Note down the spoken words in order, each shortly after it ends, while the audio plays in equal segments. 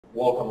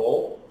Welcome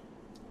all.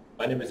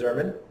 My name is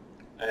Ermin,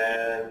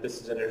 and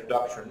this is an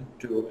introduction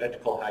to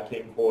Ethical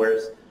Hacking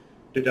course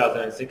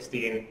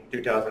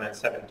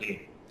 2016-2017.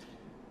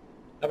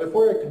 Now,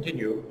 before I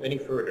continue any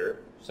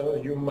further, some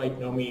of you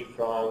might know me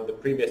from the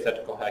previous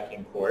Ethical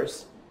Hacking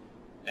course,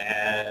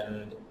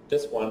 and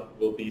this one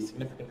will be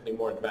significantly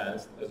more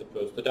advanced as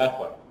opposed to that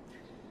one.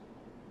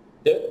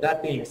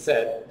 That being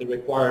said, the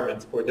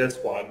requirements for this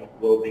one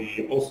will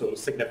be also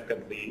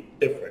significantly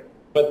different.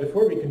 But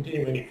before we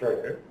continue any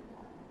further,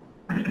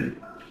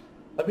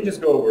 let me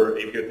just go over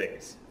a few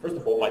things. First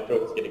of all, my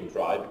throat is getting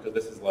dry because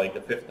this is like the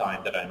 5th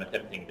time that I'm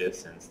attempting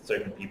this, and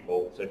certain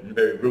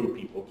very rude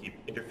people keep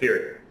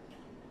interfering.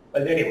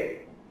 But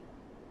anyway,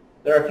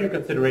 there are a few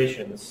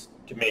considerations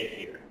to make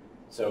here.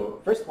 So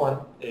first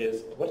one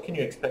is, what can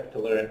you expect to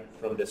learn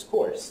from this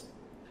course?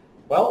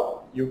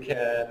 Well, you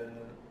can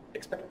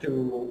expect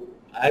to,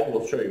 I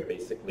will show you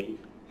basically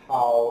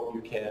how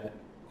you can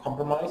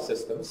compromise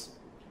systems,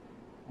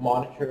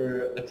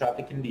 monitor the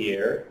traffic in the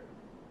air,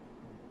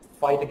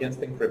 fight against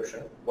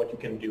encryption, what you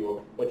can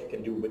do with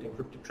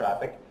encrypted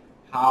traffic,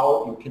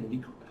 how you can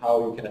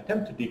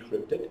attempt to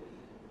decrypt it.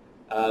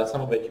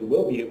 Some of it you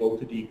will be able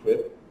to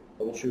decrypt.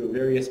 I will show you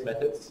various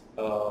methods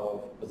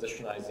of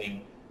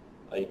positioning,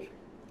 like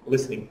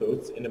listening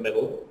posts in the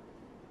middle,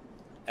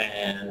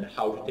 and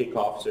how to take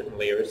off certain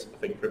layers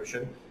of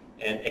encryption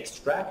and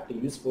extract the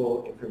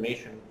useful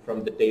information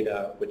from the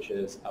data which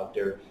is out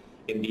there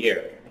in the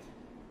air.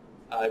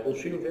 I will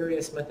show you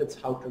various methods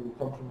how to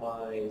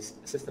compromise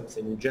systems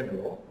in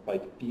general,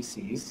 like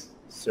PCs,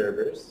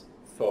 servers,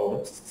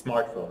 phones,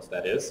 smartphones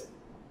that is.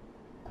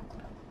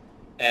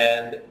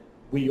 And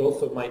we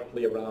also might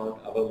play around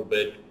a little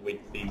bit with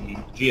the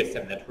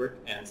GSM network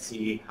and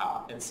see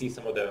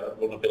some of the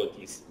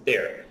vulnerabilities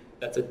there.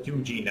 That's a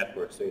 2G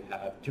network, so you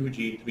have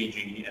 2G,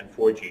 3G, and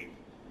 4G.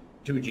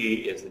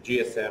 2G is the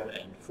GSM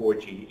and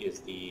 4G is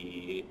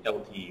the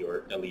LTE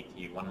or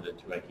LET, one of the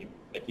two. I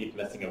keep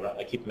messing around.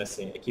 I keep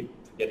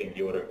forgetting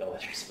the order of the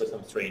letters for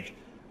some strange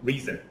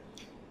reason.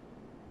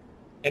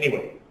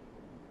 Anyway,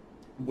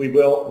 I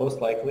will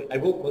most likely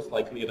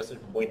at a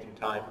certain point in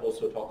time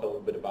also talk a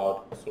little bit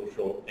about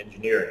social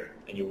engineering,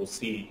 and you will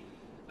see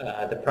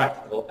the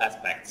practical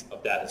aspects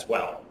of that as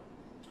well.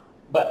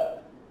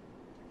 But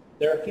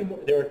there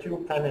are two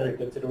primary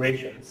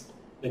considerations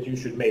that you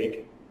should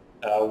make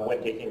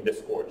when taking this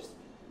course.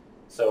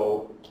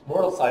 So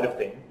moral side of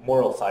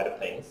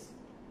things,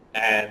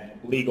 and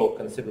legal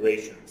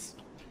considerations.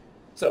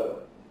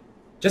 So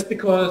just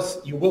because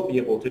you will be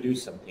able to do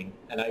something,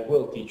 and I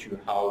will teach you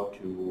how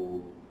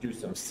to do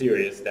some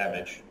serious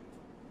damage,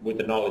 with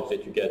the knowledge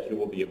that you get, you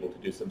will be able to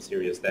do some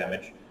serious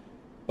damage,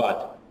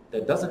 but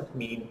that doesn't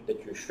mean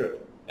that you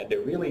should, and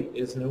there really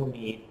is no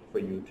need for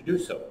you to do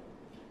so.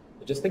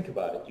 Just think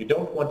about it. You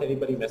don't want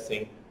anybody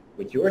messing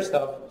with your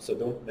stuff, so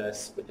don't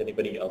mess with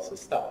anybody else's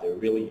stuff. There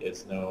really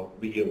is no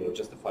real or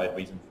justified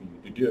reason for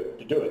you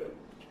to do it.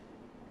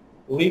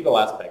 Legal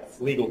aspects,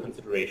 legal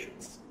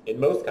considerations. In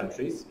most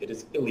countries, it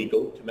is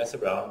illegal to mess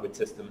around with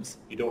systems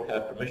you don't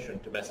have permission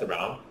to mess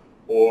around,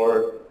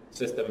 or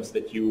systems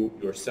that you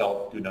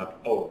yourself do not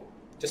own.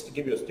 Just to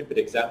give you a stupid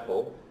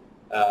example,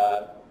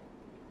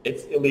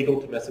 it's illegal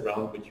to mess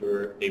around with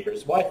your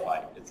neighbor's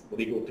Wi-Fi. It's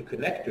illegal to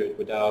connect to it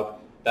without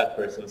that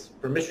person's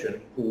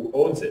permission who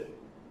owns it.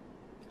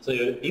 So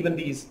even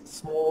these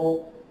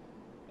small,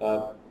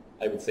 I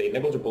would say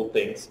negligible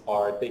things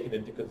are taken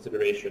into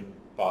consideration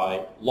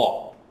by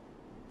law.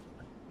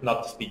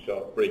 Not to speak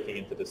of breaking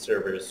into the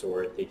servers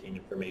or taking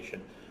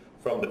information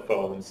from the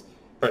phones,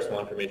 personal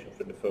information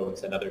from the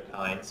phones and other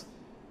kinds.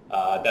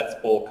 That's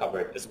all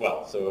covered as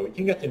well. So you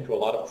can get into a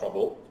lot of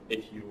trouble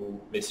if you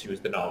misuse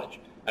the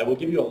knowledge. I will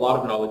give you a lot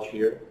of knowledge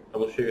here. I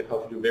will show you how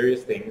to do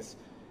various things.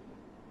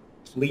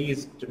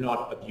 Please do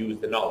not abuse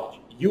the knowledge.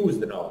 Use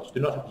the knowledge.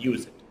 Do not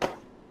abuse it.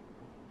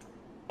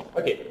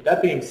 Okay,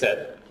 that being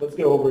said, let's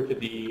go over to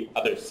the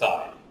other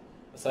side.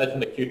 Aside from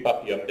the cute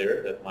puppy up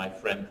there that my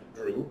friend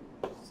drew,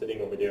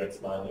 sitting over there and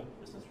smiling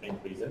for some strange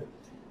reason,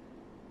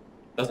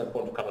 doesn't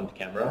want to come on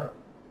camera,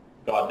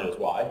 God knows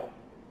why.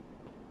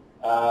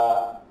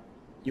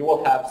 You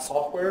will have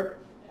software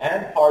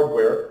and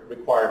hardware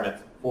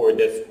requirements for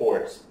this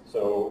course.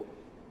 So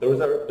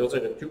those are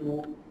the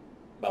two,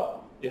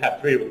 well, you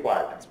have 3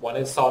 requirements. One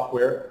is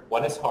software,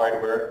 one is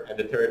hardware, and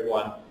the third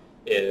one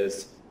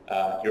is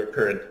your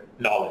current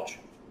knowledge,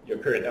 your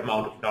current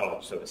amount of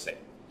knowledge, so to say.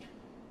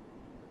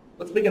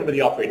 Let's begin with the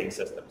operating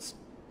systems.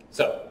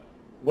 So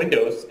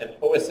Windows and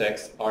OS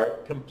X are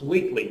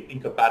completely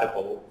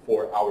incompatible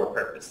for our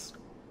purpose.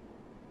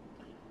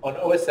 On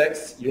OS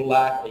X, you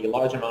lack a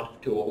large amount of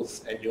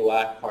tools and you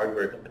lack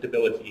hardware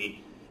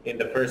compatibility in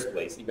the first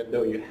place. Even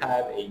though you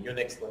have a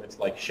Unix Linux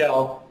like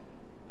shell,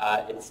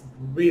 it's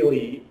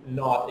really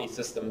not a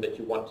system that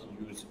you want to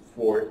use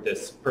for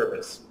this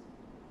purpose.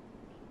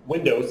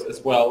 Windows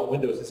as well,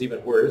 Windows is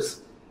even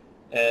worse,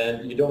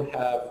 and you don't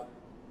have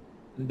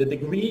the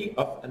degree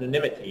of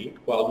anonymity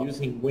while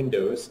using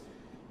Windows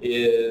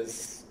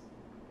is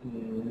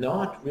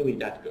not really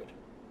that good.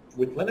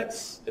 With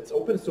Linux, it's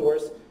open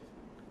source,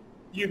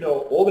 you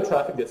know all the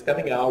traffic that's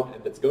coming out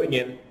and that's going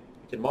in. You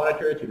can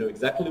monitor it. You know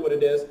exactly what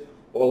it is.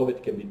 All of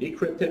it can be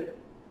decrypted.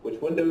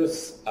 With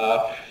Windows,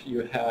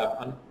 you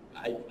have,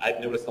 I've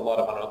noticed a lot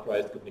of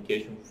unauthorized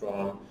communication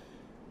from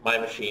my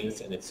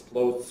machines, and it's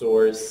closed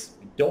source.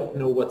 We don't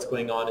know what's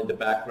going on in the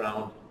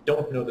background,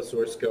 don't know the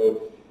source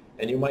code.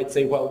 And you might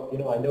say, well, you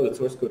know, I know the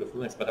source code of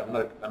Linux, but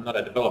I'm not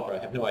a developer. I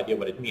have no idea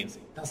what it means.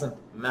 It doesn't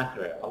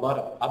matter. A lot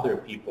of other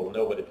people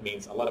know what it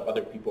means. A lot of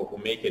other people who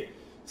make it,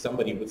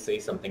 somebody would say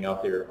something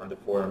out there on the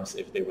forums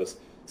if there was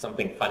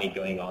something funny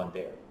going on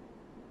there.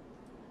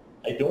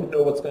 I don't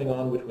know what's going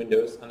on with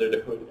Windows under the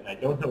hood, and I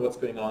don't know what's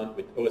going on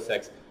with OS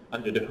X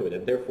under the hood,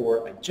 and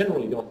therefore I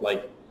generally don't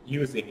like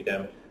using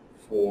them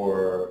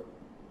for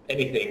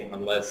anything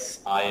unless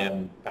I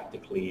am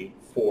practically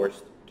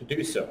forced to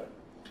do so.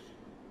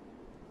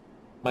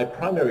 My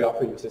primary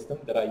operating system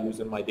that I use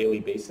on my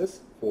daily basis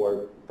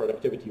for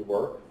productivity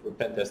work, for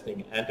pen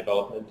testing and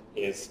development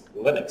is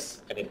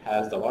Linux, and it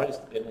has the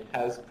largest, and it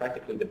has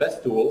practically the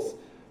best tools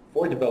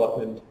for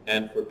development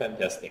and for pen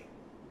testing.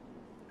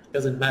 It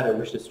doesn't matter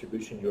which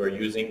distribution you are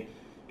using,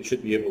 you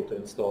should be able to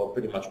install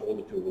pretty much all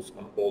the tools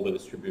on all the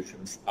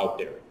distributions out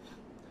there.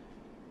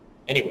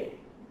 Anyway,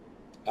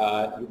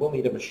 you will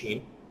need a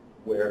machine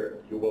where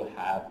you will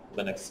have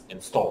Linux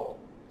installed.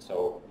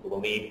 So you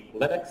will need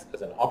Linux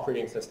as an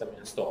operating system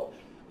installed.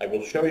 I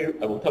will show you,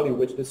 I will tell you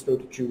which distro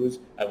to choose,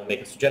 I will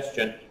make a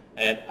suggestion,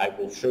 and I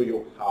will show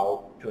you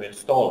how to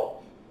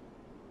install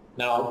it.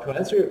 Now, to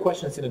answer your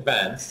questions in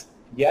advance,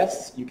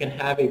 yes, you can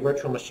have a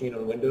virtual machine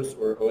on Windows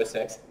or OS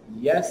X.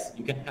 Yes,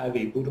 you can have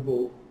a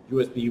bootable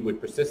USB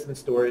with persistent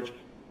storage.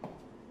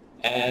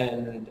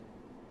 And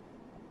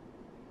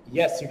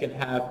yes, you can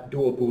have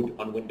dual boot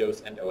on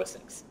Windows and OS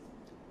X.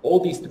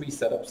 All these three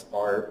setups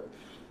are,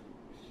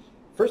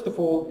 first of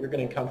all, you're going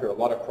to encounter a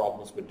lot of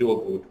problems with dual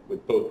boot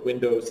with both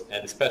Windows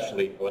and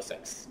especially OS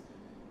X.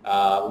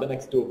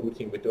 Linux dual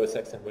booting with OS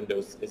X and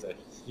Windows is a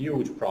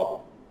huge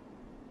problem,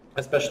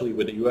 especially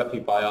with the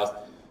UEFI BIOS.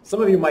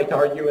 Some of you might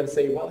argue and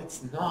say, well,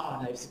 it's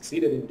not. I've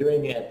succeeded in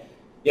doing it.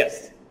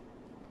 Yes,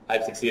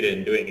 I've succeeded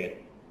in doing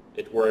it.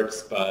 It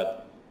works,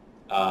 but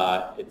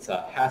it's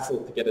a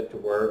hassle to get it to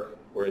work,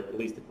 or at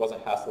least it was a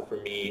hassle for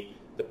me.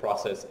 The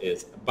process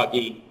is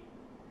buggy.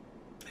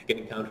 I can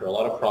encounter a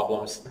lot of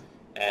problems,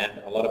 and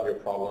a lot of your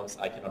problems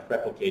I cannot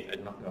replicate. I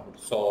do not know how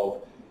to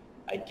solve.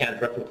 I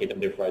can't replicate them,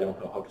 therefore I don't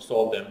know how to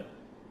solve them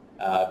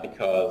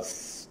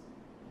because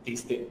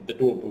the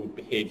dual boot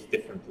behaves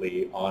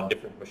differently on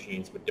different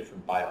machines with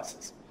different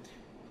BIOSes.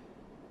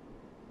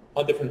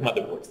 On different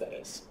motherboards, that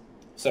is.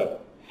 So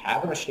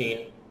have a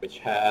machine which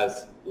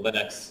has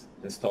Linux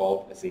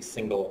installed as a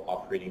single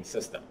operating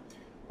system.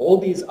 All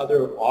these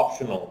other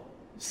optional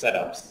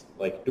setups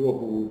like dual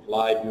boot,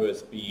 live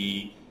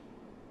USB,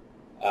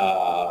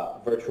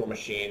 virtual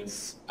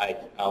machines,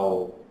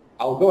 I'll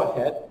go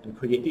ahead and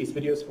create these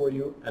videos for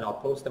you, and I'll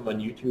post them on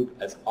YouTube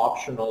as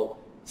optional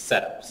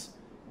setups.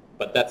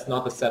 But that's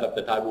not the setup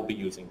that I will be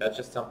using. That's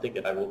just something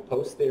that I will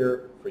post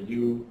there for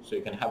you so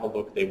you can have a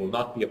look. They will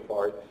not be a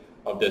part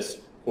of this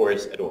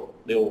course at all.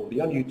 They will be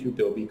on YouTube.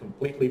 They will be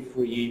completely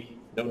free.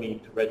 No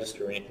need to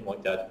register or anything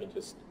like that. You can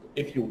just,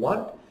 if you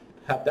want to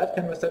have that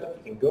kind of a setup,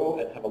 you can go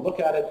and have a look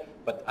at it,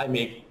 but I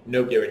make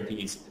no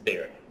guarantees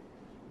there.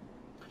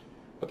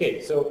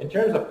 Okay, so in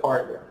terms of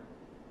hardware,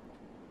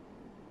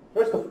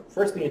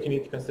 first thing that you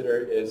need to consider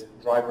is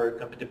driver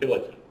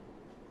compatibility.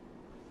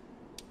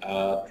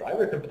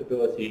 Driver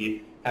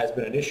compatibility has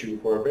been an issue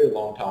for a very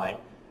long time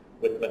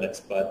with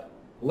Linux, but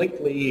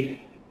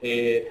lately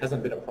it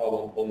hasn't been a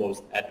problem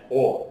almost at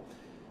all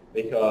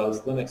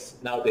because Linux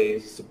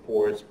nowadays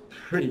supports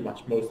pretty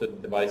much most of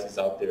the devices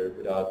out there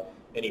without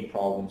any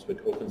problems with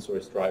open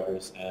source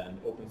drivers, and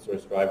open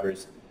source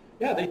drivers,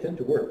 yeah, they tend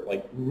to work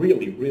like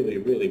really, really,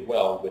 really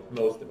well with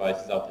most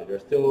devices out there. There are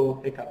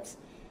still hiccups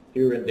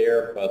here and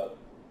there, but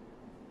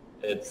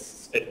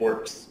it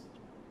works.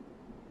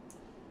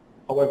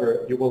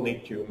 However, you will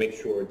need to make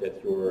sure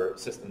that your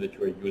system that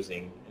you are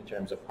using in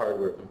terms of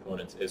hardware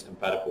components is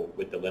compatible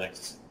with the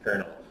Linux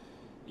kernel.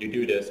 You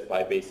do this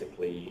by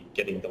basically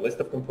getting the list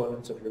of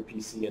components of your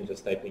PC and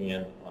just typing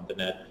in on the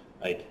net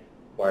like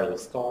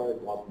wireless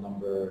card, model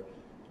number,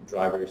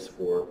 drivers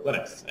for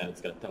Linux, and it's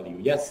going to tell you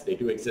yes, they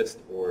do exist,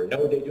 or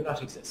no, they do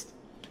not exist.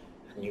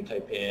 And you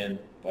type in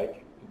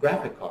like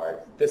graphic card,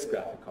 this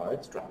graphic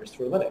card's drivers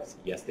for Linux.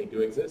 Yes, they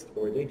do exist,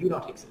 or they do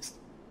not exist.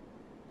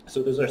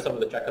 So those are some of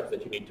the checkups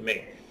that you need to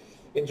make.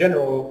 In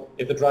general,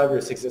 if the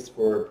drivers exist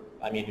for,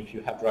 I mean, if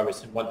you have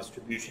drivers in one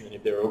distribution and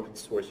if they're open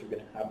source, you're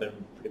going to have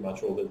them pretty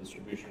much all the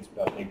distributions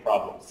without any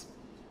problems.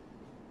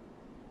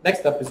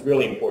 Next up is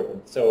really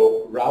important.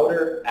 So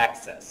router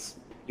access.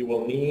 You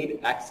will need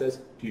access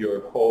to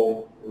your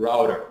home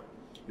router.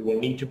 You will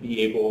need to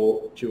be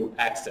able to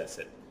access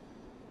it.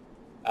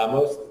 A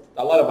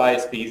lot of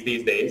ISPs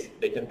these days,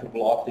 they tend to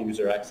block the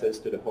user access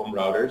to the home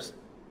routers.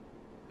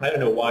 I don't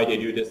know why they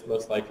do this,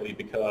 most likely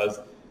because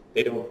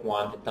they don't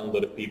want a ton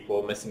of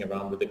people messing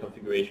around with the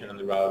configuration on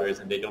the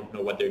routers, and they don't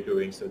know what they're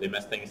doing, so they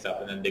mess things up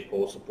and then they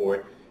call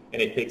support,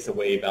 and it takes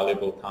away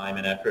valuable time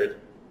and effort.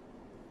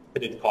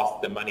 but it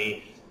costs them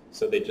money,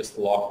 so they just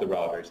lock the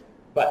routers.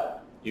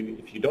 But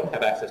if you don't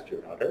have access to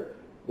your router,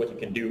 what you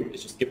can do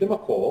is just give them a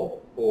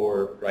call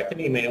or write an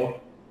email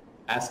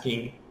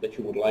asking that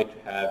you would like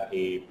to have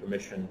a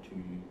permission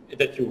to,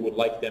 that you would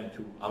like them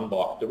to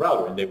unlock the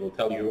router, and they will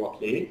tell you,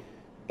 okay,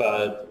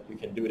 but you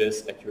can do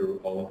this at your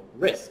own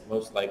risk.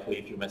 Most likely,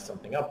 if you mess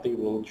something up, they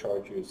will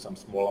charge you some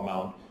small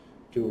amount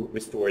to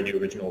restore the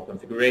original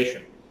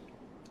configuration.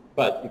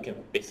 But you can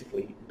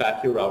basically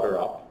back your router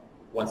up.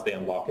 Once they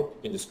unlock it,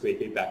 you can just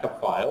create a backup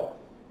file,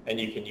 and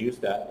you can use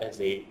that as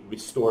a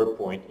restore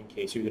point in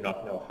case you do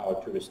not know how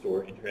to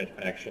restore internet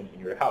connection in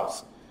your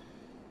house.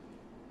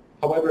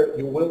 However,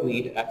 you will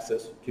need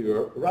access to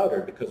your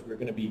router because we're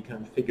going to be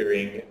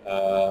configuring,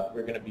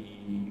 we're going to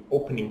be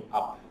opening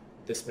up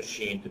this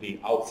machine to the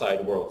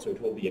outside world, so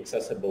it will be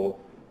accessible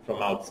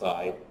from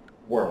outside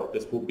world.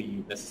 This will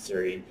be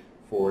necessary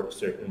for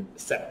certain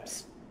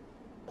setups.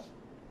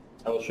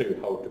 I will show you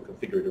how to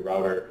configure the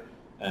router,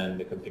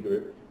 and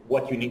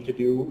what you need to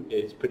do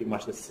is pretty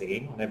much the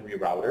same on every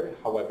router.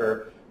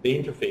 However, the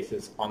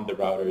interfaces on the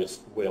routers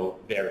will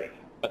vary,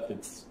 but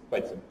it's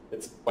quite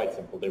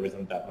simple. There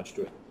isn't that much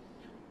to it.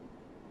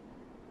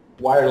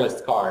 Wireless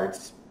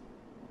cards.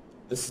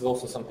 This is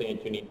also something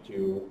that you need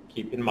to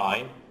keep in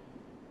mind.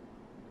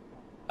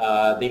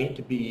 They need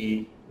to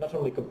be not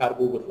only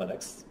compatible with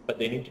Linux, but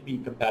they need to be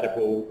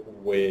compatible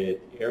with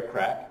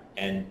AirCrack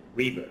and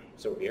Reaver.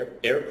 So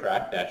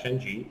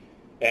AirCrack-NG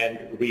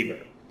and Reaver.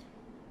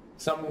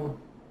 Some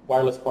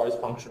wireless cards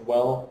function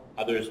well,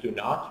 others do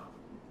not.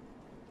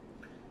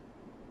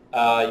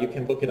 You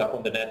can look it up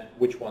on the net,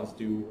 which ones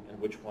do and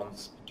which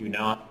ones do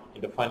not. In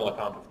the final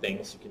account of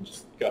things, you can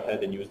just go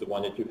ahead and use the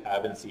one that you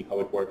have and see how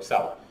it works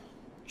out.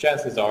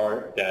 Chances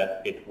are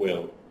that it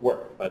will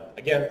work, but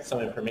again, some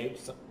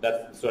information,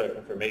 that's the sort of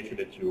information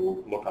that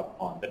you look up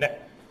on the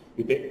net.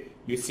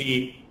 You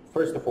see,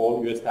 first of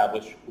all, you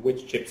establish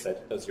which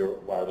chipset does your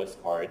wireless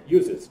card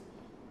uses.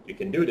 You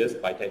can do this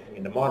by typing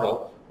in the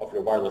model of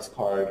your wireless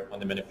card on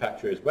the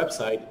manufacturer's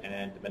website,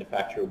 and the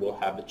manufacturer will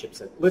have the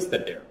chipset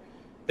listed there.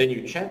 Then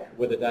you check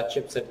whether that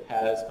chipset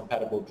has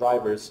compatible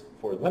drivers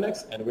for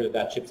Linux and whether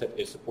that chipset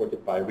is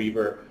supported by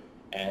Reaver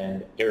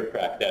and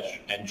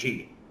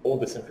AirCrack-NG. All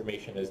this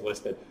information is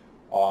listed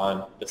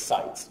on the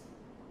sites.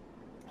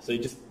 So you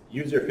just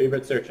use your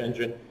favorite search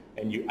engine,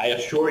 and I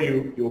assure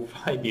you, you'll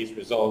find these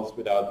results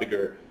without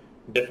bigger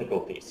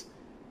difficulties.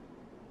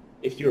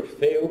 If you're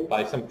failed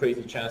by some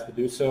crazy chance to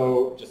do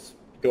so, just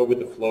go with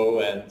the flow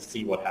and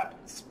see what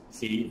happens.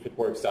 See if it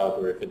works out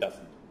or if it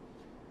doesn't.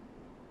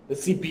 The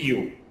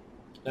CPU.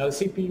 Now the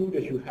CPU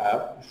that you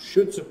have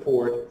should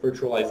support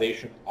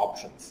virtualization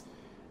options.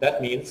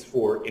 That means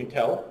for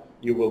Intel,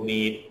 you will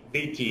need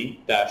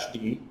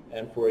VT-D,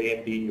 and for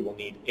AMD, you will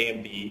need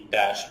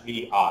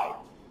AMD-VI.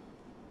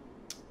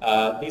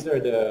 These are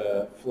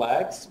the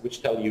flags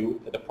which tell you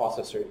that the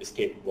processor is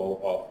capable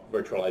of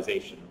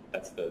virtualization.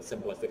 That's the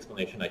simplest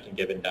explanation I can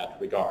give in that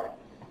regard.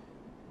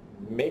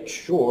 Make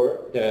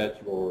sure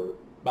that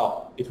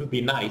well, it would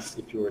be nice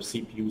if your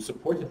CPU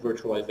supported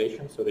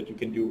virtualization so that you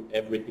can do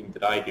everything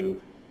that I do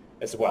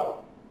as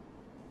well.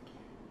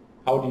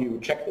 How do you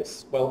check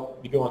this? Well,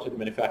 you go onto the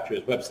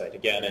manufacturer's website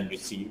again and you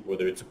see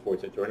whether it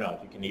supports it or not.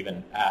 You can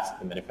even ask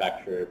the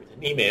manufacturer with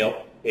an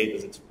email, hey,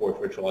 does it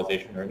support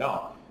virtualization or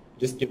not?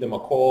 Just give them a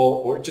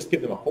call, or just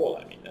give them a call,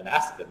 and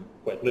ask them,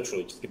 quite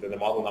literally, just give them the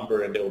model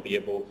number and they'll be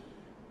able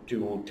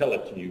to tell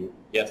it to you,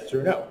 yes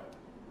or no,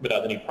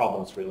 without any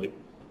problems really.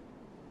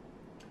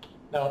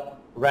 Now,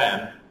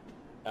 RAM.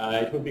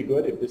 It would be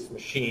good if this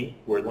machine,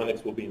 where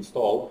Linux will be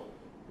installed,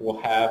 will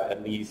have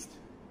at least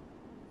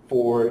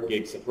 4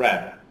 gigs of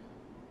RAM.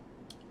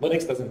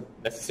 Linux doesn't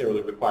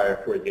necessarily require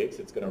 4 gigs.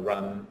 It's going to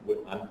run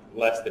on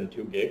less than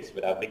 2 gigs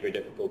without bigger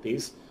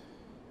difficulties.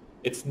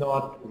 It's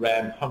not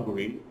RAM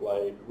hungry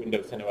like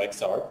Windows NO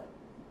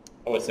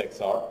OS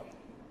XR,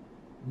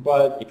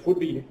 but it would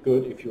be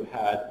good if you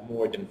had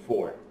more than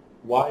 4.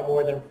 Why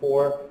more than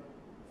 4?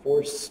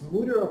 For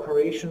smoother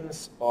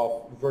operations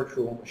of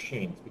virtual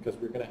machines, because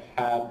we're going to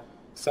have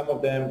some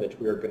of them that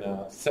we're going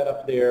to set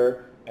up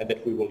there and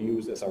that we will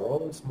use as our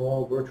own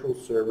small virtual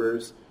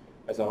servers,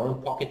 as our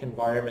own pocket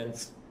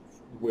environments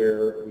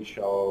where we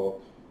shall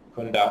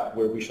conduct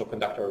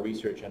our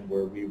research and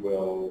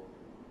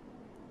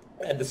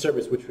the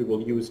service which we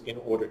will use in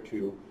order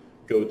to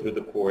go through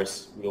the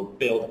course. We'll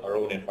build our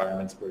own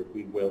environments where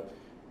we will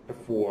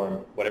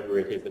perform whatever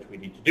it is that we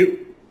need to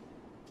do.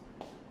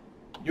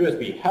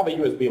 USB. Have a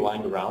USB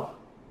lying around.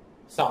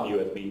 Some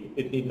USB.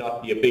 It need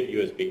not be a big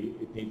USB.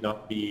 It need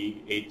not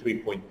be a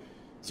 3.0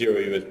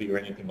 USB or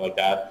anything like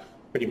that.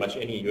 Pretty much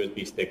any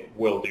USB stick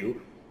will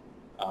do.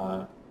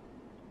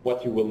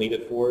 What you will need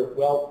it for?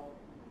 Well,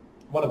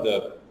 one of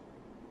the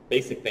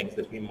basic things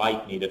that we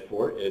might need it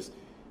for is,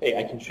 hey,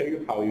 I can show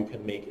you how you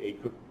can make a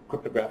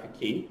cryptographic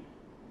key,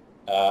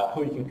 how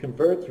you can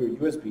convert your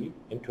USB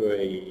into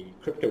a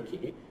crypto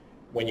key.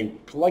 When you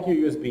plug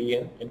your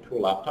USB into a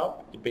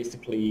laptop, it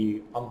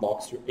basically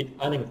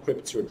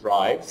unencrypts your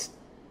drives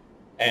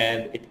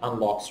and it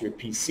unlocks your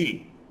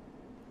PC.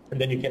 And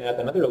then you can add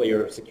another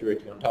layer of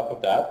security on top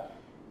of that,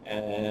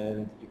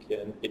 and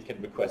it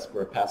can request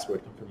for a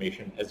password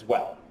confirmation as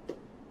well.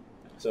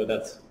 So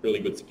that's really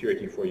good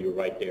security for you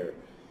right there.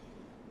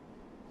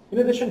 In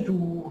addition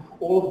to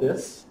all of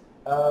this,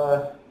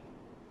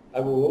 I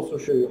will also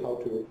show you how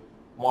to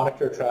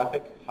monitor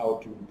traffic, how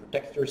to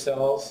protect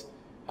yourselves,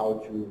 how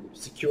to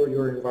secure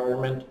your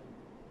environment,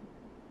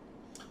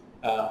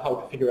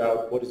 how to figure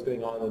out what is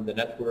going on in the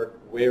network,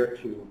 where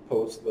to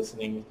post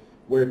listening,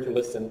 where to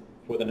listen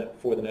for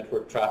the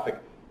network traffic,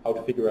 how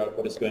to figure out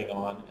what is going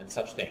on, and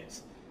such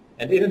things.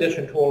 And in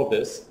addition to all of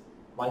this,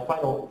 my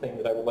final thing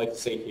that I would like to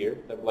say here,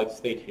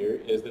 state here,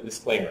 is the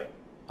disclaimer.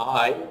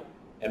 I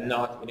am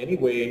not in any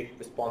way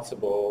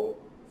responsible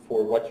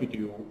for what you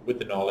do with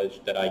the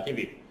knowledge that I give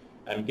you.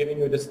 I'm giving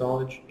you this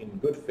knowledge in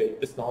good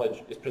faith. This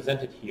knowledge is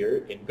presented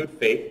here in good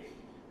faith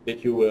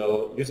that you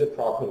will use it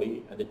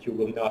properly and that you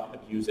will not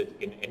abuse it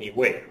in any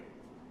way.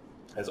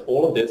 As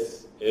all of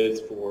this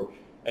is for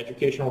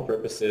educational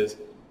purposes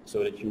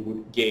so that you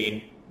would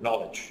gain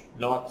knowledge,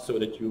 not so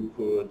that you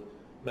could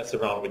mess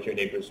around with your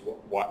neighbor's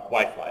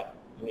Wi-Fi.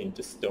 I mean,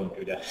 just don't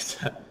do that. It's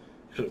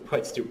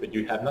quite stupid.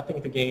 You have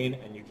nothing to gain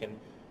and you can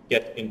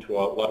get into a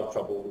lot of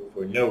trouble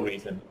for no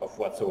reason of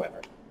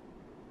whatsoever.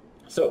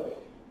 So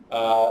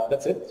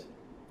that's it.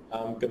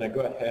 I'm going to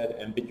go ahead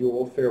and bid you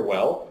all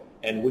farewell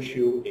and wish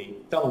you a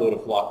download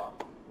of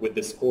luck with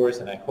this course,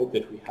 and I hope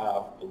that we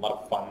have a lot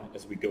of fun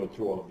as we go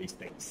through all of these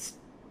things.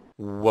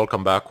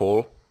 Welcome back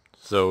all.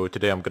 So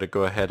today I'm going to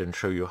go ahead and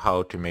show you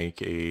how to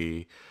make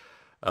a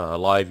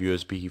live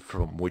USB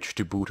from which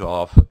to boot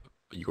off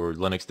your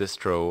Linux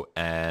distro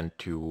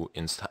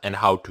and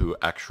how to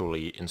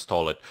actually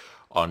install it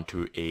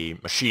onto a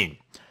machine.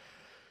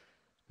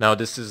 Now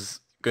this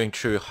is going to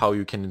show you how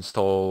you can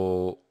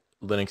install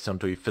Linux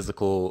onto a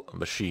physical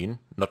machine,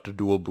 not to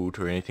dual boot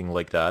or anything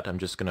like that. I'm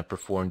just going to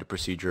perform the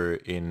procedure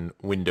in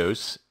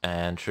Windows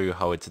and show you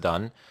how it's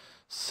done.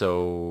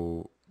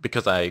 So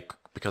because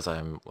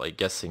I'm like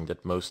guessing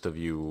that most of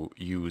you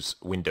use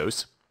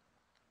Windows,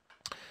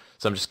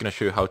 so I'm just going to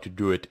show you how to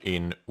do it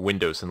in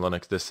Windows. In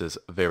Linux this is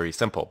very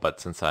simple,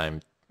 but since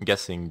I'm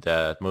guessing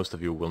that most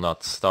of you will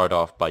not start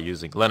off by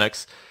using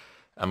Linux,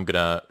 I'm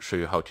gonna show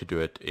you how to do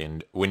it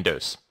in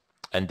Windows.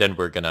 And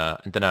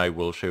then I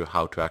will show you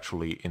how to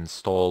actually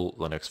install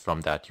Linux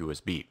from that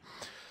USB.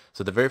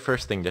 So the very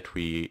first thing that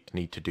we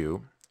need to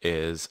do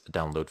is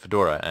download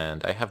Fedora,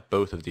 and I have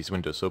both of these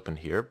windows open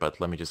here, but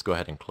let me just go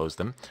ahead and close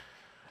them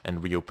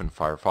and reopen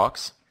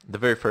Firefox. The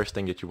very first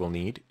thing that you will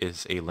need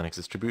is a Linux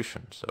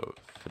distribution, so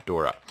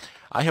Fedora.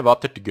 I have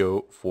opted to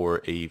go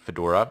for a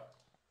Fedora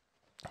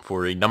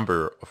for a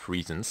number of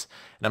reasons,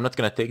 and I'm not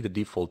going to take the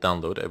default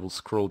download. I will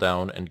scroll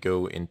down and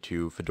go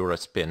into Fedora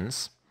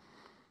Spins,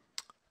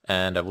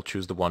 and I will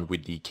choose the one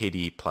with the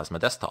KDE Plasma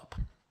Desktop.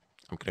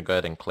 I'm going to go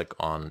ahead and click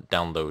on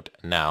Download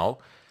Now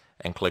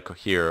and click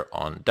here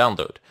on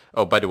Download.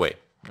 Oh, by the way,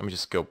 let me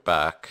just go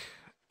back.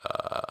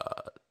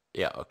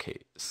 Yeah, okay,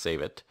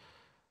 save it.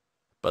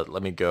 But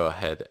let me go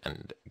ahead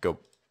and go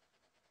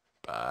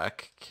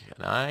back.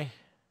 Can I?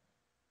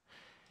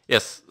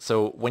 Yes,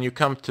 so when you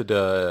come to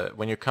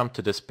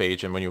this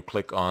page and when you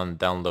click on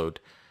Download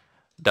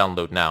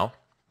Now,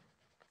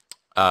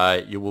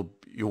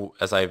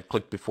 as I've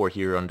clicked before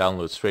here on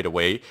download straight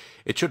away,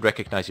 it should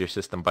recognize your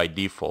system by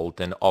default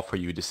and offer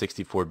you the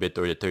 64-bit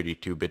or the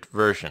 32-bit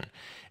version.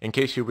 In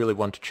case you really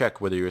want to check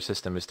whether your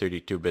system is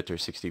 32-bit or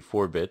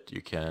 64-bit,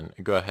 you can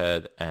go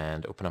ahead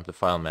and open up the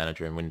file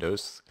manager in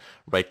Windows,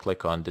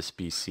 right-click on this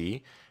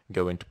PC,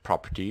 go into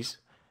Properties,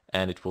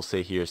 and it will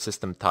say here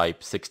system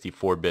type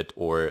 64-bit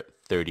or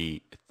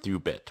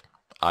 32-bit,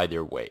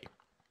 either way.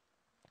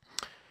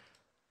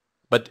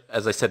 But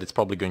as I said, it's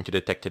probably going to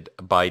detect it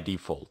by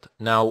default.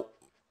 Now,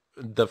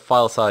 the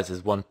file size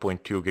is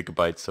 1.2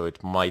 gigabytes, so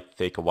it might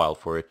take a while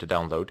for it to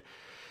download.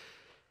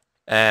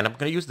 And I'm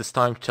going to use this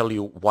time to tell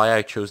you why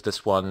I chose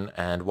this one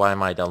and why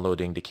am I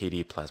downloading the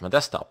KDE Plasma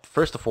Desktop.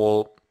 First of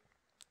all,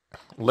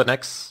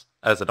 Linux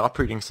as an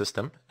operating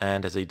system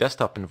and as a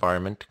desktop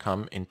environment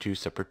come in two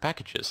separate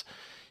packages.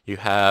 You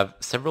have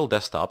several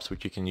desktops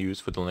which you can use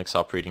for the Linux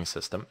operating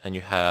system, and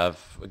you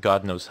have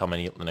God knows how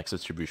many Linux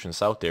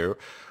distributions out there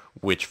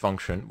which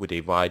function with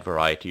a wide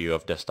variety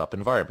of desktop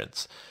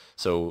environments.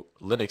 So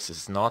Linux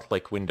is not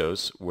like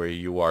Windows where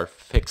you are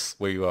fixed,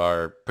 where you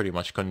are pretty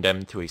much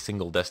condemned to a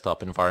single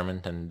desktop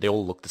environment and they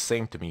all look the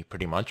same to me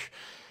pretty much.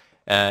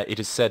 It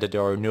is said that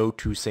there are no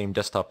two same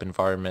desktop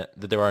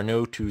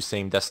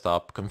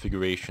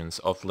configurations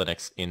of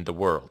Linux in the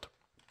world.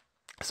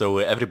 So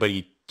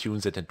everybody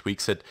tunes it and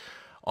tweaks it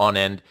on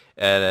end,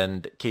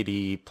 and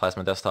KDE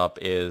Plasma Desktop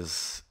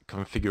is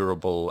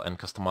configurable and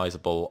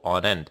customizable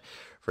on end.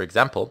 For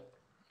example,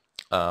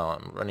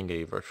 I'm running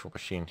a virtual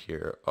machine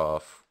here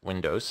of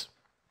Windows,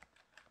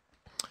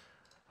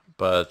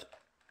 but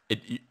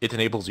it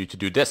enables you to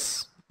do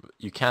this.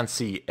 You can't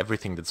see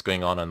everything that's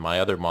going on my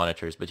other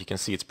monitors, but you can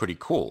see it's pretty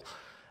cool.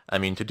 I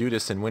mean, to do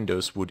this in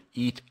Windows would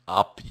eat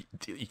up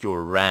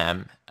your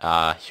RAM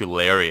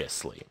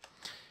hilariously.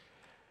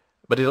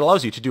 But it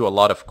allows you to do a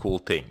lot of cool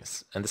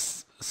things. And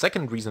The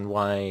second reason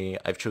why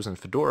I've chosen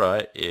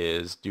Fedora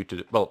is due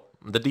to, well,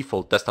 the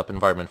default desktop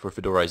environment for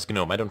Fedora is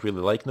GNOME. I don't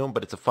really like GNOME,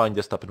 but it's a fine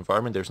desktop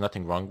environment. There's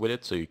nothing wrong with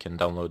it, so you can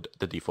download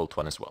the default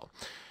one as well.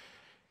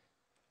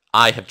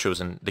 I have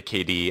chosen the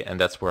KDE, and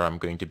that's where I'm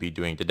going to be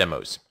doing the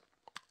demos.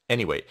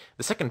 Anyway,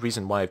 the second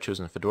reason why I've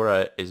chosen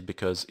Fedora is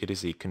because it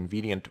is a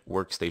convenient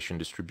workstation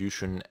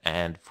distribution,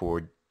 and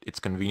it's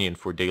convenient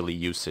for daily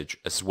usage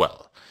as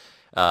well.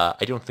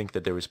 I don't think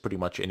that there is pretty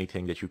much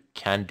anything that you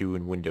can do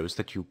in Windows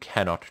that you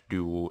cannot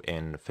do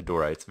in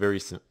Fedora.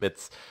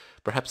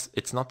 Perhaps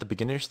it's not the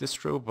beginner's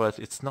distro, but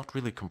it's not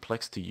really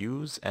complex to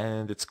use,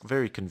 and it's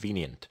very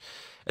convenient,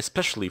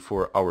 especially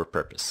for our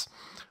purpose.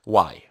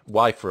 Why?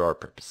 Why for our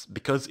purpose?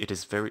 Because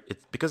it's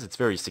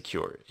very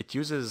secure. It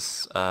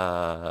uses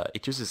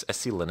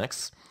SC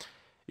Linux.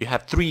 You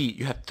have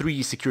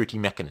three security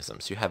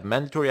mechanisms. You have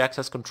mandatory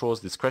access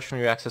controls,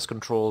 discretionary access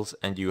controls,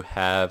 and you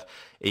have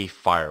a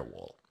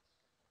firewall.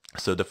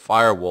 So the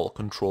firewall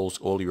controls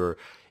all your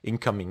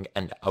incoming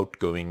and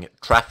outgoing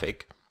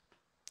traffic.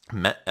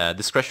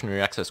 Discretionary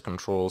access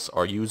controls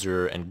are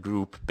user and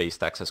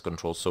group-based access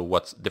controls, so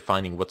what's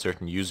defining what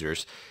certain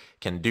users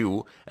can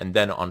do. And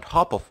then on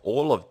top of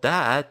all of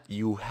that,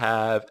 you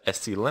have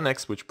SC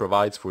Linux, which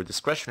provides for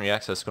discretionary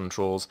access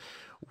controls,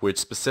 which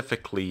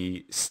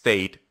specifically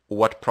state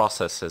what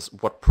processes,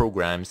 what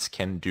programs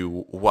can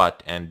do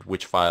what, and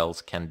which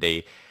files can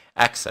they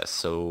access.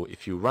 So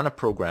if you run a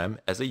program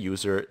as a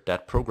user,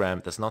 that program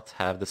does not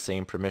have the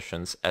same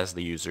permissions as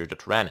the user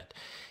that ran it.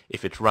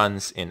 If it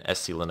runs in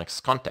SC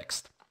Linux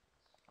context,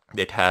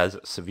 it has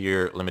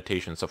severe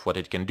limitations of what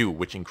it can do,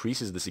 which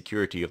increases the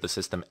security of the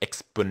system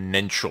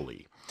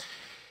exponentially.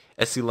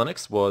 SC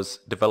Linux was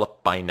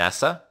developed by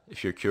NASA.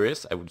 If you're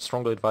curious, I would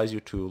strongly advise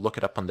you to look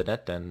it up on the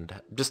net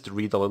and just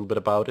read a little bit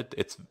about it.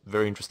 It's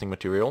very interesting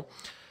material.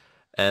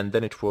 And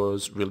then it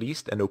was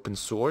released and open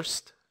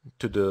sourced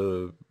to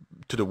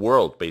the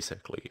world,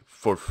 basically,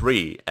 for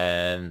free.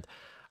 And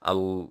a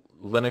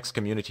Linux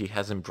community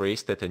has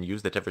embraced it and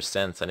used it ever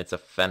since. And it's a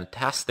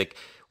fantastic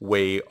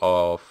way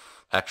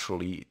of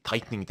actually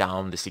tightening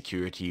down the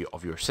security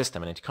of your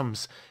system, and it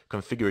comes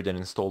configured and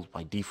installed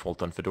by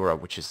default on Fedora,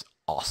 which is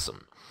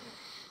awesome.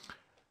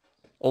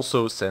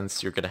 Also,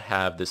 since you're going to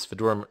have a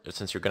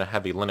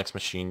Linux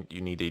machine,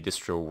 you need a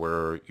distro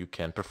where you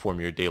can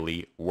perform your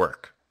daily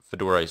work.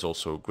 Fedora is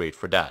also great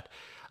for that.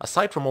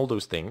 Aside from all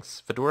those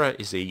things, Fedora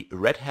is a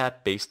Red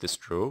Hat based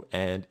distro,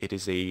 and it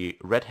is a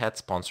Red Hat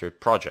sponsored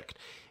project.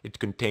 It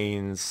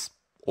contains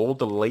all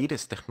the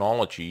latest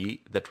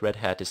technology that Red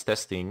Hat is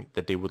testing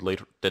that they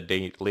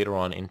later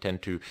on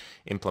intend to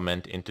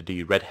implement into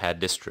the Red Hat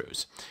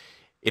distros.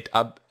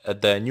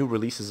 The new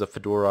releases of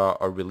Fedora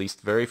are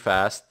released very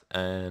fast,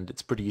 and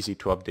it's pretty easy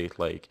to update.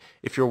 Like,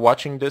 if you're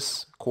watching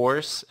this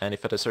course, and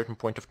if at a certain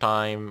point of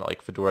time,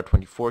 like Fedora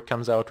 24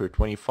 comes out, or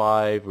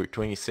 25, or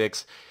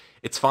 26,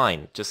 it's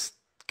fine. Just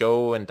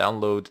go and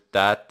download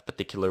that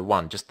particular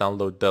one. Just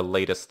download the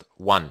latest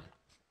one.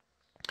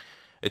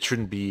 It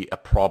shouldn't be a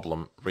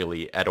problem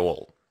really at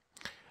all.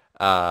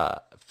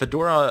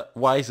 Fedora,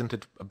 why isn't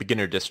it a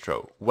beginner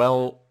distro?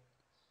 Well,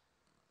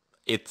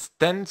 it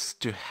tends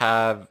to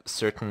have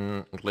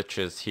certain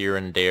glitches here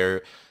and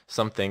there.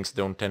 Some things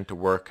don't tend to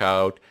work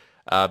out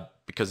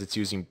because it's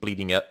using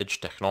bleeding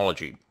edge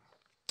technology,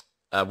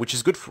 which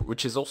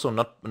is also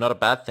not a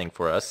bad thing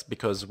for us,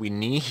 because we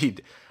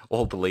need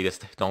all the latest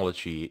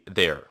technology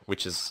there,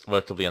 which is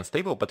relatively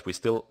unstable, but we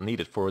still need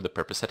it for the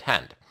purpose at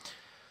hand.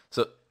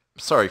 So,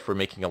 sorry for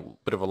making a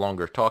bit of a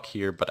longer talk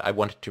here, but I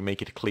wanted to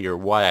make it clear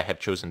why I have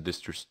chosen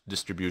this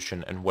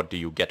distribution and what do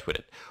you get with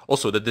it.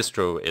 Also, the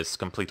distro is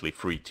completely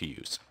free to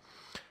use.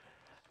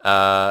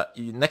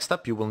 Next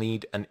up, you will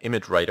need an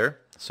image writer.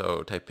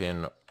 So type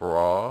in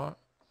raw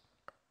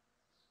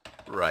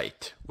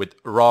write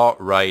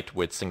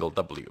with single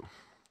W.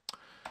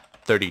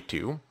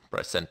 32,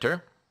 press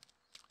enter.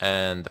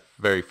 And the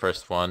very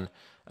first one,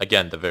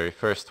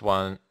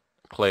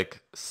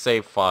 click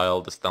save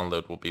file. This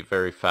download will be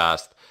very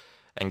fast.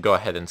 And go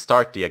ahead and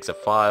start the exe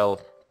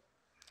file.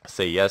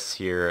 Say yes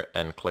here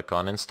and click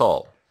on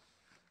install.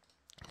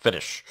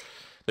 Finish.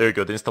 There you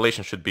go. The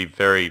installation should be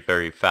very,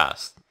 very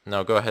fast.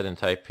 Now go ahead and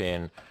type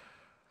in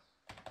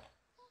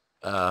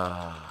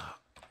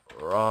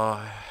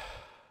raw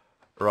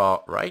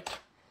write.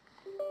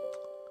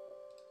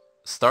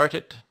 Start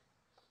it.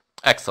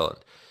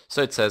 Excellent.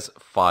 So it says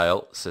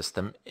file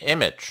system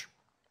image.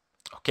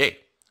 Okay.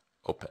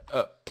 Open.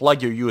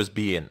 Plug your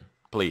USB in,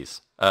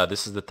 please.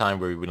 This is the time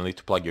where you will need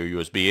to plug your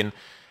USB in.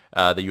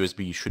 The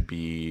USB should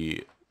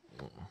be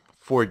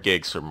 4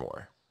 gigs or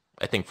more.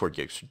 I think 4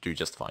 gigs should do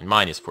just fine.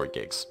 Mine is 4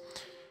 gigs.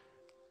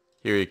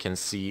 Here you can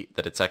see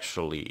that it's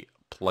actually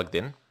plugged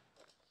in.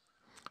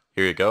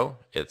 Here you go.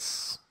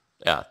 It's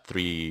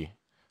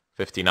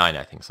 359,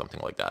 I think,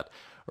 something like that.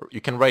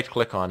 You can right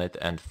click on it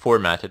and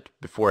format it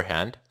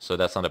beforehand. So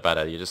that's not a bad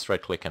idea. Just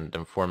right click and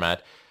then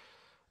format,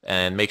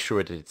 and make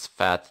sure that it's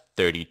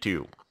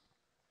FAT32.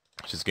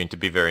 which is going to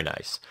be very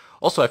nice.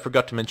 Also, I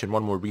forgot to mention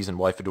one more reason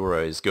why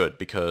Fedora is good,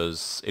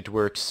 because it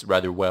works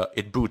rather well,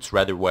 it boots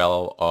rather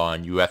well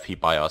on UEFI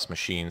BIOS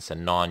machines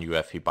and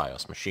non-UEFI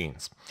BIOS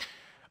machines.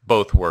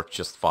 Both work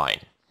just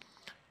fine.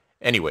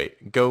 Anyway,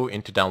 go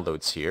into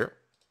downloads here,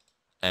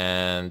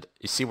 and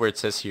you see where it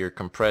says here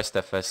compressed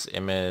FS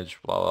image,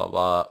 blah blah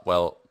blah.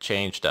 Well,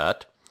 change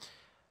that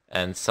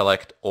and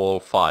select all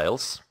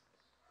files,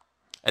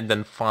 and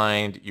then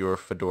find your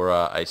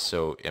Fedora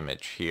ISO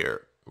image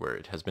here where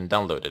it has been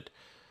downloaded.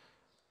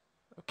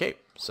 Okay,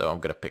 so I'm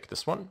gonna pick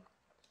this one,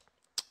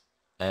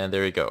 and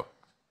there you go.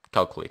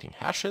 Calculating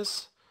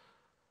hashes.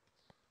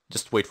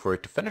 Just wait for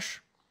it to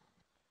finish.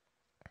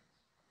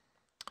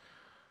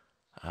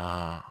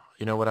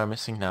 You know what I'm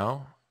missing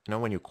now? You know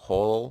when you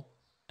call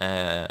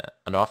an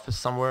office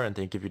somewhere and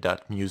they give you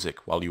that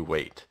music while you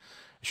wait?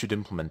 You should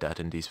implement that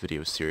in these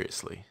videos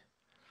seriously.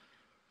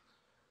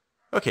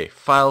 Okay,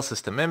 file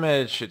system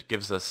image. It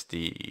gives us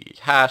the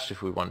hash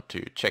if we want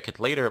to check it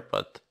later,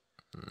 but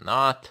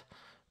not.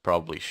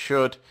 Probably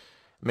should.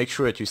 Make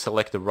sure that you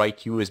select the right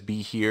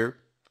USB here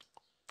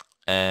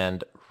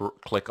and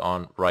click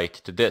on write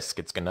to disk.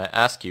 It's going to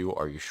ask you,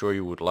 are you sure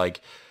you would like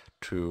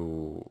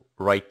to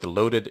write the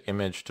loaded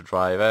image to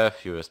drive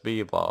F,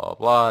 USB, blah, blah,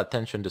 blah.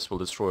 Attention, this will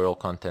destroy all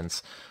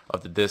contents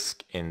of the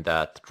disk in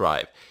that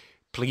drive.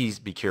 Please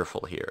be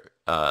careful here.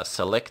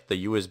 Select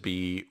the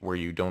USB where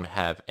you don't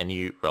have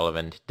any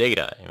relevant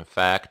data. In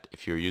fact,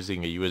 if you're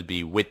using a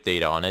USB with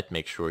data on it,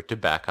 make sure to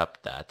back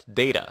up that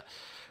data,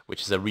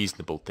 which is a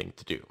reasonable thing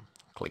to do.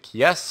 Click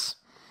yes,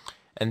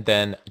 and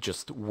then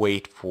just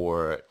wait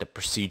for the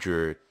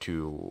procedure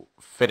to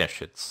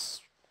finish.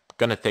 It's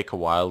gonna take a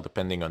while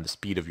depending on the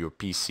speed of your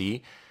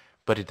PC,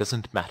 but it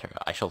doesn't matter.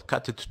 I shall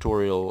cut the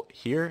tutorial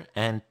here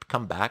and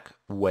come back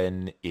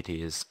when it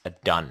is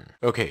done.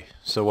 Okay,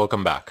 so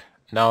welcome back.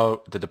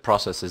 Now that the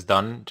process is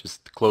done,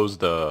 just close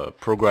the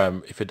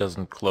program if it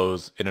doesn't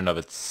close in and of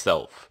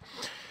itself.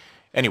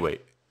 Anyway,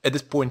 at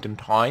this point in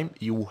time,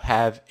 you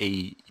have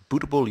a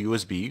bootable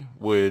USB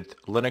with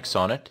Linux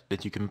on it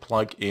that you can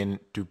plug in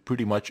to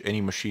pretty much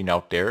any machine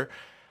out there,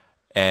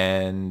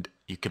 and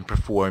you can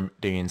perform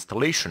the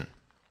installation.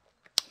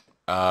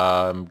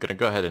 I'm gonna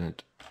go ahead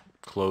and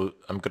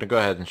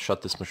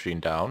shut this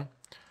machine down.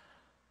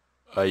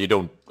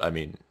 You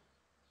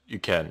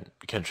can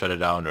shut it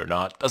down or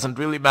not. Doesn't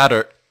really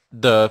matter.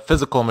 The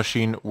physical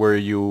machine where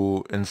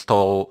you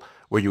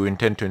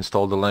intend to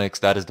install the Linux,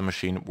 that is the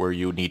machine where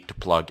you need to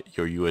plug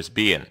your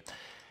USB in.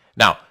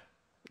 Now,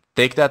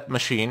 take that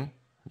machine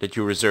that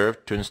you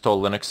reserved to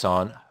install Linux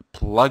on,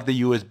 plug the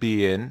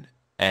USB in,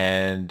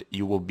 and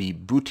you will be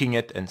booting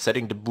it and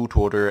setting the boot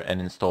order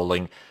and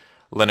installing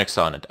Linux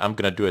on it. I'm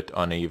gonna do it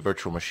on a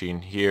virtual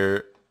machine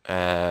here,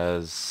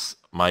 as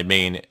my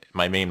main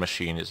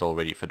machine is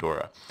already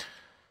Fedora.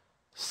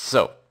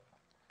 So,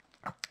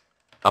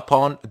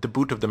 upon the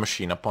boot of the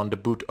machine, upon the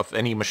boot of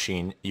any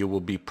machine, you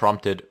will be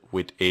prompted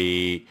with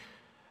a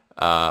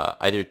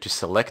either to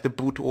select the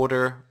boot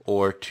order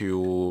or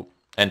to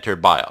enter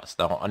BIOS.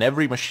 Now, on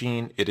every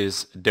machine, it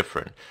is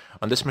different.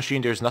 On this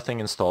machine, there's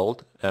nothing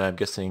installed, and I'm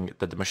guessing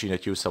that the machine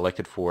that you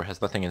selected for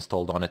has nothing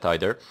installed on it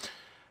either.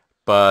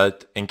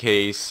 But in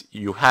case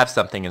you have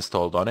something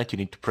installed on it, you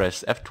need to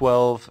press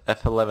F12,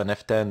 F11,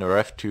 F10, or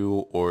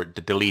F2, or the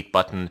delete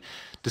button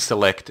to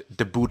select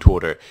the boot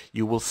order.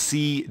 You will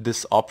see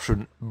this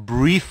option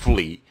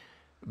briefly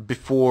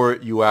before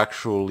you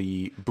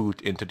actually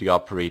boot into the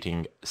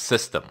operating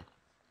system.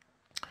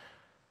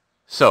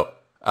 So,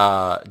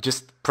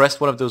 just press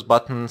one of those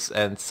buttons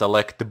and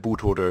select the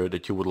boot order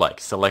that you would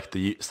like. Select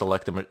the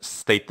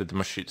state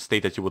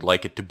that you would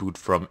like it to boot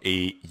from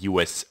a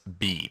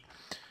USB.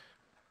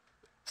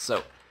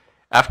 So,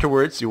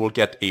 afterwards you will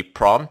get a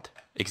prompt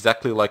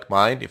exactly like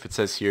mine. If it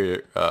says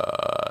here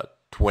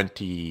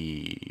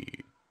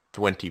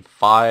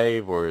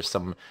 2025 or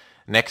some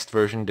next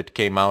version that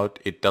came out,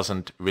 it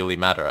doesn't really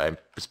matter. I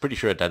was pretty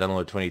sure that I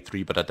downloaded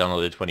 23, but I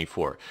downloaded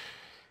 24.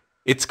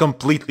 It's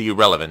completely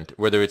irrelevant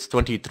whether it's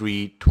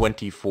 23,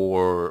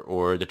 24,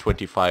 or the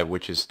 25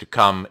 which is to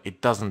come.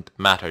 It doesn't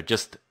matter.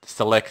 Just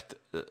select,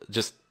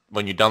 just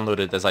when you download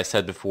it, as I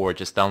said before,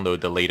 just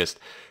download the latest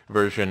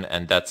version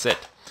and that's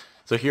it.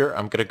 So here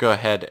I'm going to go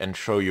ahead and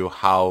show you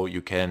how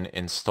you can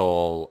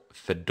install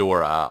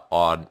Fedora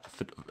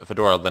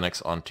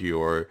Linux onto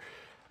your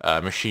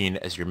machine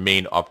as your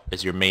main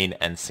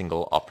and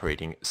single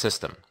operating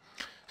system.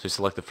 So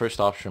select the first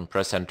option,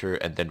 press enter,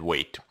 and then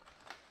wait.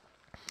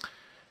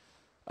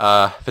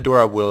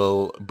 Fedora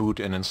will boot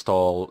and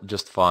install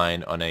just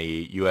fine on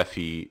a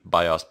UEFI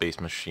BIOS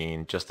based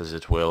machine, just as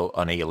it will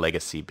on a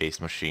legacy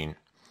based machine.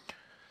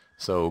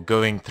 So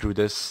going through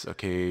this,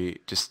 okay,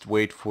 just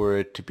wait for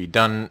it to be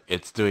done.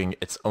 It's doing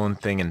its own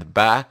thing in the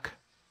back.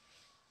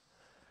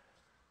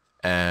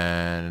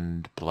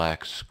 And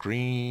black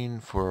screen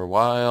for a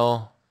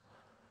while.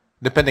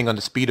 Depending on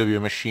the speed of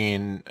your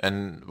machine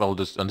and, well,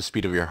 just on the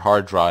speed of your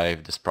hard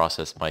drive, this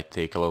process might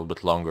take a little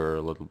bit longer,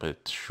 a little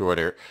bit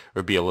shorter,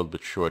 or be a little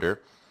bit shorter.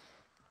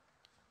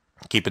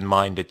 Keep in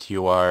mind that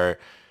you are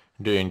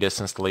doing this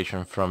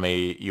installation from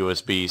a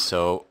USB,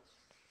 so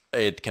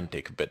it can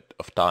take a bit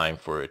of time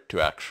for it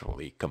to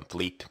actually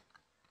complete.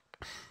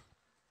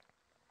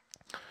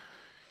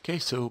 Okay,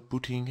 so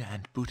booting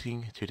and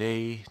booting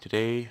today,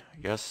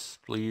 yes,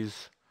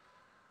 please.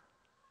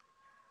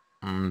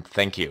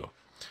 Thank you.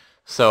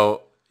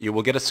 So you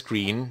will get a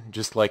screen,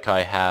 just like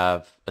I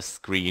have a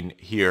screen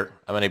here.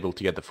 I'm unable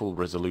to get the full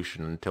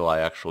resolution until I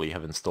actually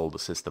have installed the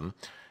system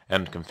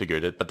and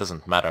configured it, but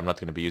doesn't matter. I'm not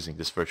going to be using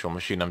this virtual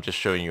machine. I'm just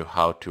showing you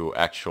how to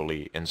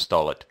actually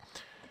install it.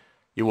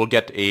 You will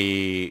get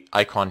a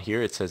icon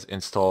here. It says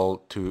install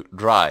to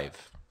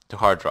drive, to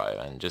hard drive,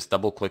 and just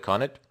double click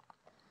on it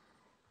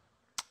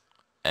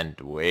and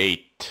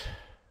wait.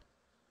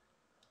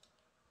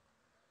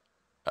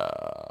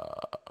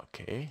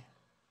 Okay,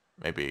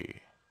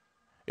 maybe,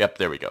 yep,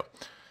 there we go.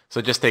 So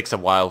it just takes a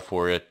while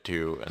for it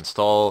to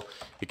install.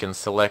 You can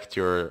select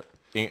your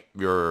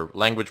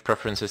language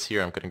preferences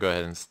here. I'm going to go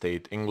ahead and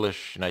state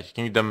English, United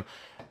Kingdom.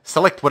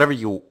 Select whatever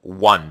you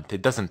want.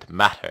 It doesn't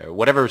matter.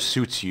 Whatever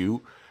suits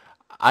you.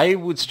 I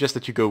would suggest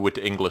that you go with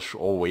English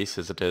always,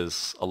 as it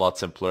is a lot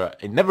simpler.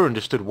 I never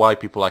understood why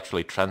people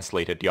actually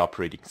translated the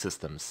operating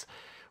systems.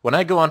 When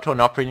I go onto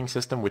an operating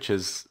system, which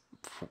is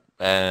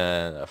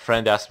a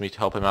friend asked me to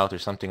help him out or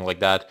something like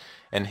that,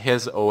 and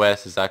his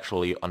OS is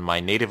actually on my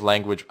native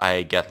language,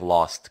 I get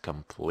lost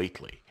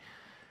completely.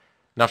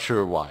 Not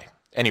sure why.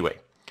 Anyway,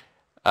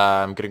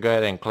 I'm going to go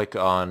ahead and click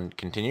on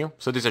continue.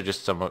 So these are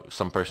just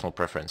some personal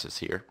preferences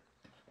here.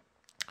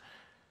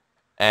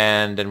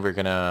 And then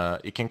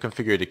you can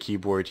configure the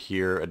keyboard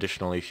here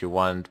additionally if you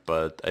want,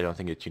 but I don't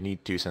think that you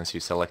need to. Since you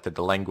selected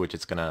the language,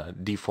 it's going to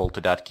default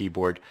to that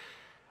keyboard.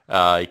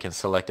 You can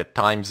select a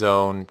time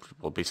zone.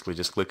 We'll basically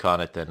just click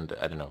on it and,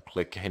 I don't know,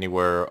 click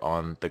anywhere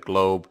on the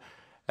globe,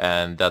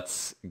 and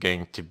that's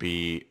going to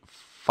be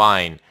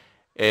fine.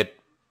 It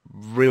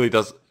really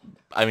does,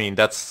 I mean,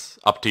 that's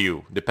up to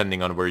you,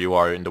 depending on where you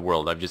are in the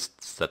world. I've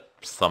just set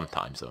some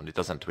time zone. It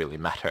doesn't really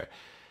matter.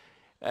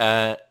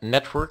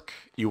 Network,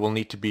 you will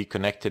need to be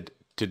connected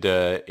to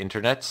the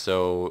internet,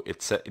 so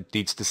it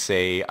needs to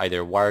say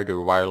either wired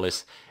or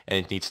wireless,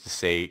 and it needs to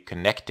say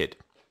connected.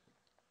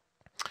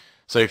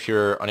 So if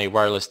you're on a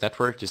wireless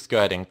network, just go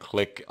ahead and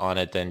click on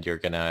it and you're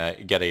gonna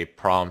get a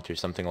prompt or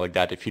something like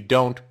that. If you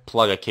don't,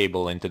 plug a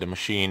cable into the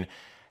machine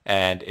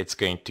and it's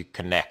going to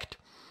connect.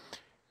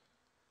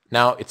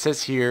 Now it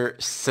says here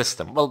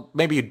system. Well,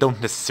 maybe you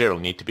don't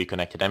necessarily need to be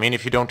connected. I mean,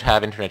 if you don't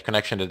have internet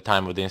connection at the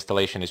time of the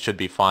installation, it should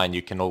be fine.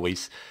 You can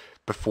always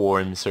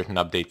perform certain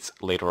updates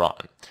later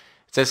on.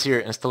 It says here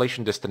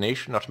installation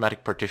destination,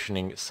 automatic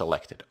partitioning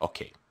selected.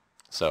 Okay,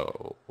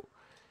 so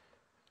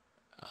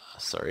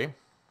sorry.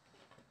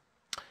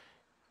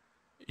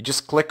 You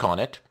just click on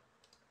it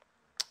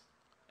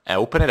and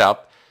open it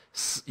up.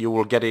 You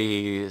will get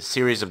a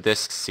series of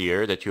disks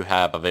here that you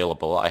have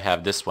available. I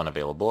have this one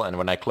available, and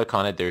when I click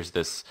on it, there's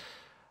this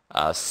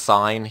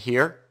sign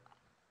here,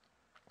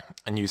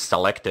 and you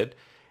select it,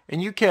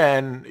 and you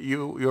can,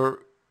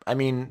 I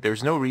mean,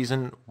 there's no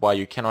reason why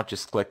you cannot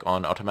just click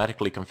on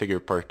automatically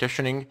configure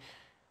partitioning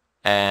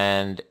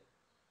and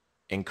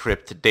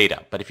encrypt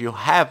data. But if you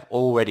have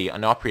already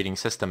an operating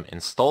system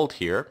installed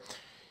here,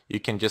 you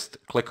can just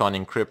click on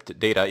encrypt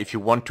data if you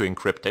want to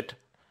encrypt it.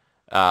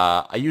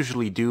 I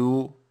usually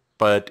do,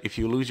 but if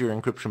you lose your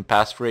encryption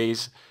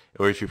passphrase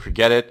or if you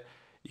forget it,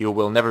 you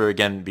will never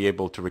again be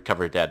able to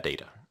recover that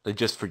data.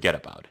 Just forget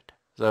about it.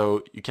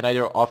 So you can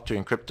either opt to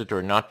encrypt it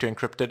or not to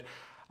encrypt it.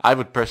 I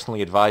would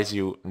personally advise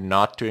you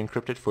not to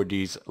encrypt it for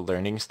these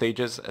learning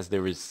stages, as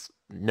there is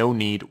no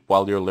need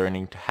while you're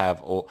learning to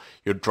have all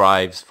your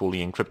drives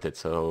fully encrypted.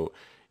 So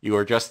you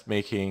are just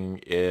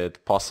making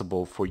it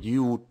possible for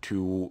you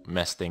to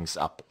mess things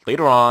up.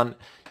 Later on,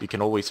 you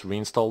can always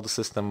reinstall the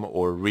system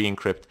or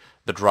re-encrypt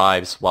the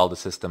drives while the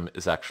system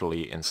is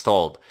actually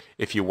installed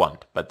if you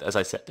want. But as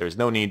I said, there's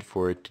no need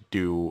for it to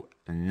do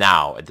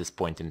now at this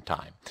point in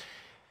time.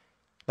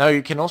 Now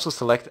you can also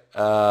select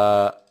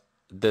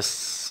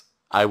this.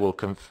 I will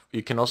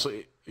configure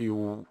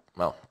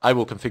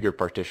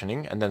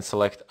partitioning, and then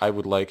select I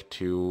would like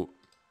to,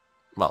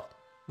 well,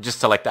 just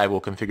select I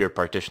will configure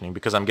partitioning,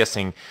 because I'm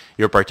guessing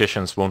your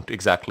partitions won't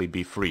exactly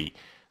be free.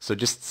 So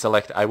just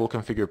select I will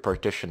configure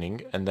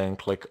partitioning and then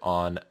click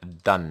on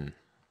done.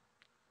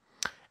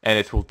 And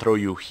it will throw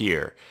you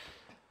here.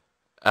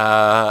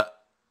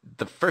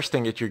 The first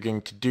thing that you're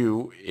going to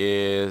do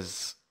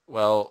is,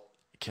 well,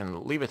 you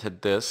can leave it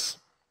at this.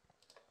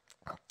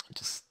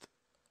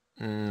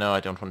 No, I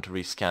don't want to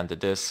rescan the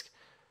disk.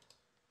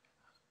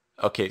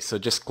 Okay, so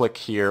just click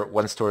here,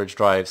 one storage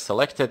drive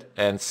selected,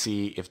 and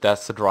see if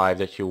that's the drive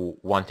that you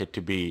want it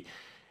to be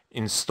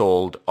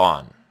installed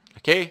on.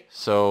 Okay,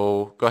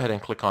 so go ahead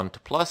and click on to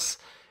plus,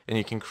 and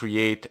you can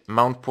create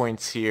mount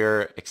points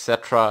here,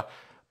 etc.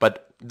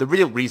 But the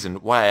real reason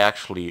why I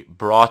actually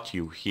brought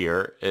you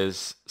here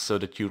is so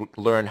that you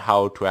learn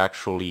how to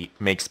actually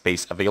make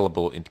space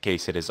available in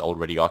case it is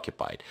already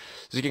occupied.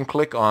 So you can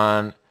click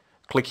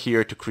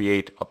here to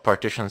create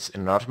partitions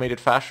in an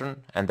automated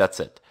fashion, and that's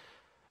it.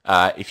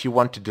 If you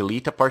want to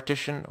delete a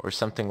partition or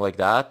something like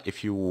that,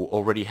 if you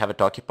already have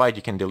it occupied,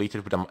 you can delete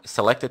it with a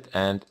select it,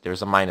 and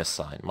there's a minus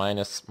sign.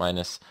 Minus,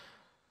 minus,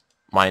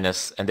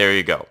 minus, and there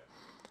you go.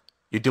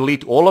 You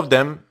delete all of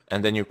them,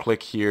 and then you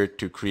click here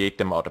to create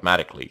them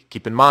automatically.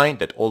 Keep in mind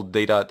that all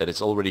data that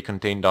is already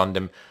contained on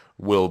them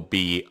will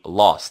be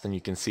lost, and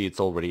you can see it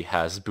already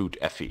has boot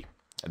FE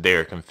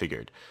there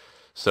configured.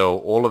 So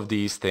all of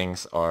these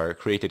things are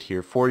created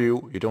here for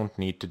you. You don't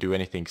need to do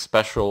anything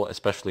special,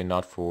 especially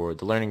not for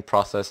the learning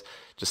process.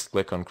 Just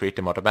click on create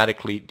them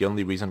automatically. The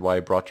only reason why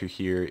I brought you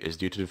here is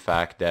due to the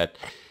fact that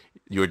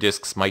your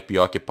disks might be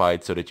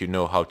occupied, so that you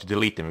know how to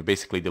delete them. You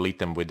basically delete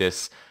them with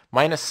this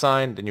minus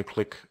sign, then you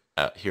click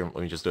here, let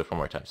me just do it one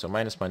more time. So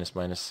minus, minus,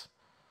 minus,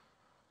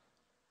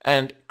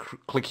 and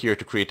click here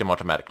to create them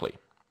automatically.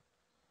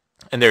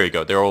 And there you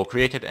go, they're all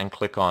created, and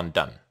click on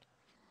done.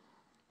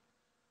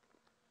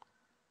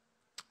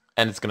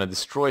 And it's going to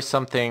destroy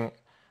something,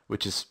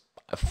 which is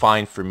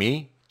fine for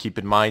me. Keep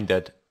in mind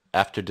that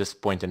after this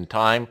point in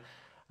time,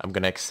 I'm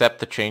going to accept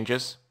the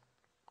changes.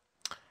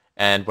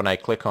 And when I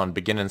click on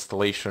begin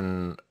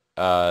installation,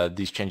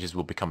 these changes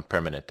will become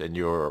permanent, and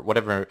your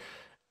whatever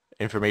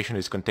information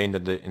is contained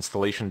in the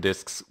installation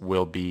disks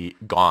will be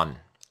gone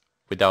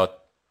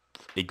without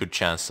a good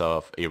chance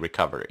of a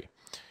recovery.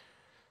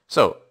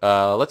 So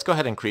let's go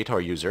ahead and create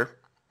our user.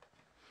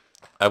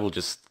 I will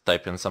just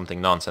type in something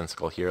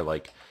nonsensical here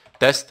like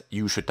test.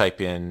 You should type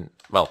in,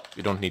 well,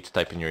 you don't need to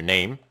type in your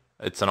name.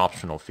 It's an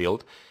optional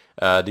field.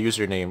 The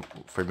username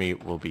for me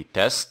will be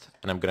test,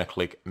 and I'm going to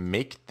click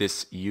make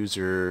this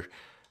user,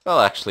 well,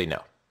 actually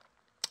no.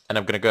 And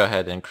I'm going to go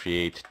ahead and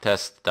create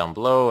test down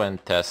below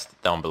and test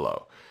down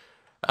below.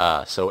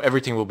 So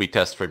everything will be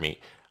test for me.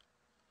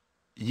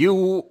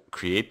 You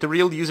create the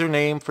real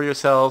username for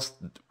yourselves,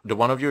 the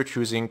one of your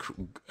choosing,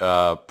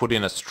 put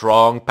in a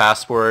strong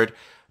password.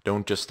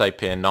 Don't just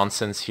type in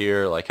nonsense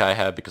here like I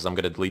have, because I'm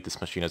going to delete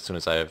this machine as soon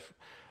as I'm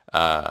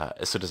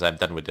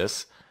done with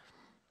this.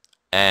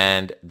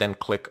 And then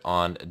click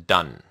on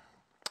done.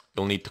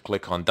 You'll need to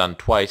click on done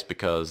twice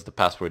because the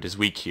password is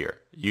weak here.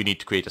 You need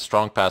to create a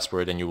strong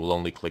password, and you will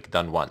only click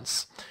done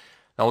once.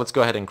 Now let's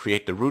go ahead and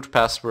create the root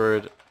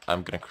password.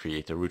 I'm going to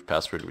create a root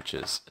password, which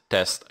is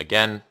test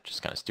again, which is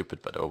kind of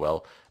stupid, but oh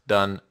well.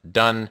 Done,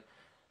 done,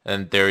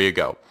 and there you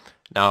go.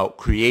 Now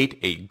create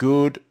a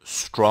good,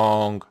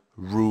 strong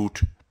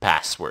root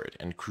password,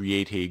 and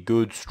create a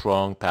good,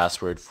 strong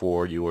password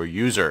for your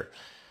user.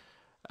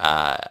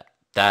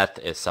 That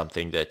is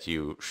something that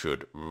you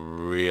should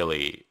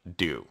really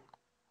do.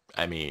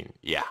 I mean,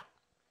 yeah.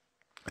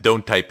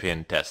 Don't type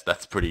in test.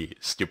 That's pretty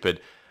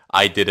stupid.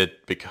 I did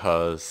it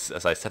because,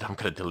 as I said, I'm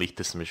going to delete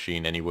this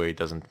machine anyway. It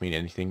doesn't mean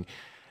anything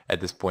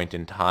at this point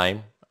in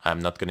time. I'm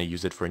not going to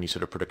use it for any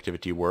sort of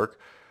productivity work.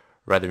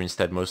 Rather,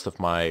 instead, most of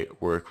my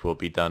work will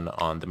be done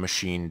on the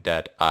machine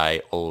that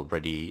I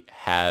already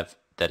have,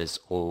 that is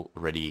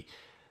already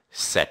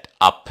set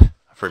up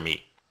for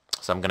me.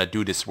 So I'm going to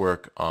do this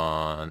work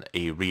on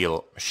a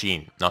real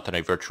machine, not on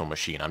a virtual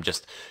machine. I'm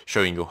just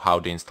showing you how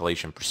the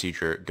installation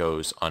procedure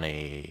goes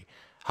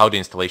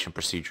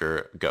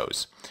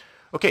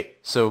Okay,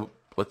 so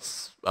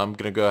I'm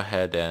going to go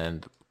ahead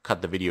and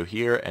cut the video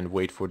here and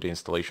wait for the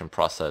installation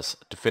process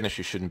to finish.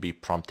 You shouldn't be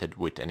prompted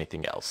with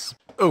anything else.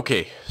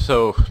 Okay,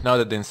 so now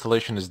that the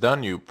installation is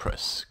done, you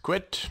press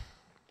quit.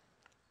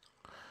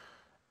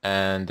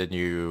 And then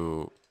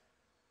you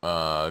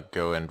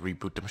go and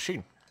reboot the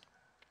machine.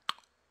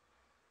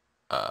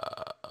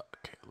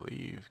 Okay,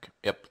 leave.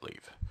 Yep,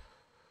 leave.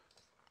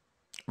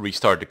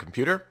 Restart the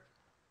computer.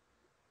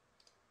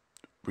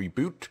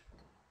 Reboot.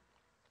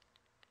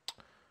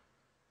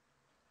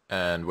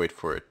 And wait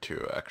for it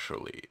to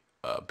actually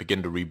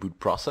begin the reboot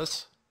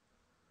process.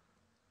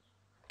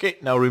 Okay,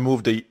 now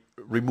remove the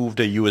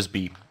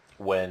USB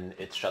when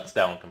it shuts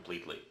down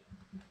completely.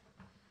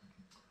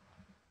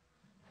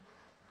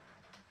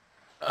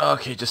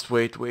 Okay, just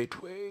wait.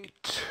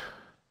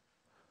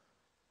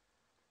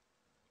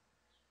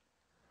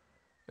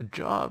 A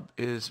job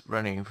is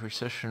running for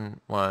session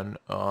 1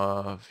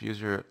 of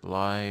user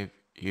live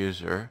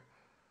user.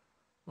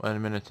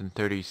 1 minute and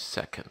 30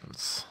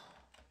 seconds.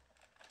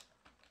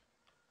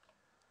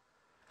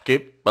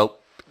 Okay, well,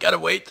 gotta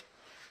wait.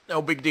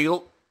 No big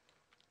deal.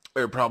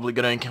 We're probably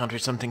gonna encounter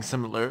something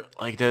similar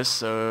like this,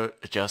 so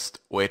just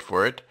wait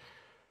for it.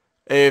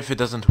 If it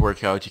doesn't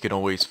work out, you can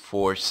always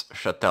force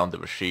shut down the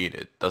machine.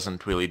 It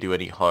doesn't really do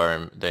any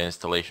harm. The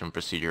installation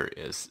procedure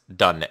is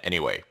done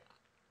anyway.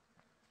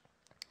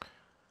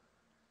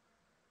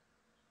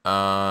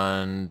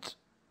 And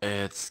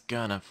it's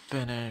gonna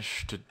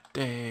finish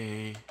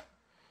today.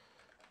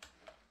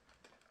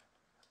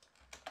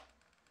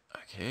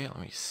 Okay, let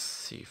me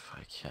see if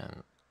I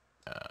can...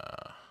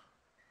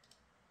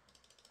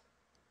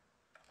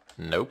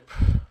 Nope.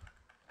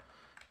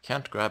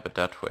 Can't grab it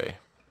that way.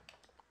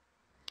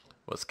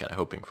 Was kind of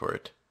hoping for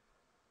it.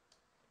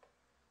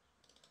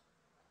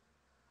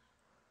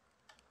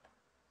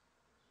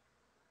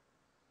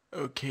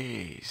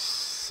 Okay,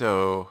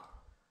 so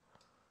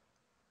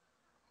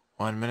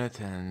 1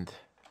 minute and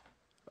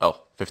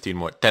oh,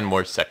 10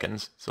 more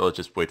seconds. So let's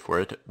just wait for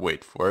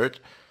it,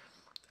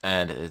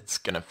 and it's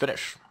gonna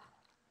finish.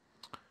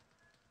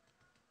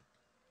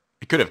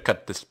 I could have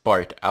cut this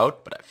part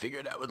out, but I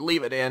figured I would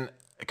leave it in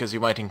because you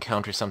might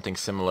encounter something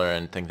similar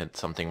and think that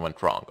something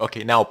went wrong.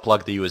 Okay, now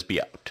plug the USB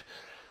out.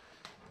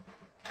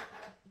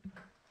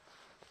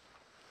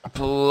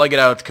 Plug it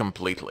out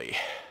completely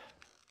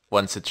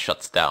once it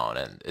shuts down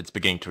and it's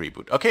beginning to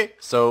reboot. Okay,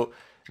 so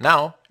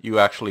now you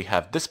actually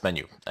have this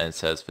menu, and it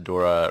says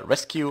Fedora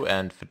Rescue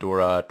and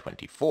Fedora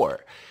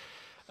 24.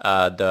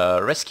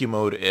 The rescue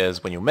mode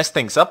is when you mess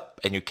things up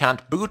and you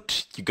can't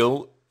boot, you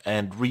go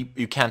and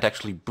you can't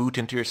actually boot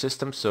into your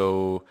system,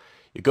 so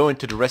you go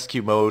into the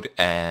rescue mode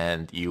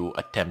and you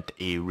attempt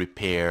a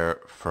repair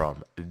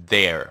from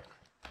there,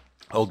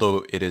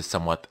 although it is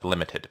somewhat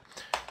limited.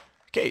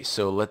 Okay,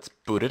 so let's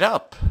boot it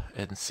up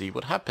and see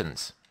what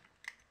happens.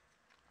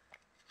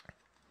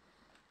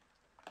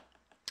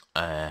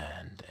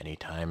 And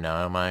anytime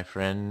now, my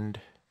friend,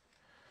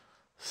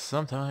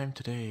 sometime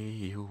today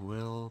you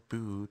will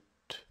boot.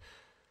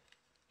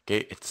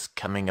 Okay, it's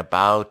coming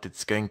about,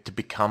 it's going to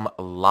become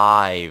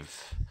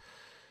alive.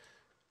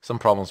 Some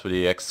problems with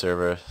the X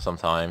server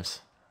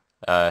sometimes.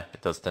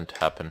 It does tend to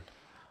happen.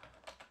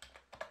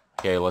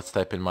 Okay, let's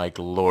type in my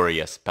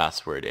glorious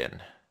password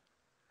in.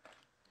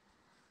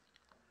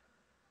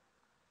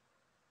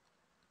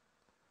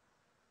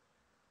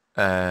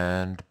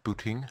 And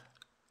booting.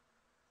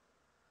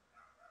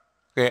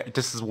 Okay,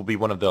 will be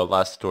one of the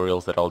last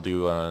tutorials that I'll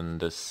do on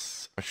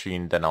this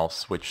machine, then I'll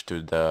switch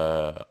to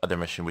the other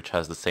machine which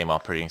has the same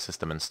operating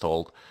system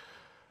installed,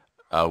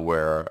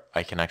 where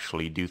I can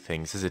actually do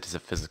things as it is a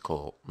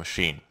physical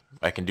machine.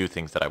 I can do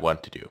things that I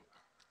want to do.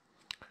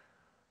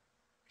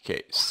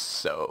 Okay,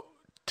 so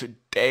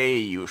today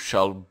you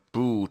shall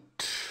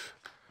boot.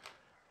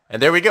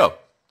 And there we go.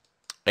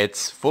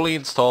 It's fully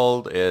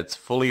installed, it's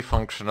fully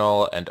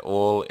functional, and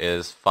all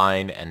is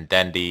fine and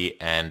dandy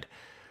and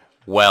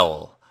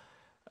well.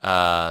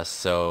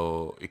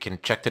 So you can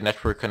check the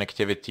network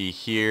connectivity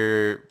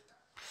here,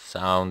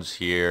 sounds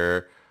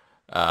here,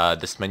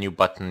 this menu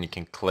button you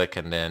can click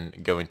and then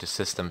go into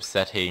system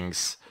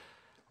settings.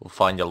 We'll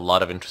find a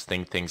lot of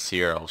interesting things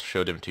here. I'll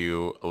show them to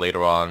you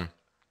later on.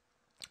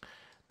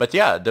 But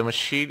yeah, the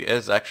machine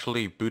is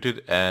actually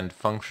booted and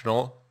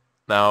functional.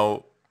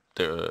 Now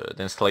the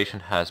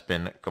installation has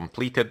been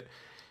completed.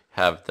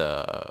 Have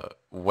the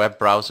web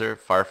browser,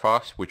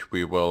 Firefox, which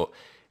we will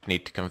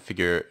need to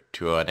configure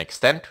to an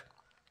extent.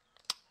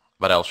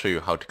 But I'll show you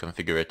how to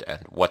configure it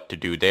and what to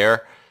do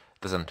there.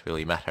 Doesn't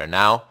really matter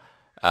now.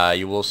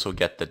 You will also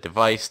get the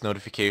device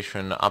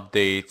notification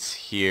updates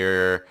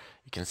here.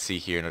 You can see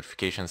here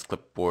notifications,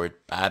 clipboard,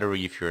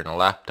 battery if you're in a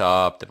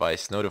laptop,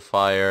 device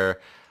notifier.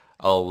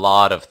 A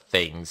lot of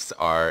things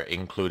are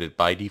included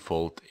by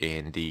default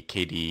in the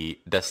KDE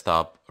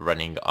desktop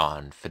running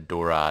on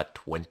Fedora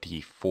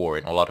 24,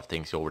 and a lot of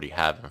things you already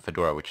have in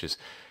Fedora, which is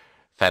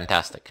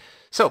fantastic.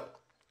 So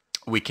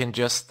we can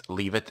just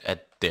leave it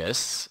at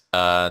this.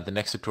 The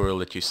next tutorial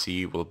that you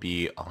see will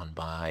be on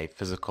my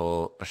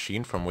physical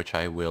machine, from which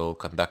I will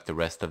conduct the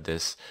rest of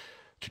this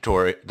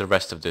tutorial, the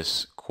rest of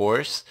this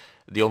course.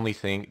 The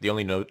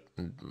only note,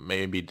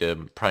 maybe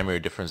the primary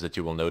difference that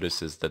you will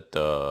notice is that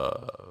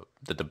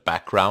the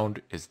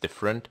background is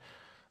different.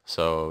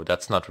 So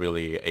that's not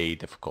really a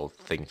difficult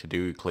thing to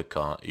do.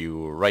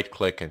 You right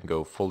click and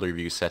go folder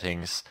view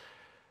settings,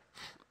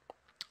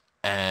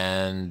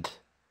 and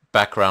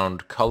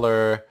background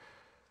color,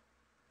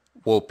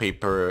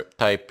 wallpaper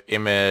type,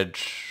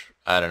 image,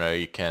 I don't know,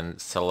 you can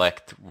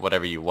select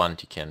whatever you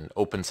want. You can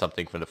open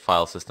something from the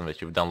file system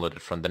that you've downloaded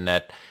from the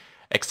net,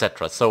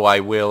 etc. So I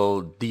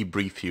will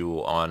debrief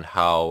you on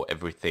how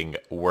everything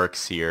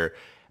works here.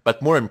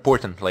 But more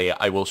importantly,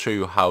 I will show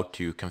you how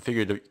to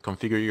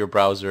configure your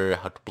browser,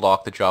 how to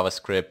block the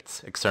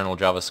JavaScript, external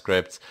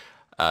JavaScript.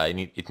 You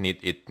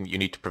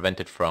need to prevent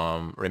it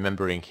from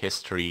remembering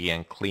history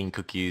and clean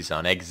cookies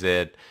on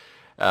exit.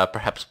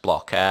 Perhaps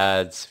block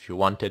ads if you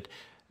want it.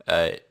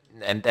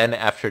 And then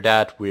after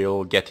that,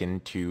 we'll get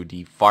into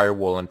the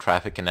firewall and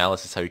traffic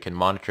analysis, how you can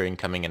monitor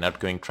incoming and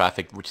outgoing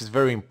traffic, which is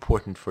very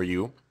important for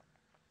you.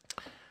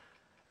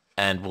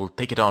 And we'll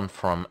take it on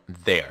from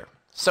there.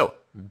 So,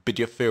 bid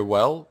you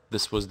farewell.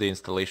 This was the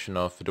installation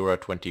of Fedora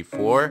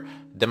 24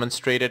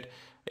 demonstrated.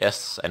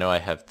 Yes, I know I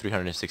have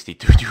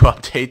 362 new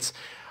updates.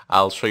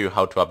 I'll show you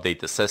how to update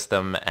the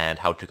system and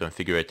how to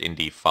configure it in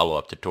the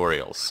follow-up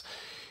tutorials.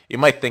 You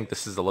might think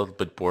this is a little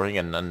bit boring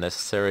and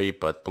unnecessary,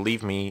 but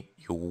believe me,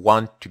 you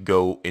want to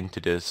go into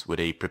this with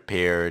a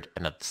prepared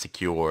and a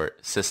secure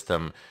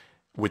system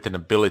with an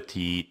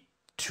ability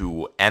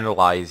to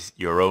analyze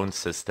your own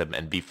system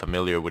and be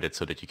familiar with it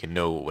so that you can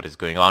know what is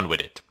going on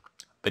with it.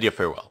 Bid you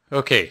farewell.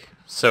 Okay,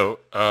 so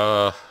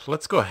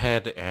let's go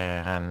ahead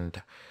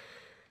and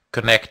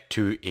connect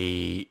to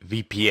a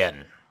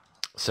VPN.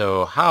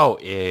 So how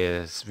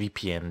is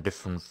VPN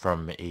different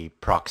from a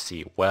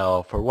proxy?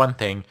 Well, for one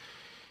thing,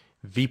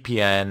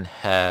 VPN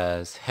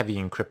has heavy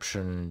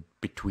encryption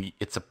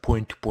it's a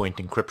point-to-point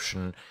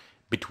encryption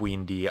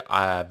between the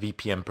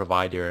VPN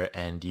provider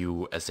and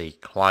you as a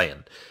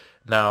client.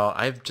 Now,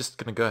 I'm just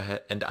going to go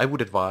ahead and I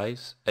would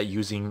advise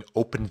using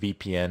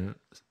OpenVPN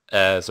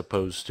as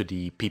opposed to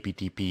the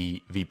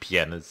PPTP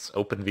VPN.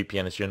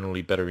 OpenVPN is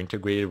generally better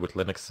integrated with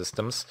Linux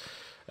systems.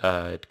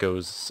 It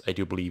goes, I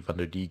do believe,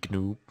 under the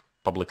GNU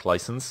public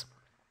license.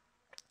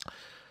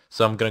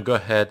 So I'm going to go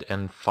ahead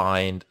and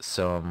find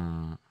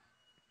some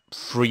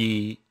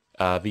free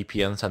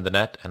VPNs on the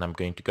net, and I'm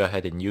going to go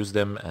ahead and use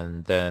them,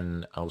 and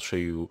then I'll show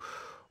you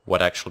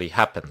what actually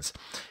happens.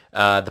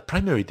 The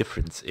primary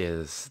difference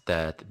is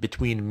that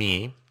between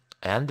me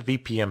and the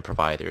VPN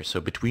provider,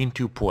 so between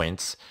 2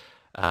 points,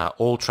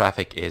 all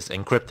traffic is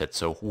encrypted.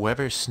 So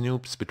whoever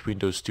snoops between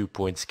those 2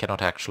 points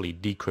cannot actually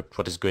decrypt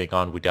what is going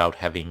on without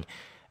having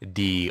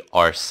the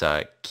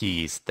ARSA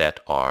keys that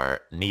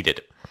are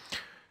needed.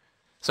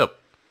 So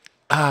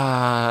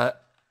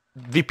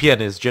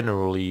VPN is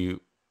generally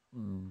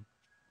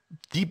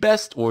the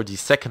best or the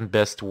second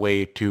best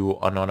way to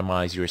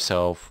anonymize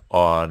yourself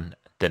on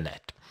the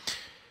net.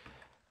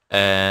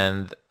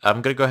 And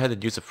I'm going to go ahead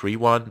and use a free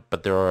one,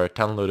 but there are a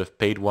ton of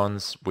paid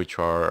ones which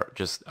are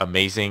just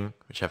amazing,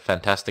 which have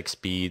fantastic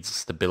speeds,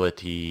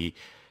 stability,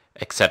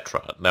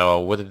 etc. Now,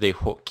 whether they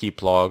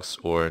keep logs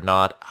or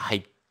not,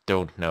 I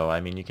don't know.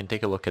 I mean, you can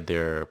take a look at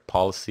their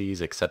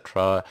policies,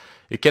 etc.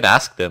 You can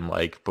ask them,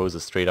 like, pose a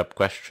straight up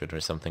question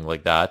or something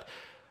like that.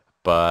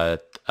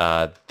 But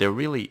there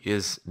really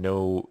is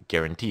no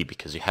guarantee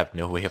because you have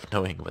no way of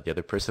knowing what the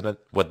person on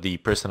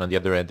the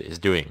other end is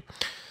doing.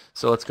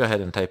 So let's go ahead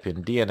and type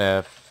in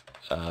DNF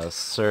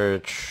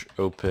search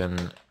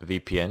open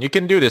VPN. You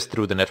can do this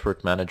through the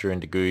network manager in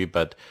the GUI,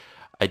 but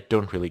I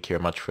don't really care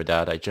much for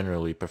that. I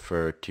generally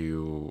prefer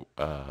to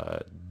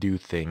do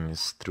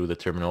things through the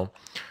terminal.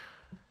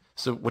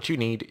 So what you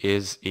need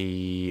is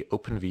a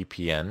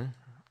OpenVPN.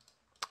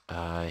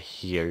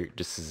 Here,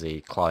 this is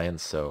a client,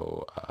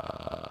 so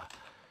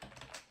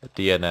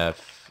DNF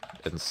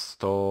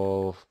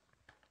install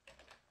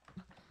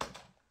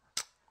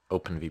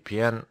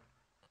OpenVPN.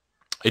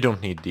 I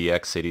don't need the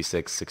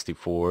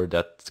x86-64.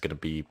 That's gonna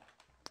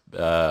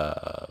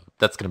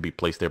be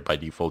placed there by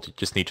default. You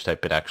just need to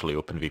type in actually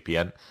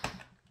OpenVPN.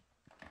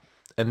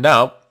 And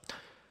now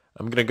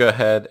I'm gonna go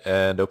ahead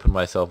and open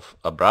myself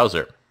a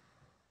browser.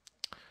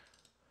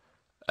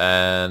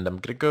 And I'm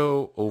gonna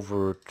go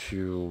over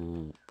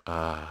to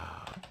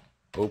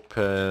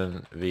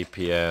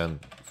OpenVPN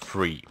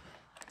free.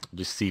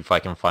 Just see if I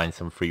can find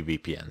some free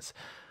VPNs.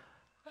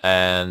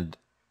 And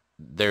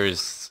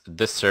there's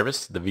this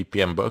service, the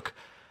VPN Book.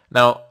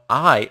 Now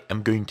I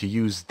am going to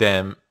use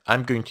them.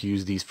 I'm going to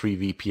use these free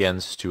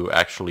VPNs to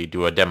actually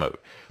do a demo.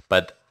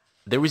 But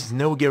there is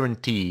no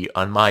guarantee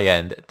on my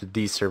end that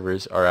these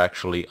servers are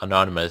actually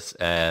anonymous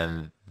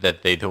and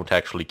that they don't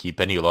actually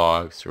keep any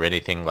logs or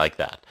anything like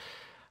that.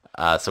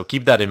 So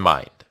keep that in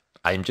mind.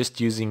 I'm just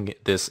using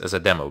this as a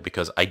demo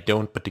because I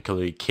don't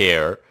particularly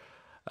care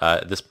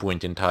at this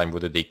point in time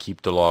whether they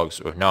keep the logs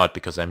or not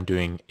because I'm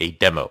doing a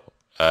demo.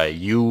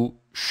 You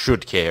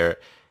should care,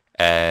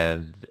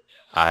 and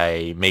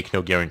I make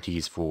no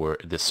guarantees for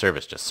this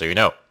service, just so you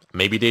know.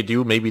 Maybe they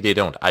do, maybe they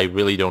don't. I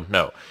really don't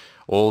know.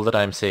 All that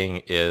I'm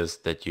saying is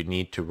that you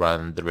need to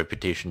run the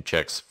reputation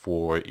checks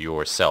for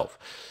yourself.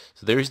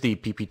 So there's the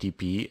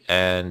PPTP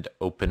and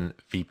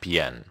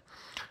OpenVPN.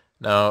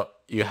 Now,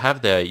 you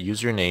have the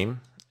username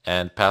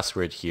and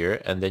password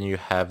here, and then you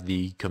have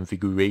the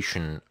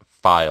configuration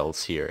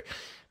files here.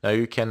 Now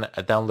you can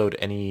download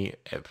any,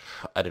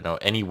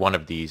 any one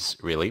of these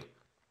really.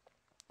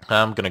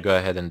 I'm gonna go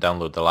ahead and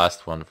download the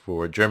last one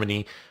for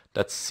Germany.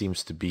 That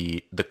seems to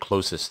be the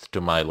closest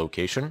to my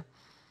location.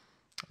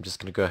 I'm just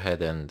gonna go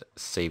ahead and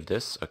save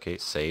this. Okay,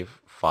 save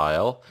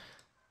file.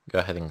 Go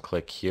ahead and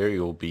click here.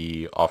 You'll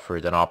be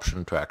offered an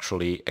option to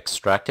actually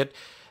extract it.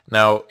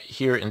 Now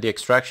here in the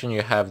extraction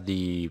you have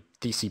the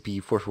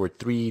TCP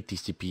 443,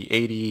 TCP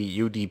 80,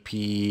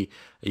 UDP,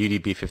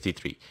 UDP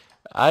 53.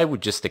 I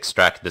would just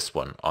extract this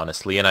one,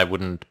 honestly, and I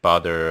wouldn't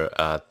bother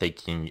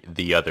taking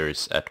the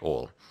others at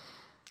all.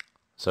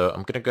 So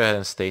I'm gonna go ahead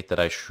and state that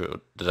I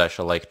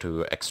shall like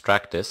to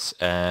extract this,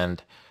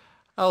 and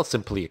I'll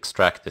simply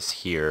extract this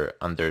here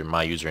under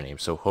my username.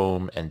 So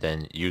home and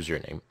then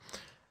username.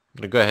 I'm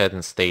gonna go ahead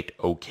and state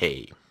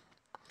OK.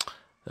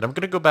 Then I'm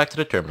gonna go back to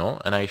the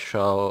terminal, and I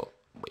shall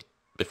wait.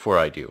 Before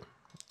I do,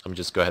 let me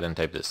just go ahead and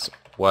type this.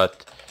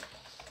 What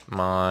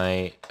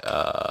my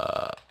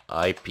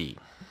IP.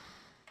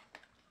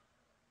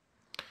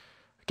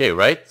 Okay,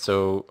 right?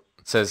 So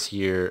it says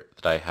here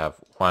that I have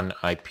one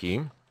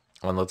IP.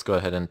 And let's go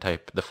ahead and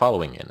type the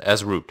following in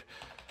as root.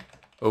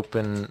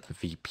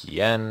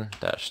 OpenVPN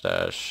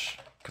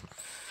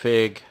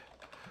 --config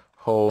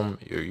home,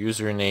 your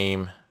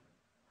username.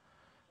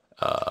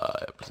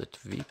 Was it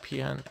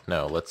VPN?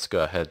 No, let's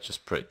go ahead,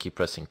 just keep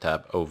pressing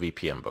tab. Oh,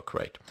 VPN Book,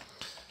 right.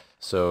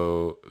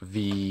 So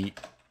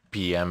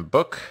VPN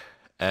Book,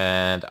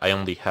 and I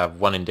only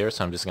have one in there,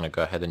 so I'm just going to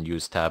go ahead and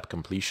use tab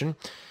completion.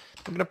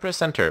 I'm gonna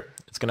press enter.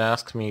 It's gonna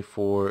ask me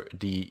for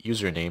the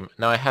username.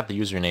 Now I have the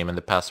username and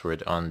the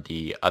password on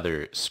the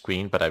other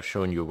screen, but I've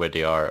shown you where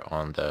they are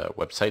on the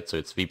website, so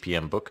it's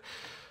VPN book.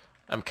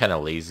 I'm kind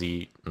of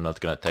lazy. I'm not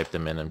gonna type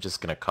them in. I'm just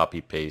gonna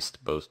copy paste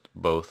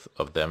both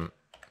of them.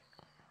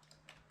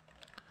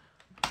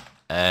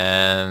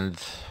 And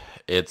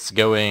it's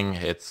going.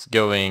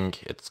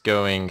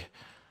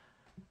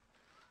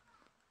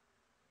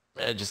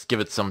 Just give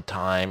it some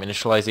time.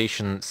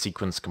 Initialization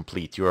sequence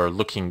complete. You are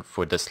looking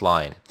for this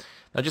line.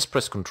 Now just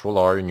press Ctrl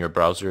R in your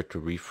browser to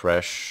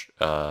refresh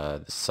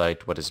the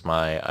site. What is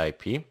my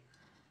IP?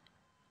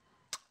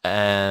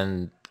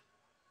 And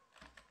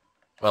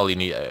well,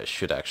 you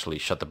should actually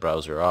shut the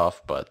browser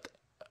off, but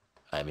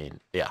I mean,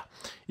 yeah,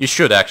 you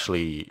should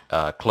actually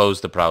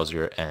close the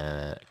browser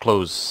and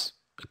close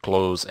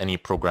any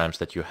programs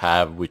that you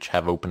have which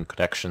have open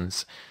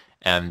connections,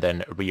 and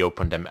then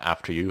reopen them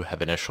after you have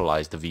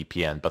initialized the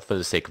VPN. But for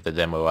the sake of the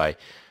demo, I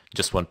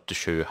just want to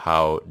show you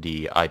how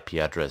the IP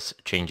address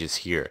changes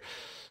here.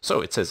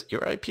 So it says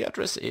your IP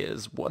address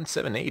is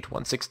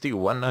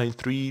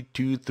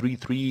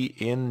 178.162.193.233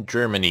 in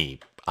Germany.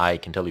 I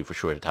can tell you for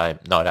sure that I'm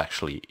not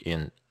actually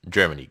in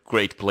Germany.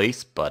 Great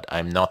place, but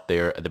I'm not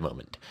there at the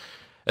moment.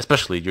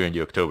 Especially during the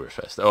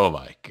Oktoberfest. Oh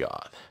my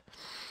god.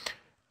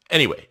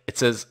 Anyway, it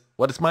says,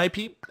 what is my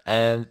IP?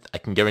 And I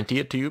can guarantee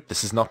it to you,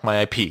 this is not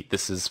my IP.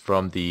 This is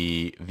from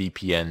the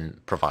VPN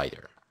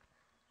provider.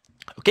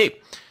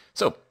 Okay,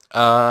 so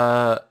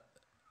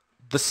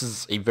this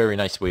is a very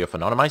nice way of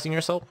anonymizing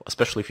yourself,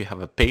 especially if you have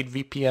a paid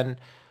VPN.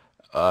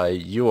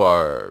 You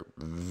are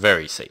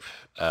very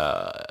safe.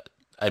 I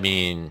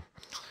mean,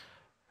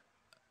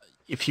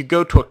 if you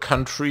go to a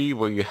country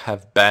where you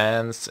have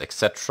bans,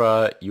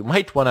 etc., you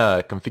might want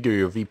to configure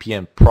your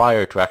VPN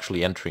prior to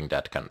actually entering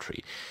that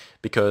country.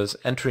 Because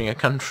entering a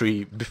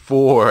country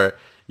before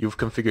you've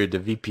configured the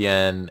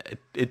VPN,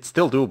 it's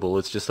still doable,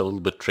 it's just a little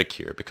bit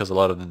trickier, because a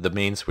lot of the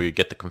domains where you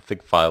get the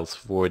config files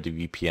for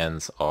the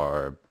VPNs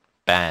are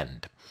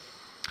banned,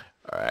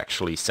 are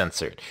actually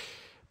censored.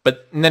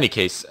 But in any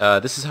case,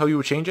 this is how you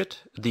would change it.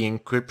 The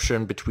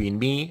encryption between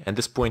me and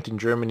this point in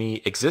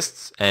Germany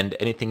exists, and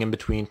anything in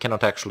between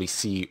cannot actually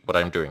see what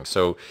I'm doing.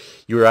 So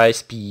your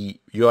ISP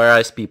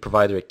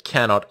provider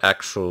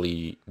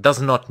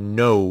does not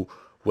know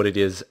what it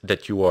is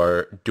that you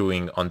are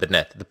doing on the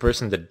net. The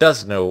person that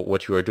does know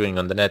what you are doing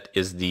on the net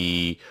is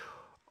the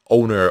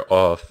owner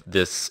of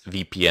this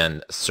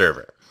VPN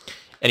server.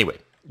 Anyway,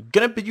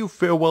 gonna bid you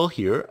farewell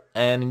here,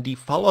 and in the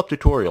follow-up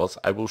tutorials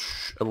I will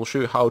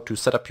show you how to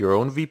set up your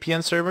own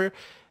VPN server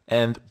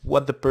and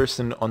what the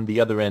person on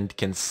the other end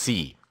can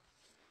see.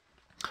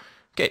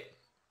 Okay,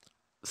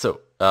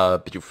 so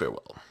bid you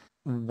farewell.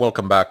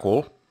 Welcome back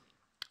all.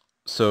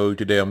 So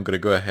today I'm going to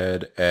go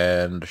ahead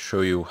and show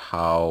you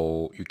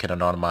how you can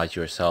anonymize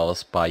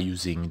yourselves by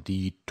using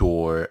the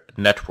Tor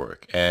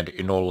network, and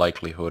in all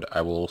likelihood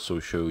I will also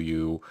show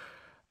you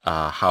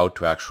how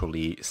to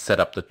actually set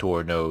up the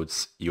Tor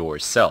nodes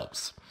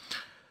yourselves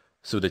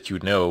so that you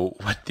know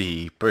what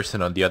the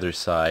person on the other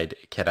side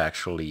can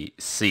actually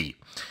see.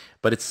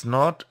 But it's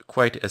not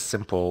quite as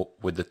simple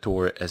with the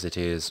Tor as it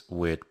is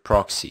with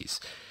proxies.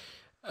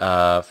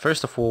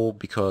 First of all,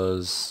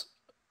 because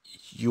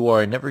you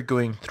are never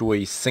going through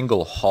a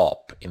single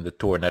hop in the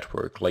Tor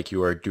network like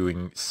you are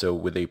doing so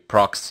with a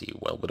proxy.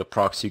 Well, with a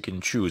proxy you can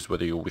choose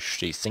whether you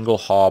wish a single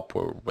hop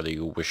or whether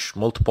you wish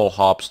multiple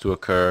hops to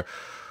occur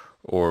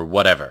or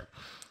whatever.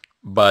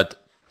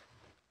 But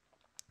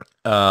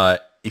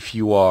if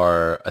you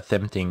are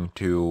attempting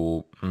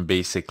to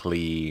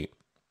basically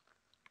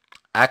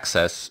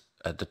access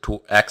the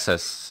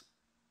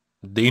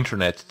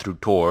internet through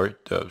Tor,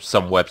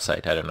 some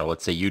website, I don't know,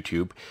 let's say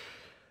YouTube,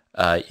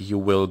 you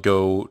will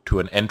go to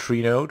an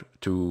entry node,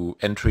 to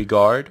entry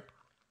guard,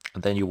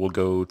 and then you will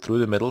go through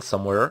the middle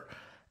somewhere,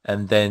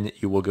 and then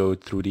you will go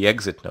through the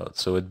exit node.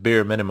 So at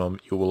bare minimum,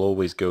 you will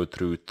always go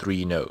through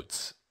 3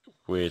 nodes,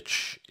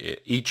 which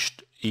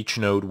each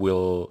node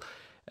will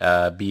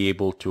be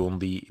able to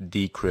only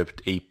decrypt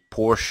a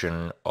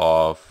portion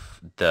of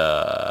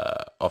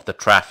the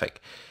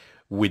traffic,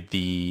 with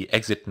the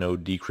exit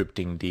node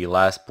decrypting the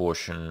last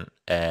portion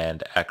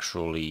and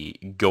actually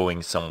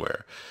going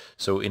somewhere.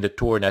 So in the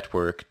Tor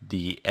network,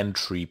 the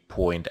entry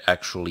point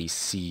actually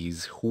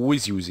sees who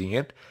is using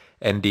it,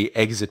 and the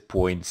exit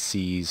point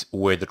sees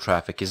where the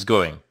traffic is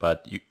going.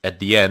 But at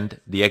the end,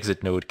 the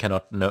exit node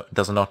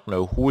does not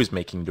know who is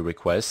making the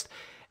request,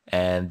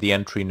 and the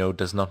entry node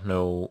does not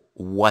know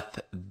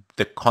what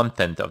the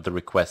content of the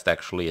request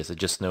actually is. It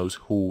just knows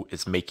who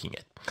is making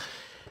it.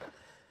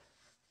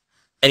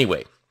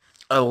 Anyway,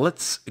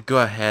 let's go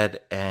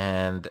ahead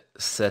and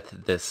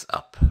set this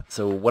up.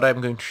 So what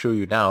I'm going to show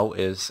you now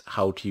is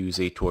how to use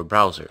a Tor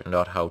browser,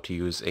 not how to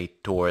use a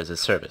Tor as a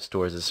service.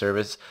 Tor as a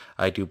service,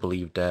 I do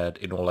believe that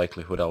in all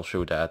likelihood I'll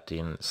show that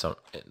in some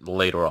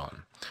later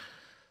on.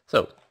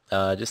 So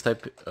just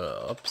type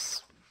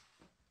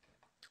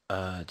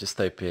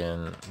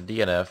in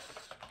dnf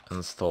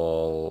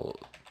install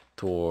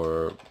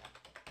Tor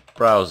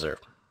browser.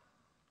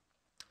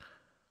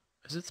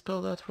 Is it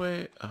spelled that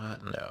way?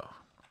 No.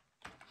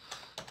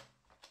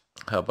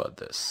 How about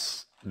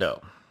this?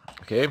 No.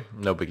 Okay,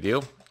 no big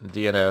deal.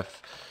 DNF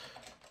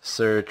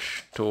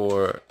search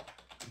tor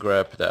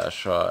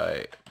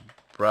grep-i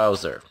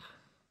browser.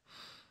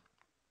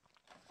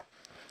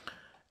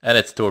 And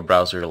it's Tor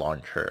browser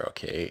launcher,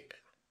 okay.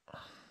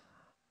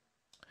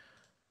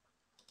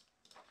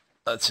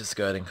 Let's just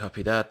go ahead and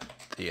copy that.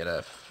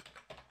 DNF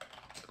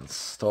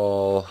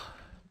install.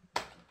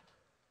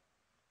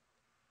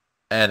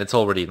 And it's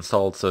already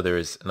installed, so there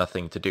is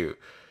nothing to do.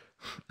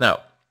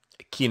 Now,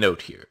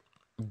 keynote here.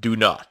 Do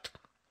not,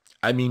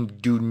 I mean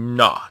do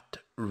not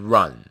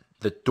run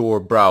the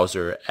Tor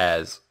browser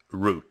as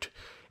root.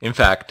 In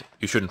fact,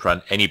 you shouldn't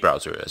run any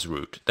browser as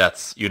root.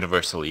 That's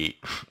universally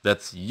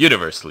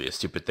a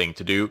stupid thing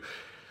to do.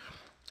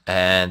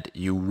 And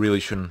you really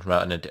shouldn't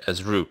run it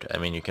as root. I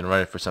mean, you can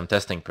run it for some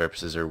testing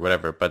purposes or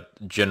whatever, but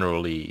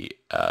generally,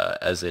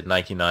 as a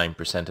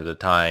 99% of the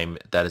time,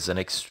 that is an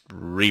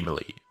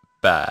extremely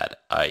bad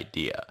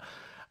idea.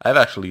 I've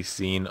actually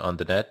seen on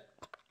the net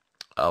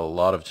a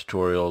lot of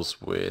tutorials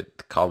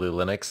with Kali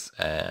Linux,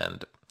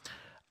 and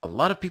a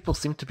lot of people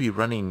seem to be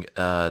running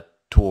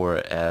Tor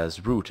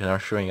as root and are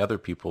showing other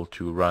people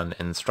to run,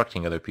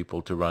 instructing other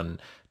people to run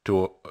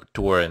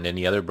Tor and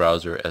any other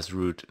browser as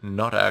root,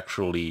 not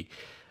actually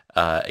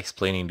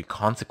explaining the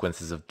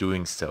consequences of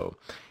doing so.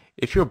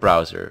 If your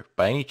browser,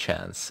 by any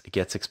chance,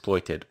 gets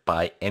exploited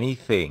by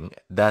anything,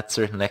 that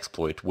certain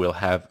exploit will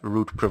have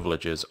root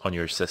privileges on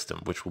your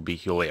system, which will be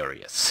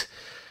hilarious.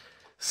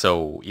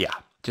 So yeah,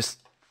 just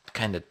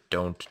kind of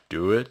don't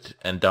do it.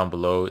 And down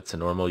below, it's a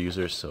normal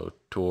user, so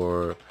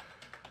Tor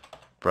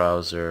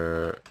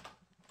browser,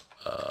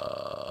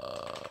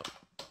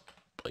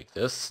 like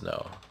this,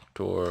 no,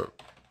 Tor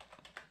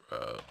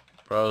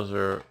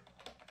browser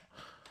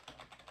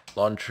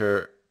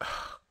launcher.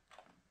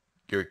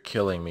 You're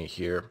killing me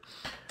here.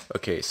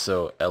 Okay,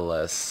 so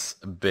ls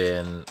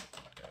bin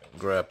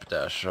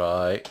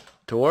grep-i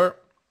Tor.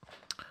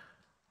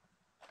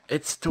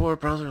 It's Tor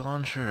browser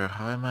launcher.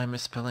 How am I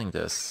misspelling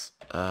this?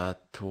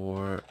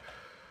 Tor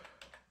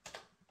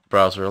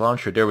browser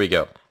launcher. There we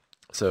go.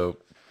 So,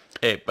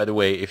 hey, by the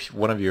way, if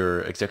one of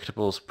your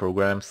executables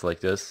programs like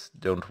this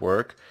don't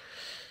work,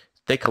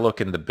 take a look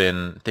in the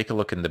bin. Take a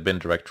look in the bin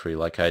directory,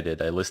 like I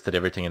did. I listed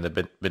everything in the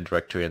bin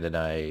directory, and then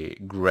I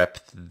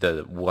grepped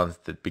the ones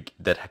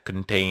that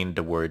contained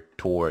the word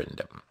Tor in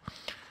them.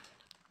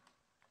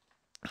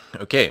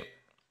 Okay,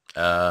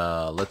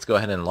 let's go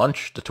ahead and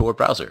launch the Tor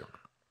browser.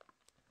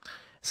 It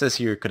says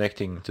here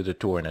connecting to the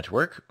Tor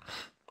network,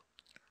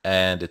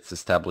 and it's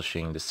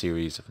establishing the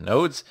series of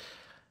nodes,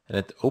 and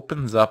it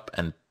opens up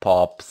and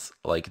pops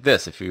like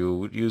this. If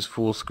you use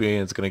full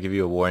screen, it's going to give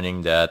you a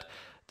warning that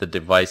the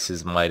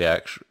devices might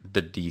actually,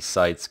 that these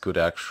sites could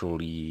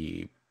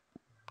actually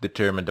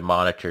determine the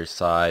monitor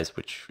size,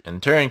 which in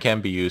turn can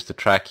be used to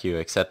track you,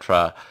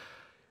 etc.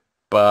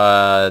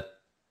 But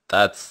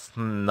that's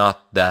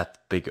not that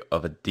big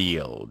of a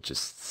deal,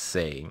 just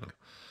saying.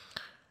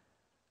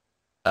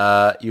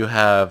 You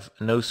have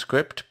no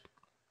script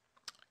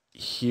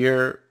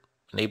here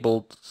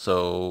enabled,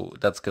 so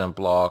that's going to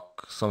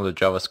block some of the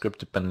JavaScript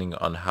depending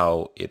on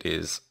how it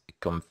is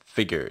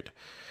configured.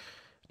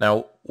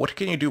 Now, what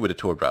can you do with a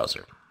Tor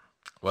browser?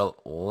 Well,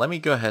 let me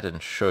go ahead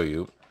and show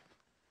you.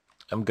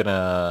 I'm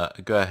gonna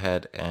go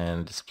ahead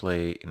and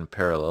display in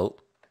parallel.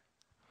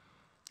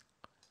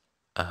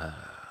 Well,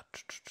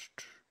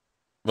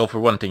 for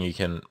one thing, you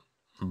can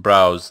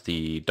browse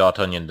the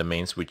 .onion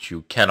domains, which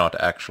you cannot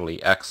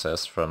actually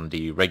access from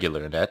the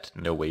regular net.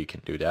 No way you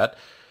can do that.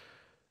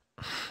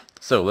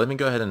 So let me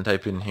go ahead and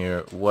type in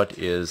here, what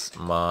is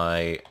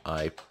my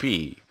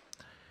IP?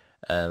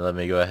 And let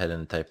me go ahead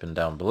and type in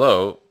down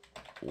below,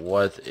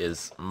 what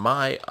is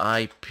my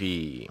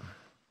IP?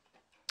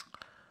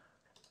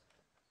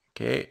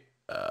 Okay,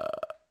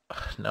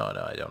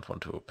 no, I don't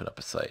want to open up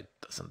a site,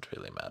 doesn't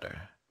really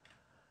matter.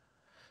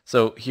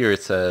 So here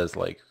it says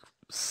like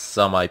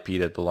some IP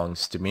that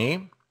belongs to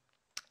me,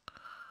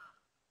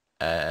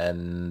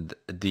 and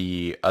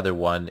the other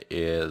one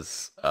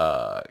is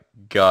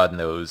God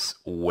knows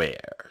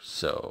where.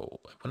 So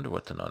I wonder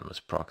what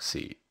anonymous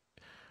proxy,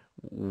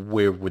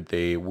 where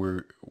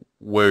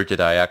did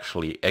I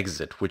actually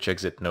exit? Which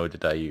exit node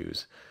did I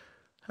use?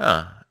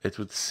 It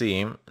would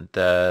seem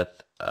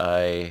that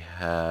I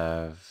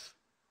have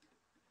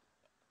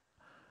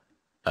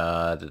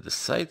the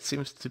site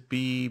seems to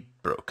be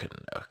broken.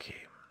 Okay.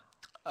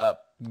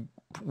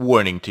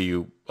 Warning to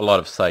you, a lot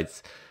of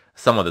sites,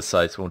 some of the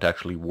sites won't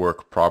actually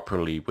work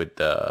properly with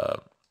the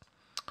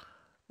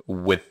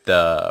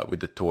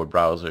Tor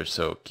browser,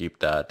 so keep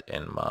that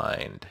in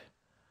mind.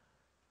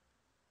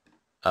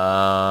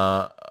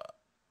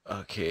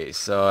 Okay,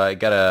 so I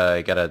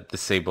gotta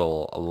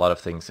disable a lot of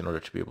things in order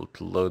to be able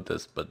to load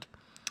this, but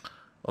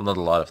well, not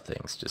a lot of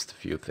things, just a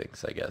few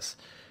things, I guess.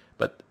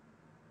 But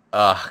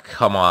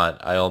come on,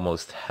 I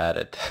almost had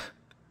it.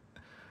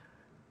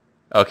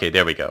 Okay,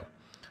 there we go.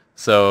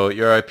 So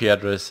your IP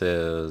address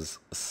is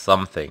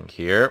something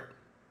here,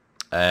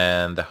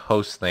 and the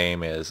host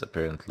name is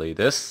apparently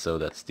this, so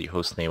that's the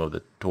host name of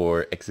the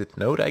Tor exit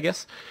node, I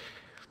guess.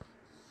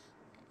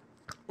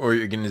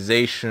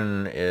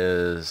 organization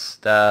is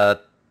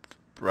that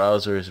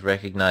browser is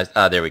recognized.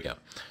 There we go.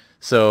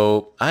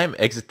 So I'm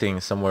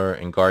exiting somewhere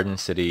in Garden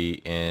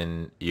City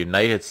in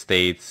United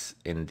States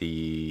in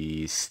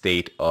the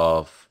state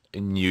of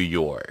New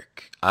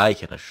York. I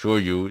can assure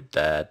you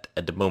that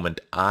at the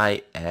moment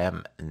I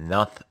am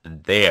not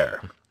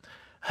there.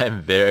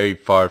 I'm very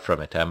far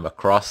from it. I'm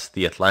across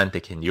the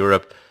Atlantic in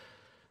Europe.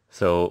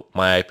 So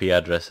my IP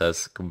address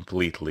has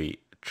completely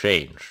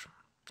changed,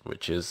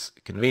 which is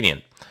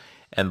convenient.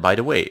 And by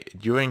the way,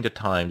 during the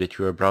time that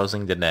you are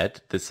browsing the net,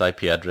 this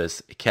IP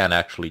address can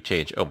actually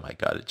change. Oh my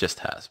god, it just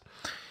has.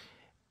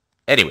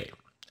 Anyway,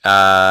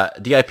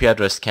 the IP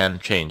address can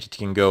change. It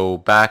can go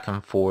back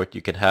and forth.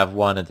 You can have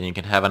one and then you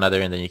can have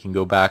another and then you can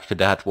go back to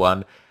that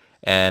one.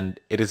 And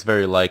it is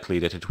very likely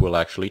that it will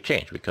actually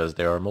change because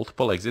there are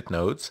multiple exit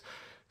nodes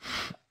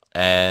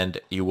and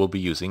you will be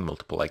using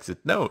multiple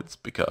exit nodes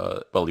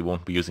because, well, you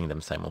won't be using them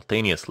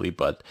simultaneously,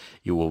 but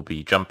you will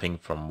be jumping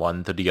from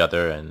one to the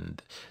other,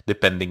 and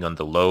depending on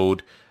the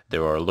load,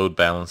 there are load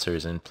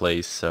balancers in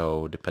place,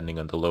 so depending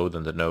on the load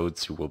and the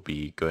nodes, you will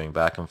be going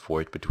back and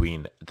forth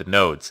between the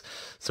nodes.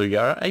 So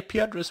your IP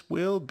address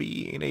will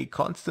be in a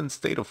constant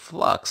state of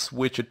flux,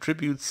 which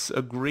attributes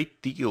a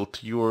great deal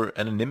to your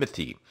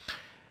anonymity.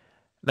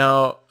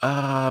 Now,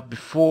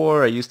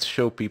 before I used to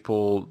show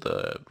people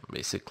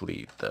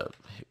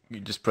you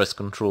just press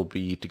Control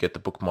B to get the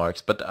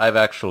bookmarks, but I've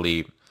actually,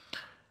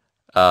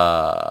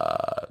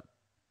 it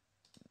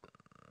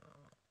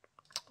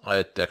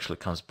actually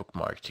comes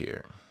bookmarked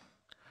here.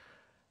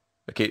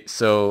 Okay,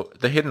 so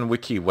the Hidden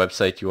Wiki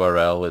website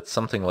URL, it's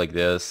something like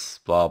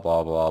this, blah,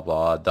 blah, blah,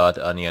 blah,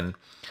 .onion.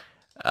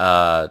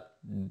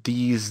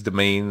 These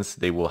domains,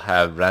 they will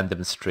have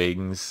random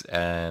strings,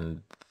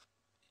 and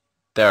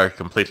they are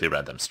completely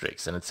random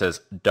strings, and it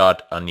says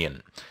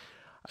 .onion.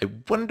 I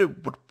wonder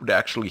what would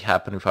actually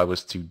happen if I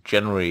was to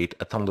generate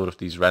a ton of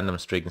these random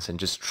strings and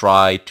just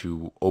try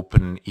to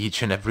open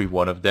each and every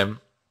one of them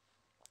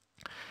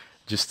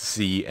just to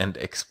see and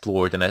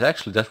explore it. And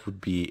actually that would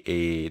be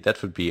a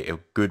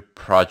good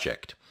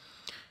project.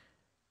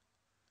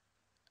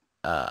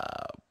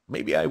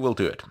 Maybe I will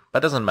do it,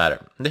 but doesn't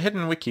matter. In the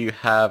Hidden Wiki you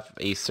have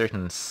a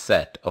certain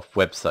set of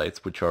websites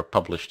which are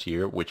published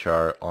here, which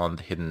are on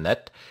the hidden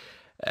net.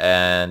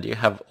 And you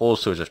have all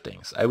sorts of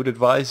things. I would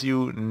advise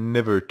you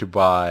never to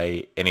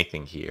buy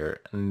anything here,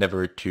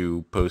 never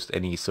to post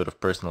any sort of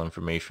personal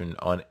information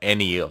on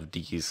any of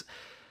these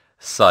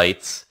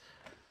sites.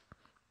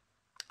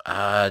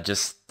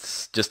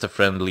 Just a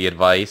friendly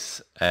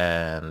advice.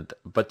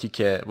 But you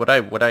can. What I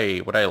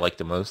like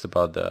the most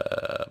about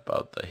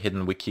the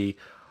Hidden Wiki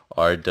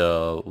are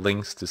the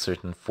links to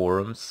certain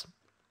forums,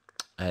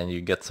 and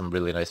you get some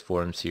really nice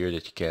forums here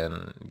that you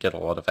can get a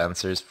lot of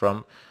answers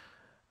from.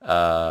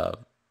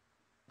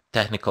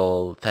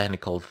 Technical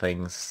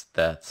things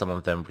that some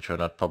of them which are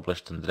not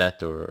published on the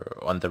net or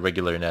on the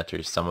regular net,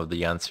 or some of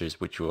the answers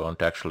which you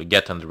won't actually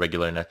get on the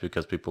regular net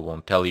because people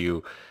won't tell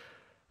you,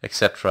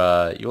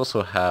 etc. You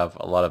also have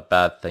a lot of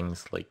bad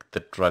things like the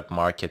drug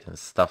market and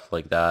stuff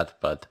like that,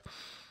 but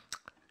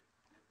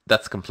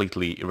that's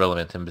completely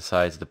irrelevant and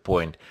besides the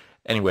point.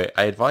 Anyway,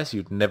 I advise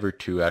you never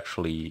to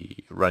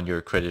actually run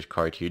your credit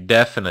card here.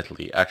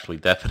 Definitely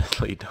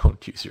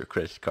don't use your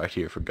credit card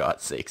here, for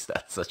God's sakes.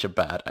 That's such a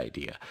bad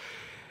idea.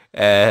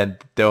 And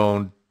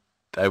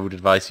I would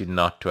advise you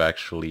not to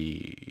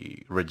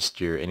actually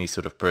register any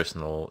sort of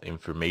personal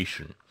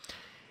information.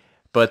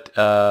 But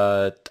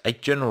I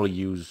generally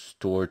use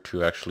Tor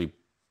to actually,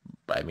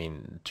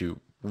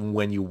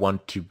 when you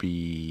want to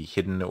be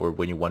hidden or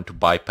when you want to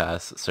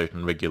bypass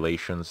certain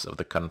regulations of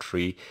the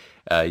country,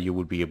 you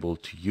would be able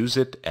to use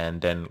it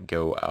and then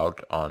go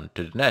out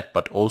onto the net,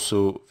 but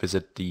also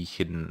visit the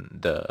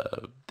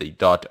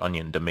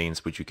 .onion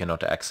domains which you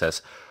cannot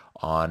access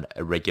on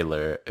a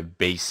regular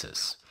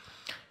basis.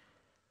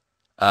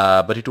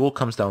 But it all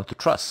comes down to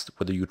trust,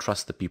 whether you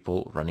trust the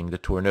people running the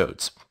Tor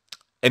nodes.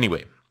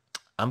 Anyway,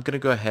 I'm gonna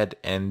go ahead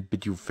and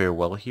bid you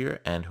farewell here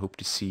and hope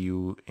to see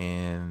you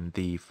in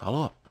the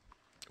follow-up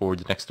or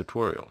the next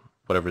tutorial,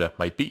 whatever that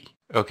might be.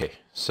 Okay,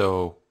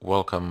 so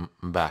welcome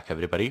back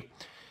everybody.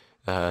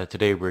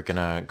 Today I'm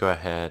gonna go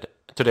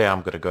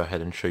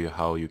ahead and show you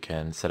how you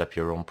can set up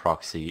your own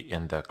proxy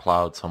in the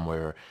cloud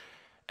somewhere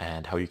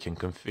and how you can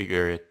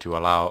configure it to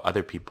allow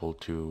other people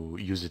to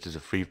use it as a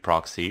free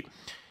proxy,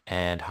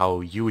 and how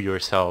you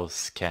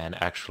yourselves can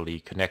actually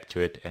connect to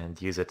it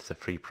and use it as a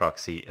free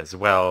proxy as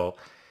well.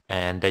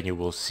 And then you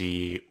will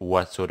see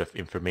what sort of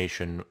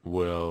information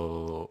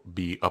will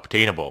be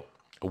obtainable,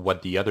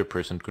 what the other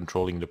person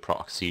controlling the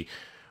proxy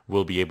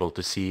will be able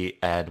to see,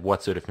 and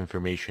what sort of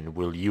information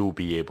will you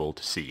be able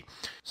to see.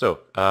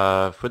 So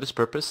for this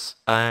purpose,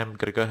 I'm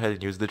gonna go ahead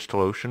and use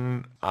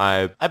DigitalOcean.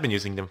 I've been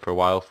using them for a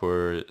while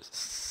for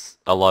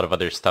a lot of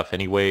other stuff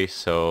anyway,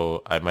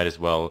 so I might as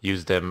well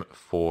use them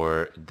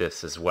for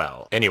this as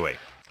well. Anyway,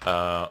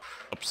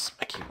 oops,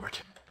 my keyboard.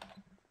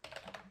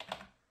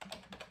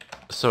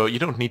 So you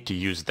don't need to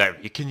use them,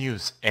 you can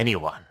use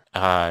anyone.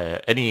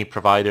 Any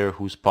provider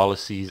whose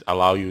policies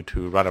allow you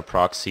to run a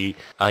proxy,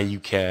 you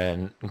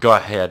can go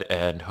ahead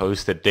and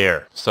host it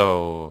there.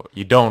 So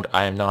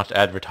I am not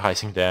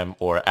advertising them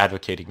or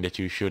advocating that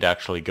you should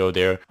actually go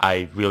there.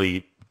 I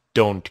really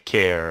don't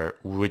care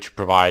which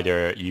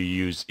provider you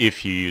use.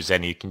 If you use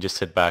any, you can just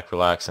sit back,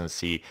 relax, and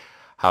see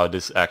how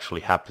this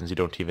actually happens. You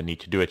don't even need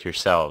to do it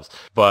yourselves.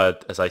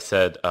 But as I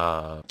said,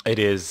 it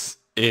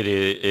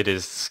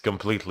is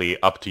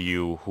completely up to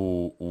you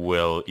who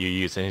will you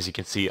use. And as you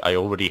can see, I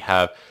already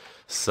have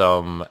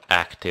some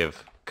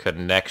active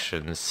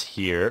connections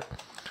here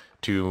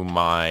to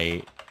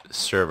my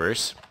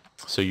servers.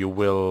 So you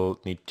will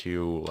need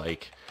to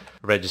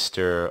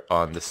register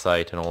on the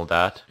site and all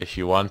that if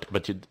you want,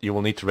 but you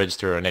will need to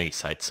register on any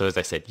site. So as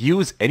I said,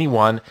 use any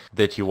one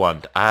that you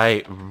want.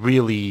 I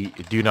really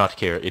do not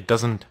care. It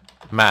doesn't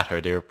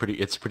matter.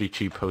 It's pretty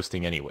cheap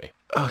hosting anyway.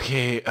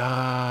 Okay,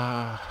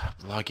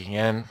 logging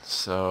in.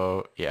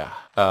 So yeah,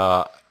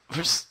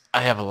 first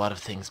I have a lot of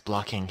things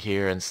blocking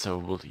here, and so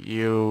will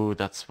you.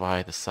 That's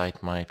why the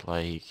site might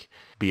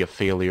be a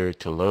failure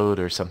to load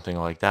or something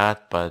like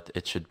that, but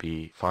it should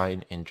be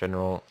fine in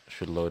general.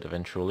 Should load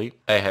eventually.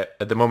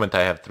 At the moment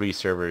I have 3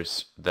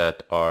 servers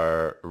that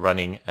are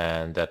running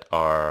and that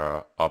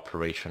are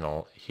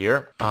operational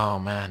here. Oh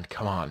man,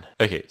 come on.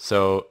 Okay,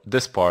 so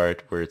this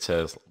part where it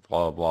says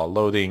blah blah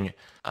loading,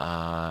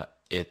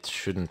 it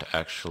shouldn't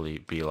actually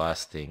be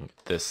lasting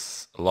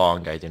this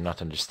long. I do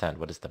not understand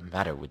what is the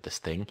matter with this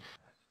thing.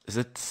 Is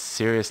it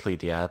seriously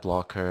the ad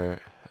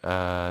blocker?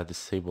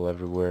 Disable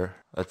everywhere.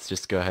 Let's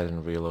just go ahead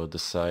and reload the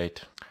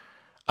site.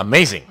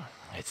 Amazing!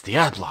 It's the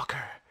ad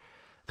blocker.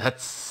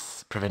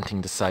 That's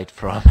preventing the site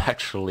from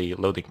actually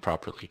loading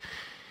properly.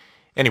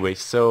 Anyway,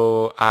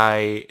 so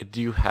I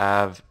do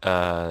have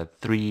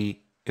 3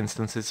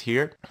 instances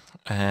here,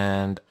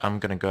 and I'm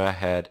gonna go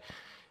ahead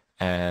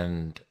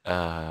and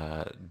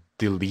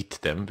delete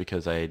them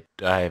because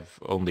I've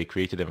only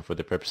created them for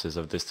the purposes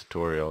of this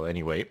tutorial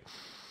anyway.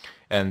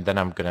 And then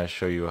I'm gonna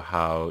show you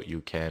how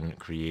you can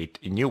create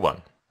a new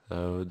one.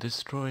 So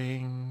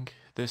destroying.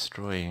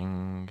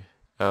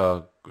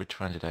 Oh, which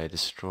one did I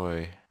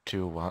destroy?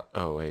 2, 1.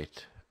 Oh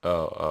wait.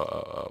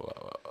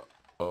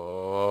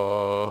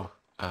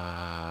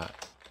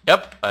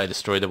 Yep, I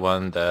destroyed the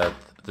one that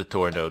the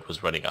Tor node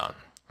was running on,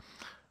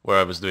 where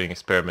I was doing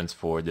experiments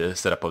for the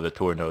setup of the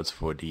Tor nodes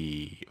for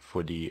the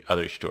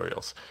other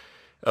tutorials.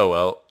 Oh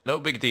well, no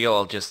big deal.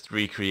 I'll just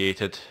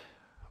recreate it.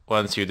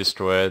 Once you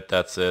destroy it,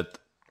 that's it.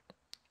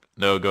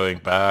 No going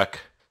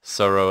back.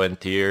 Sorrow and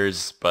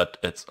tears, but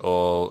it's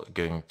all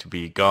going to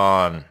be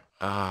gone.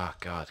 Ah,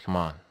 God, come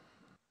on.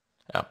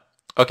 Yeah.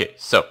 Okay,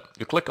 so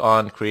you click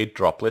on Create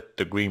Droplet,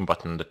 the green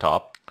button at the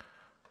top,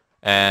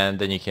 and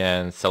then you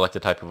can select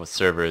the type of a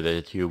server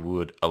that you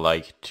would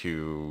like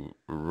to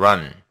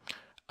run.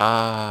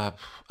 I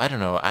don't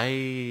know.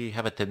 I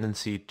have a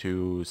tendency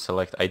to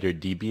select either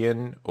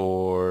Debian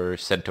or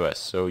CentOS.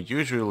 So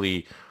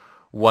usually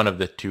one of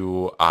the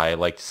two I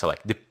like to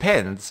select.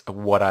 Depends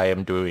what I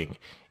am doing.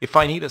 If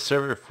I need a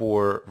server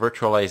for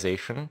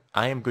virtualization,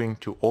 I am going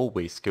to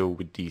always go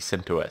with the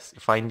CentOS.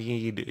 If I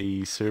need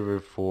a server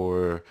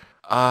for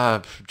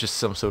just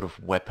some sort of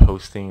web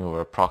hosting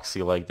or a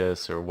proxy like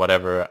this or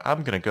whatever,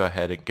 I'm gonna go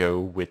ahead and go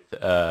with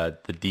the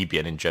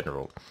Debian in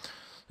general.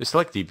 You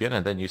select Debian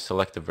and then you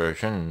select the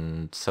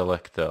version,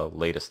 select the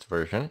latest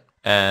version,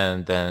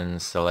 and then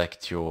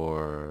select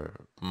your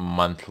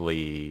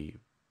monthly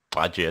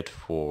budget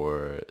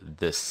for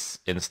this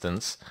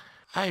instance.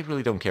 I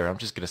really don't care. I'm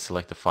just gonna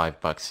select the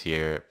 $5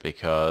 here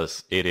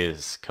because it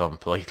is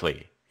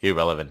completely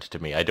irrelevant to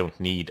me. I don't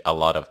need a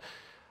lot of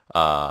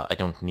I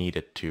don't need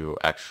it to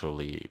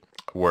actually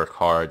work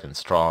hard and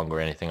strong or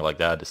anything like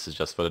that. This is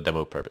just for the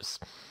demo purpose.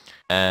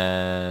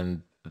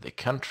 And the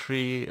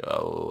country,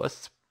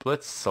 let's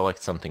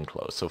select something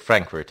close. So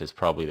Frankfurt is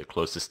probably the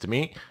closest to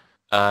me.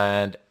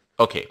 And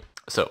okay,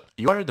 so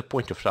you are at the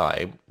point of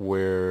time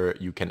where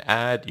you can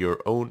add your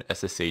own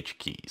SSH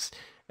keys,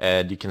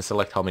 and you can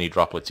select how many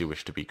droplets you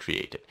wish to be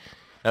created.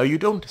 Now you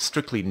don't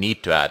strictly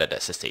need to add an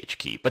SSH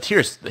key, but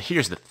here's the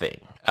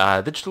thing.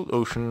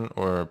 DigitalOcean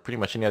or pretty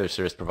much any other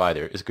service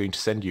provider is going to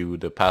send you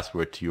the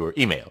password to your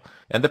email,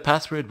 and the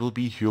password will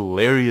be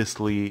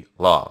hilariously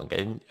long,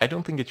 and I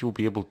don't think that you'll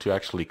be able to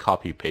actually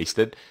copy paste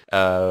it.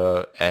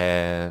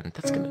 And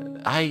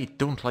I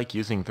don't like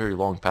using very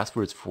long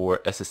passwords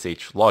for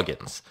SSH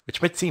logins,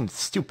 which might seem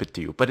stupid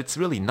to you, but it's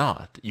really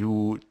not.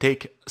 You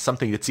take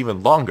something that's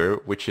even longer,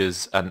 which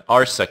is an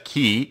ARSA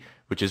key,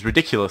 which is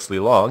ridiculously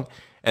long,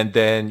 and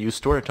then you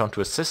store it onto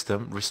a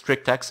system,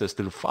 restrict access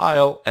to the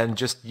file, and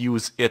just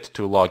use it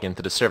to log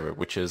into the server,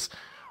 which is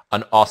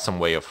an awesome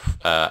way of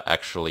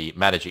actually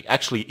managing.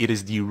 Actually, it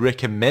is the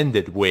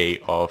recommended way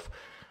of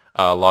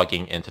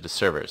logging into the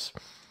servers.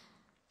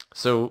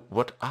 So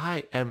what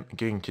I am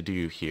going to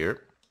do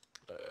here,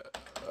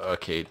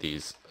 okay,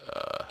 these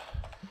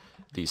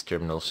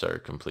terminals are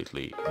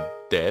completely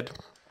dead.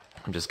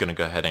 I'm just going to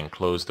go ahead and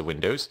close the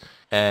windows,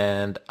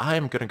 and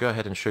I'm going to go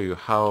ahead and show you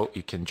how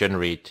you can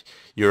generate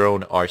your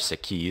own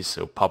ARSA keys,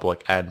 so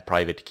public and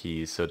private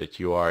keys, so that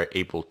you are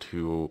able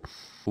to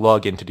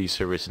log into these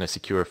servers in a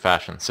secure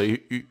fashion. So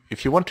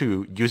if you want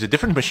to use a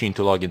different machine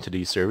to log into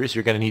these servers,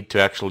 you're going to need to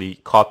actually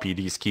copy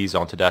these keys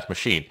onto that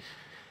machine.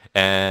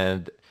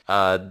 And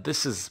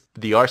this is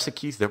the ARSA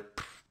keys. The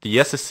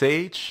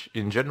SSH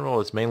in general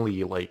is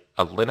mainly like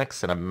a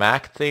Linux and a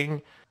Mac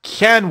thing.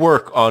 Can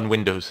work on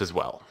Windows as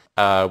well.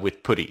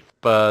 With PuTTY.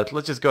 But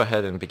let's just go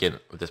ahead and begin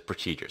with this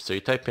procedure. So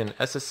you type in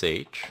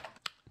SSH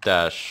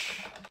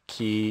dash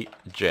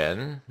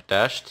keygen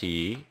dash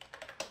T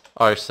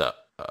ARSA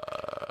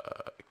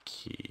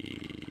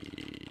keygen.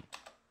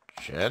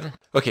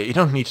 Okay, you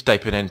don't need to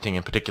type in anything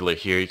in particular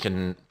here. You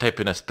can type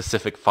in a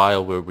specific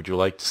file where would you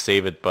like to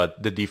save it,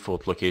 but the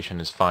default location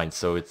is fine.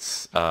 So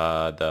it's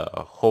the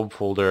home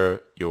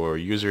folder, your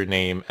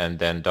username, and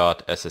then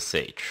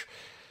 .ssh.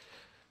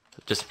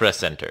 Just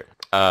press enter.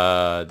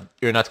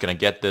 You're not going to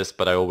get this,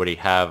 but I already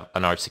have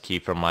an ARSA key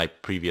from my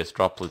previous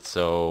droplet,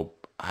 so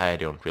I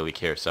don't really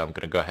care, so I'm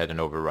going to go ahead and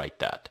overwrite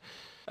that.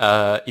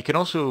 You can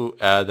also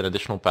add an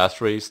additional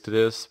passphrase to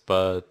this,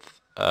 but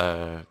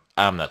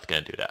I'm not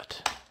going to do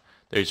that.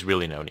 There's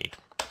really no need.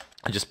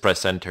 I just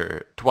press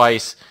enter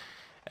twice,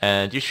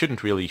 and you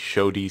shouldn't really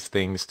show these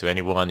things to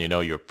anyone, you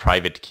know, your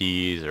private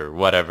keys or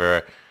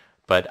whatever.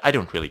 But I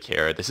don't really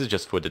care. This is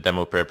just for the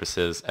demo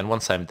purposes, and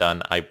once I'm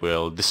done, I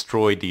will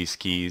destroy these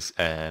keys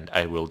and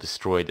I will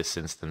destroy this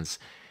instance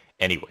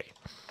anyway.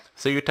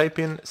 So you type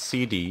in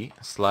cd/home,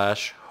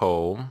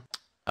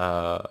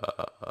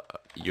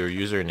 your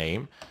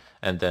username,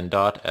 and then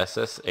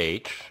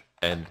 .ssh,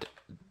 and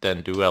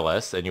then do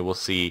ls, and you will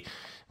see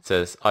it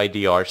says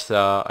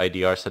idarsa,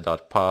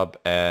 idarsa.pub,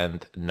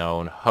 and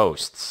known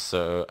hosts.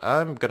 So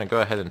I'm gonna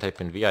go ahead and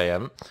type in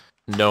vim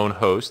known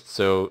hosts.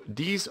 So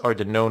these are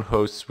the known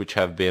hosts which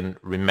have been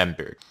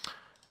remembered,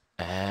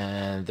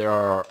 and there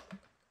are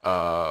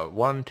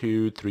 1,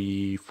 2,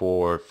 3,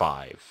 4,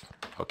 5.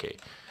 Okay,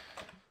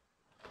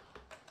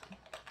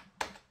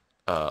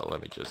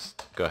 let me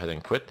just go ahead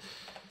and quit.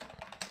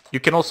 You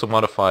can also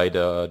modify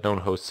the known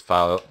hosts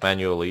file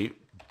manually.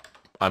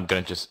 I'm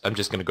just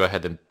gonna go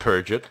ahead and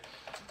purge it,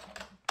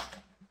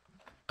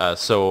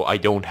 so I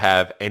don't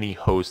have any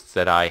hosts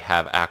that I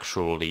have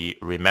actually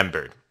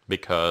remembered,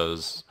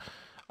 because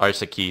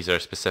ARSA keys are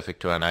specific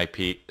to an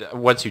IP.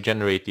 Once you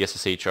generate the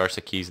SSH ARSA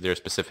keys, they're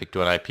specific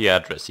to an IP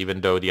address. Even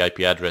though the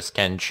IP address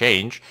can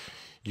change,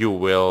 you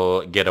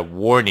will get a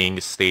warning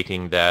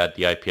stating that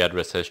the IP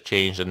address has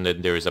changed and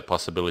that there is a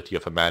possibility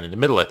of a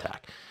man-in-the-middle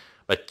attack.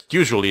 But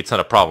usually it's not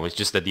a problem, it's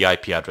just that the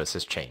IP address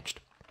has changed.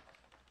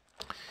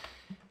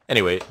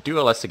 Anyway, do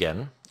ls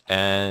again,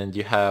 and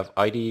you have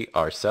ID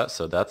ARSA,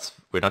 so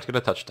we're not going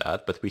to touch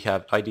that, but we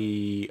have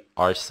ID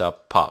ARSA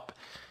pub.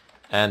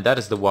 And that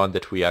is the one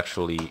that we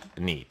actually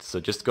need. So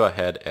just go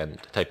ahead and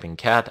type in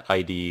cat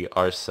id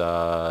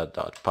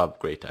arsa.pub.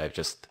 Great, I've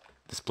just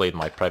displayed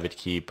my private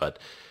key, but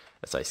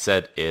as I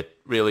said, it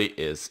really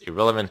is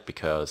irrelevant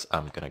because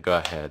I'm gonna go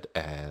ahead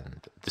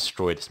and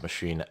destroy this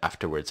machine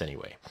afterwards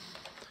anyway.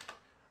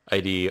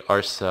 ID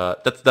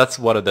arsa, that's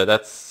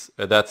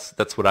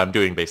what I'm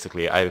doing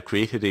basically. I've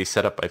created a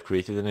setup, I've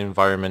created an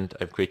environment,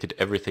 I've created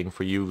everything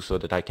for you so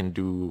that I can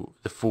do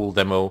the full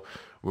demo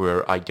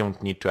where I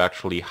don't need to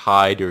actually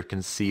hide or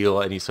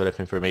conceal any sort of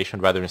information.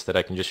 Rather, instead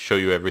I can just show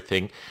you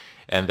everything,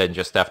 and then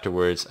just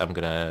afterwards I'm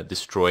gonna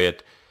destroy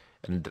it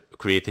and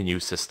create a new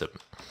system.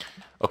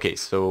 Okay,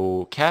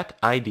 so cat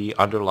id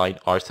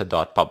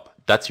 _arsa.pub,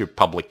 that's your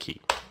public key.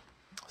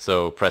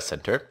 So press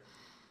enter,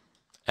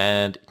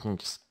 and you can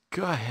just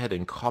go ahead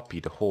and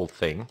copy the whole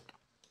thing.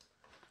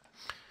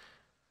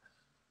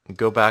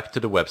 Go back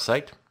to the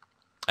website,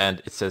 and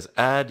it says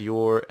add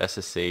your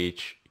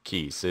SSH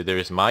key. So there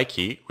is my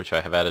key, which I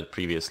have added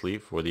previously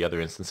for the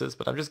other instances,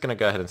 but I'm just going to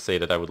go ahead and say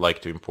that I would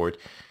like to import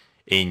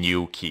a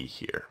new key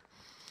here.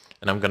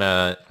 And I'm going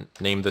to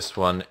name this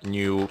one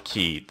new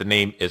key. The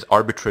name is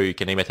arbitrary, you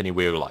can name it any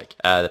way you like.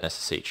 Add an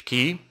SSH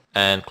key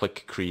and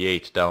click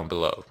create down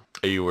below.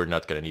 You are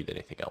not going to need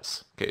anything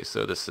else. Okay,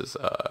 so this is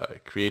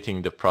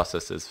creating the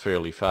process is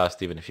fairly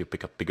fast. Even if you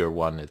pick a bigger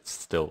one, it's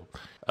still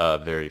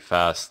very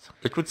fast.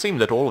 It would seem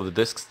that all of the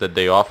disks that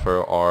they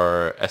offer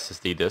are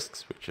SSD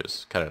disks, which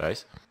is kind of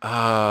nice.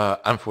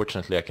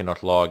 Unfortunately, I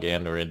cannot log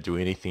in or do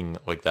anything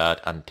like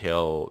that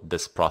until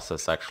this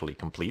process actually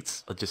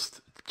completes.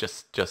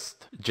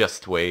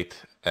 Just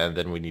wait, and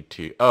then we need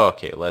to... Oh,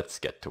 okay, let's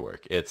get to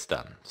work. It's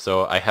done.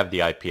 So I have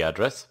the IP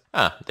address.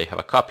 They have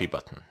a copy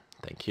button.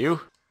 Thank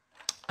you.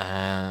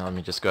 And let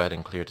me just go ahead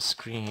and clear the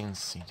screen.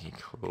 CD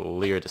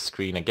clear the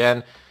screen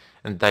again,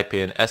 and type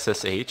in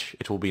SSH.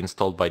 It will be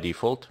installed by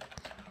default.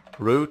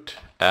 Root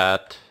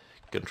at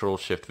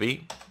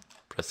Control-Shift-V.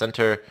 Press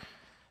enter.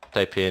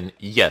 Type in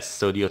yes.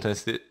 So the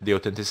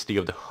authenticity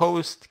of the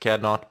host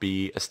cannot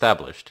be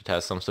established. It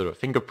has some sort of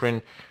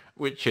fingerprint,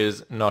 which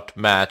is not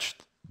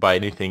matched by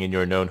anything in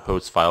your known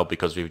host file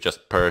because we've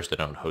just purged the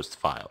known host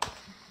file.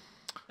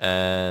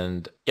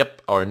 And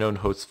yep, our known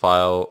host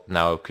file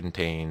now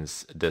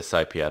contains this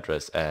IP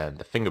address and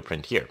the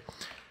fingerprint here.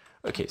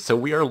 Okay, so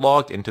we are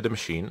logged into the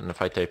machine, and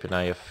if I type in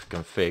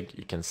ifconfig,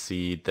 you can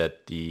see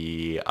that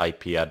the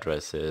IP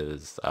address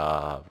is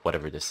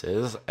whatever this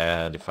is,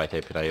 and if I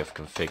type in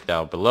ifconfig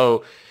down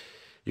below,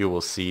 you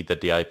will see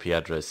that the IP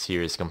address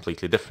here is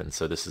completely different.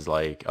 So this is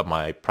like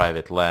my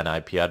private LAN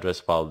IP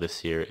address, while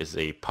this here is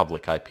a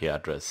public IP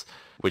address,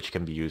 which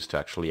can be used to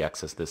actually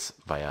access this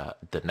via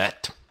the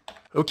net.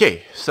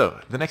 Okay, so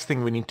the next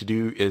thing we need to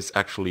do is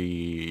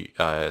actually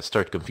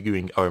start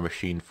configuring our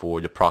machine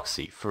for the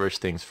proxy.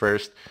 First things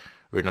first,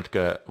 we're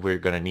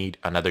gonna need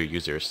another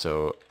user.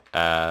 So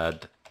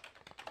add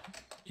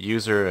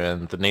user,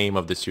 and the name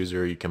of this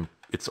user,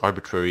 it's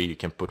arbitrary. You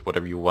can put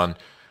whatever you want.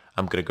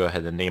 I'm gonna go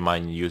ahead and name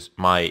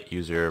my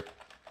user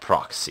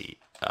proxy.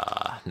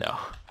 No,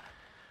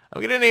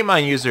 I'm gonna name my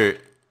user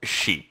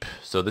sheep.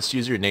 So this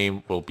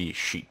username will be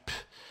sheep.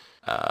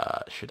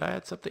 Should I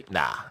add something?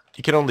 Nah,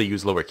 you can only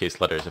use lowercase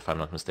letters if I'm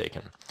not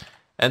mistaken.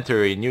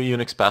 Enter a new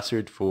Unix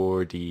password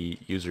for the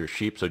user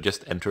sheep, so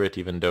just enter it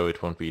even though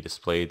it won't be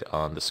displayed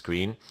on the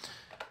screen.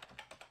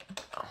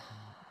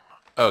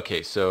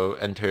 Okay, so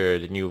enter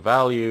the new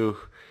value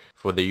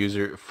for the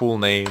user, full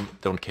name,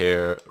 don't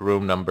care,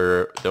 room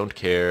number, don't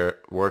care,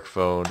 work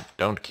phone,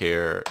 don't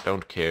care,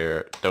 don't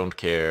care, don't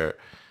care.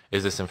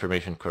 Is this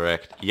information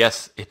correct?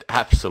 Yes, it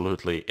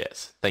absolutely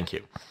is. Thank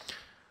you.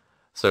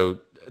 So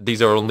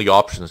these are only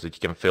options that you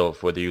can fill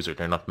for the user.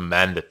 They're not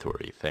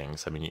mandatory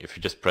things. I mean, if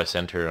you just press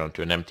enter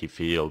onto an empty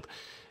field,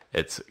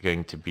 it's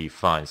going to be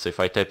fine. So if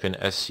I type in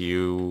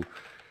su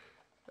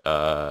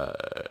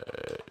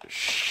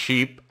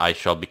sheep, I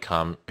shall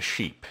become a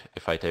sheep.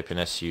 If I type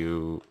in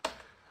su,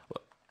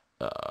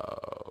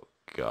 oh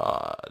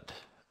God,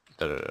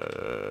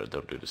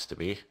 don't do this to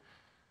me.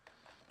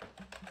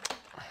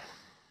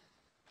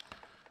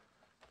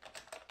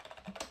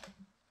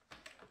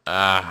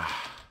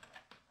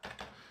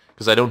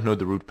 Because I don't know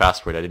the root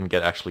password. I didn't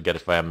actually get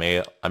it via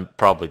mail. I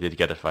probably did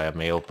get it via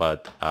mail,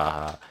 but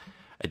I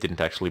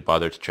didn't actually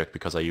bother to check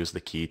because I used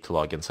the key to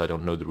log in, so I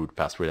don't know the root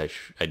password.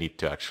 I need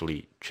to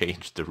actually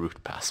change the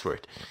root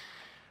password.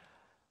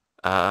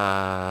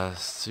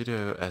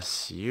 Sudo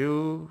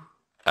su.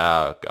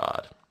 Oh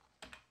God.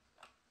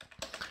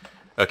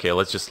 Okay,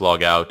 let's just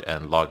log out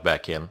and log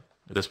back in.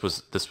 This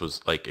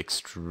was like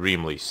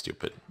extremely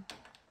stupid.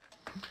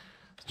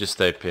 Just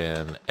type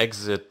in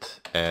exit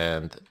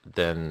and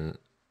then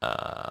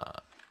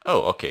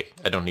oh, okay,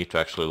 I don't need to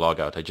actually log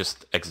out. I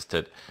just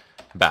exited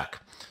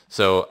back.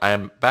 So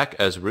I'm back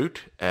as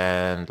root,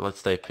 and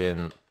let's type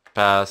in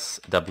pass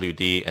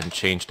wd and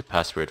change the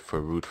password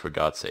for root, for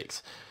God's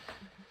sakes.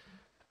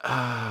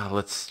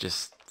 Let's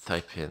just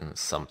type in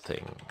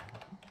something.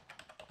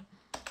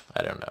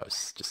 I don't know,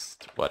 it's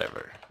just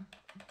whatever.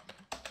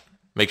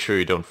 Make sure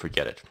you don't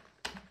forget it.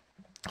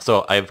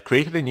 So I've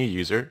created a new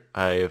user.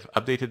 I've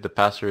updated the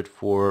password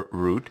for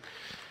root.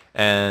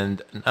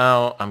 And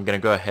now I'm going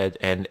to go ahead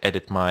and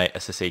edit my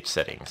SSH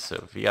settings.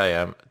 So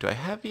VIM, do I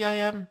have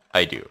VIM?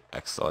 I do.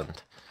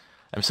 Excellent.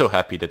 I'm so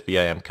happy that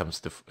VIM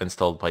comes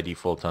installed by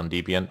default on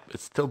Debian.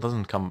 It still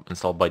doesn't come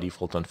installed by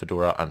default on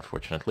Fedora,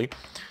 unfortunately.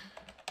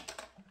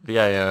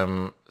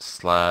 VIM /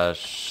 etc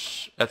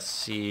ssh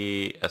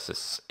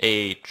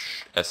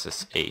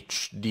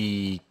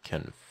sshd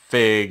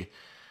config.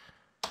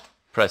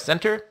 Press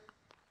enter.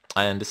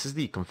 And this is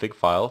the config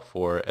file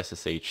for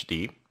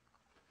sshd.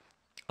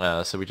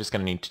 So we're just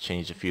going to need to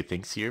change a few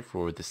things here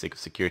for the sake of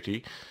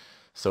security.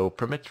 So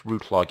permit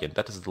root login,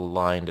 that is the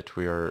line that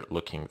we are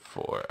looking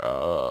for.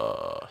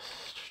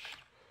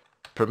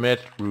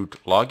 Permit root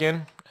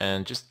login,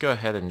 and just go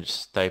ahead and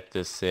just type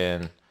this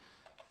in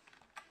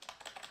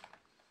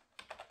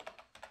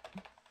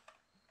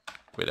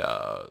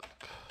without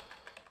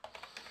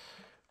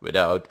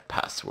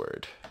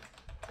password.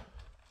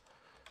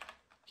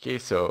 Okay,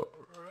 so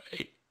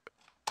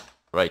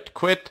right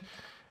quit,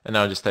 and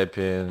now just type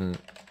in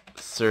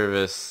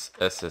service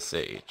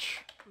ssh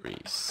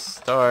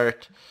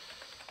restart,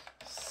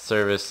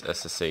 service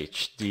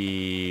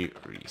sshd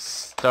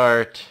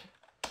restart,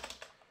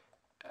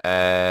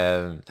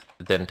 and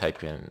then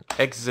type in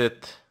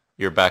exit.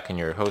 You're back in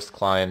your host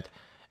client,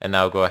 and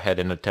now go ahead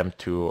and attempt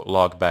to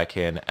log back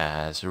in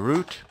as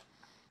root.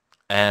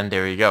 And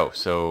there you go.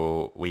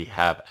 So we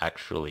have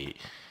actually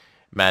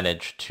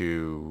managed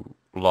to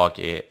log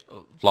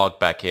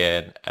back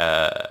in.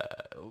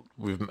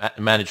 We've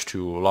managed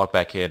to log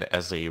back in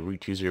as a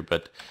root user,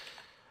 but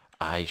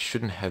I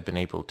shouldn't have been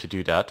able to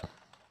do that.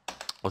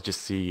 I'll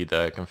just see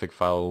the config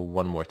file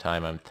one more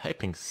time. I'm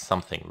typing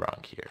something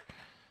wrong here.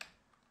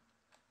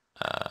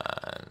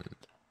 And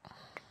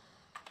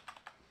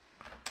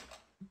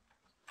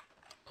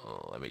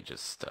let me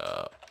just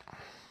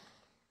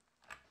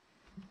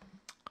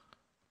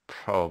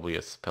probably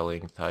a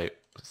spelling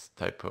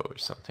typo or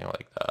something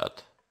like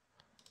that.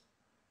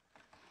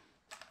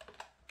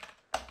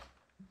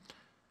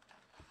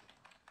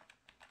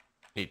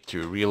 Need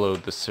to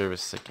reload the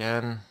service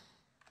again.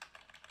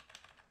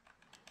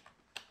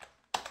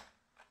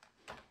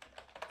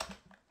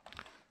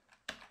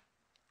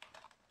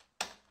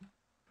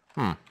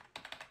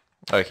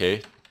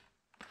 Okay.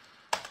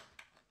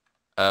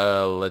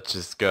 Let's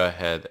just go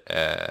ahead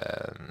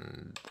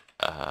and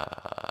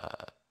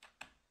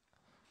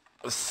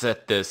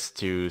set this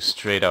to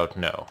straight out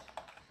no.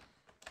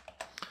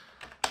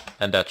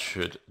 And that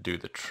should do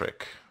the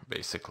trick,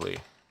 basically.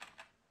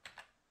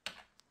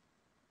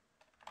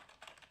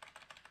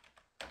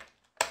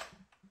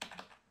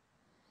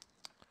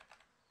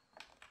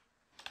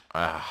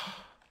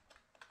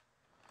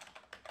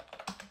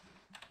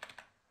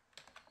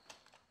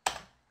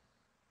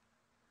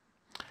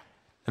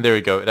 And there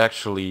we go. It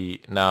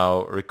actually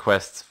now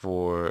requests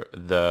for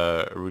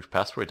the root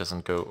password. It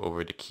doesn't go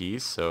over the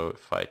keys. So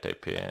if I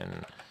type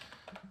in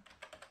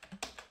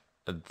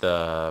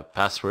the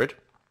password.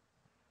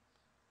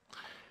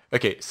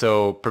 Okay,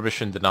 so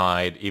permission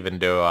denied, even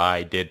though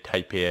I did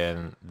type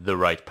in the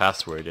right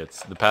password.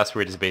 The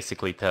password is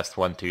basically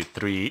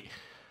test123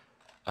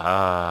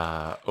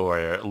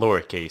 or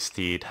lowercase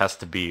t. It has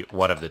to be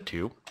one of the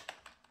two.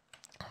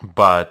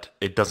 But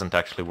it doesn't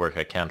actually work.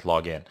 I can't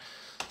log in.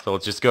 So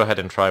let's just go ahead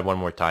and try one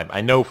more time. I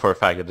know for a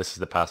fact that this is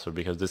the password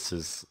because this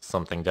is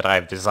something that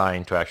I've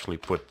designed to actually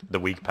put the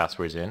weak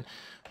passwords in.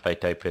 If I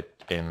type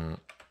it in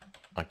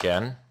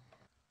again,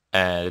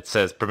 and it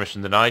says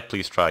permission denied,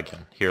 please try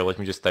again. Here, let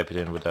me just type it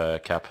in with a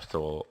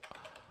capital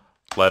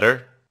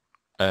letter.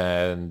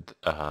 And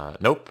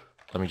nope.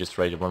 Let me just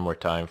write it one more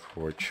time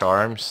for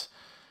charms.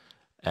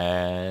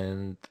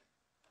 And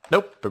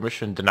nope,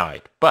 permission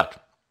denied.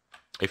 But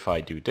if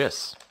I do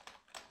this,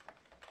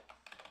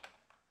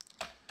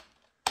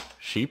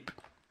 sheep,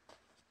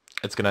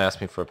 it's gonna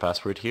ask me for a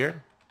password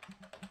here.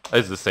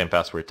 It's the same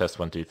password,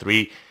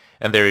 test123,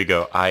 and there you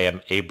go. I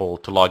am able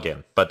to log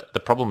in, but the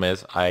problem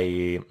is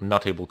I'm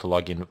not able to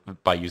log in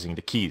by using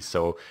the keys,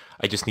 so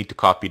I just need to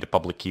copy the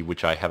public key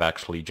which I have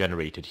actually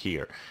generated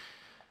here.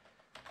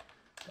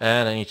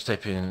 And I need to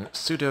type in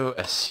sudo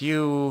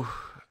su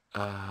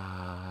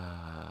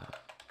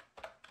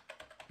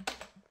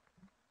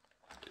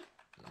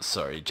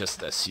sorry,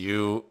 just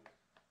su.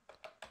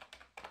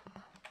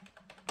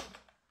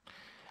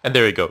 And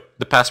there you go.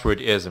 The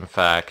password is in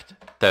fact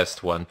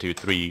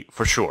test123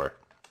 for sure.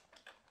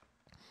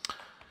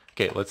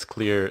 Okay, let's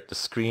clear the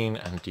screen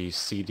and the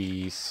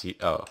cd,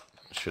 oh,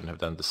 shouldn't have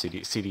done the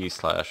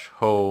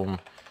cd/home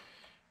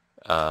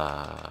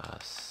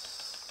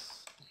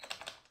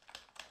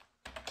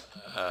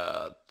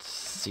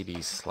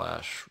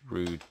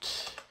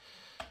cd/root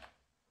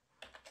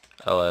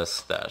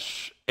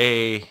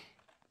ls-a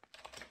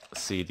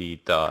cd.ssh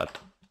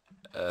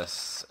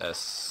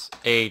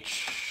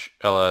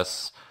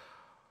ls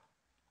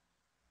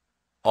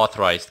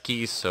authorized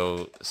keys,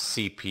 so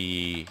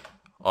cp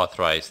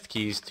authorized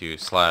keys to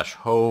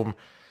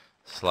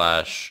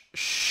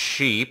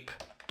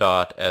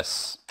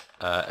 /home/sheep.ss.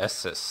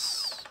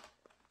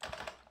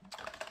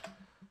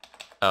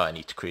 Oh, I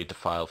need to create the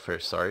file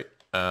first, sorry.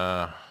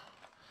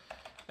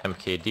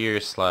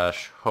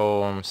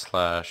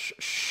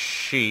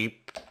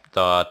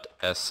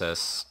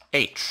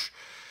 mkdir/home/sheep.ssh.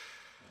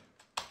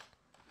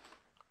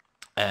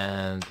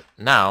 And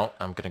now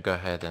I'm gonna go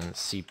ahead and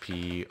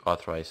cp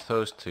authorized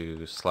host to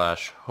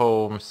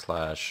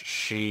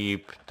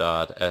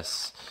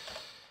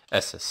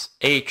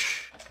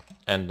 /home/sheep.ssh,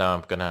 and now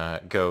I'm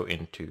gonna go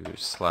into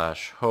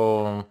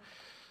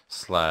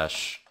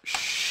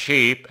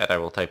 /home/sheep, and I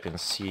will type in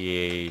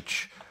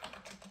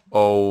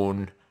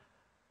own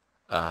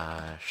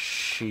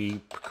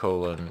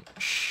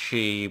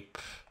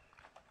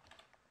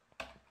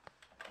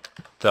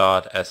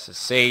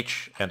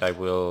sheep:/sheep.ssh, and I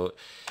will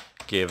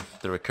give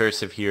the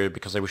recursive here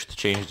because I wish to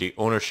change the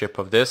ownership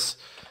of this.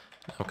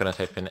 I'm gonna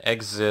type in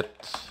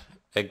exit,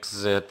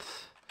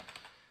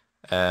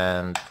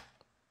 and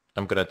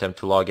I'm gonna attempt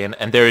to log in,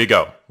 and there you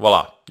go.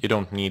 Voila, you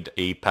don't need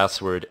a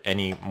password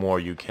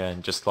anymore. You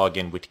can just log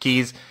in with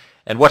keys.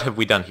 And what have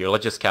we done here?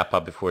 Let's just cap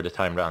up before the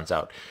time runs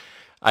out.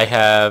 I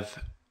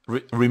have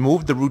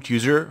removed the root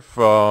user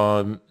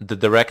from the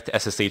direct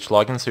SSH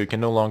login, so you can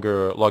no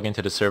longer log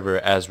into the server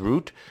as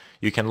root.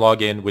 You can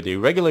log in with a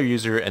regular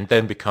user and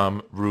then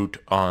become root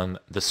on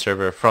the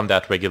server from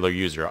that regular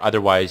user.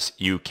 Otherwise,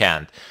 you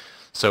can't.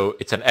 So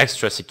it's an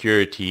extra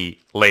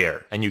security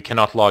layer, and you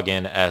cannot log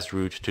in as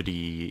root to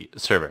the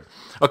server.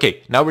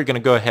 Okay, now we're going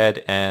to go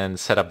ahead and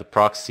set up the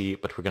proxy,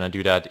 but we're going to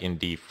do that in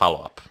the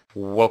follow-up.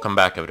 Welcome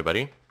back,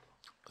 everybody.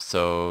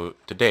 So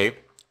today,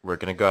 we're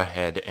going to go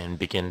ahead and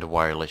begin the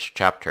wireless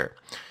chapter.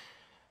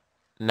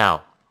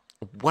 Now,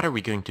 what are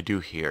we going to do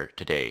here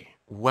today?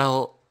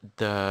 Well,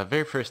 the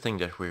very first thing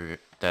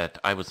that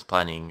I was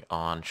planning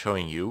on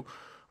showing you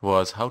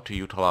was how to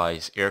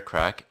utilize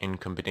AirCrack in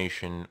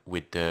combination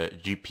with the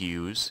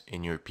GPUs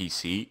in your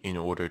PC in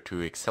order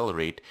to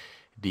accelerate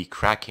the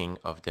cracking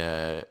of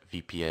the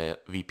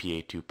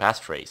VPA2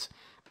 passphrase.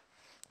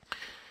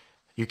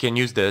 You can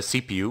use the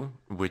CPU,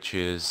 which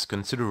is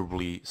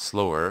considerably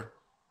slower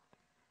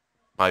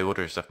by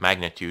orders of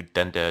magnitude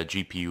than the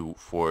GPU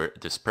for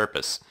this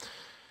purpose.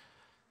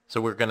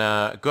 So we're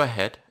gonna go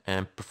ahead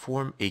and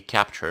perform a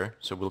capture.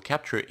 So we'll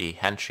capture a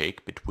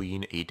handshake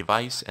between a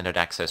device and an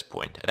access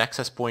point. An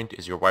access point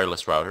is your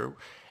wireless router,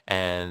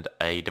 and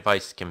a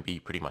device can be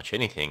pretty much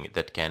anything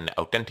that can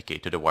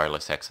authenticate to the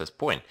wireless access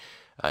point.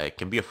 It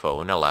can be a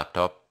phone, a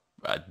laptop.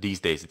 These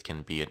days it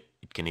can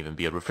even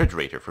be a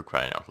refrigerator, for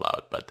crying out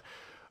loud, but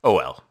oh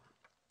well.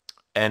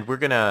 And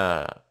we're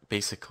gonna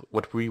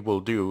what we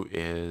will do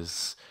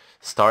is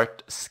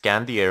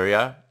scan the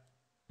area,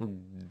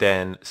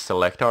 then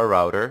select our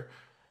router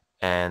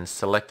and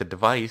select the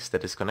device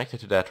that is connected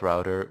to that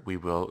router. We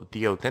will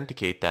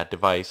de-authenticate that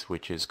device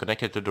which is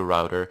connected to the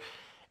router,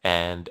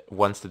 and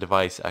once the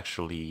device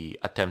actually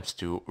attempts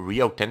to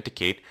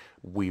re-authenticate,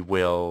 we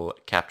will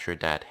capture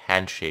that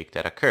handshake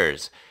that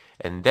occurs.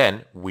 And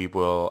then we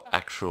will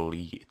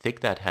actually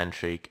take that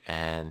handshake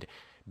and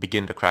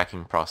begin the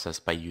cracking process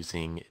by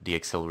using the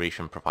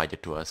acceleration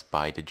provided to us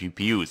by the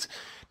GPUs.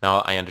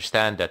 Now, I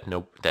understand that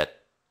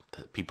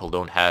people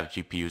don't have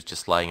GPUs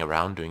just lying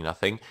around doing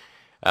nothing.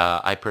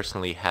 I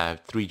personally have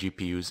 3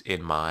 GPUs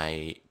in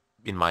my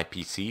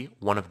PC.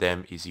 One of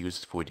them is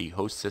used for the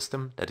host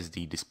system, that is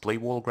the display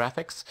wall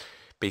graphics,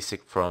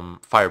 basic from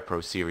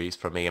FirePro series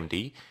from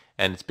AMD,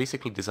 and it's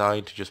basically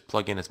designed to just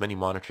plug in as many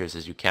monitors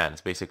as you can.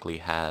 It basically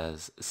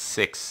has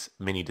 6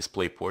 mini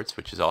display ports,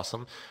 which is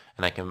awesome,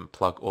 and I can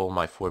plug all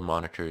my 4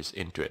 monitors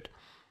into it.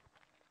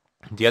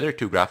 The other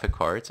 2 graphic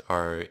cards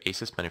are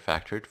Asus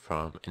manufactured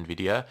from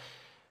NVIDIA.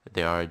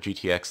 They are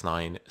GTX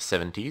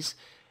 970s,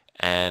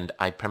 and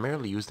I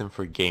primarily use them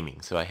for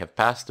gaming. So I have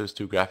passed those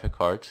 2 graphic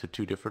cards to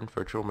 2 different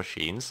virtual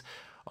machines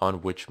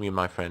on which me and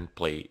my friend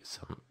play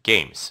some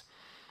games.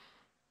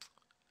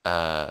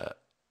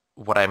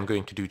 What I'm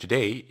going to do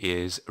today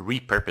is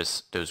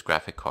repurpose those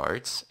graphic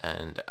cards,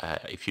 and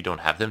if you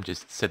don't have them,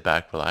 just sit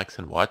back, relax,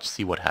 and watch,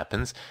 see what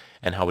happens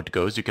and how it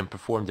goes. You can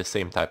perform the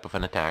same type of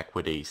an attack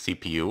with a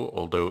CPU,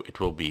 although it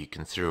will be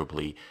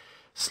considerably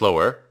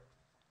slower.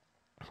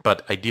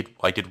 But I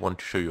did want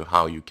to show you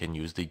how you can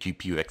use the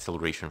GPU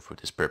acceleration for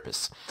this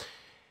purpose.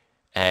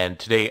 And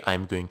today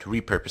I'm going to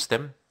repurpose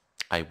them.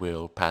 I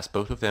will pass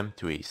both of them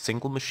to a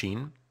single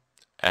machine,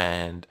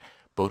 and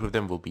both of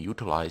them will be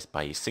utilized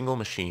by a single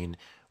machine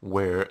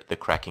where the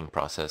cracking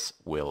process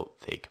will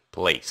take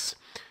place.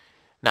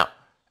 Now,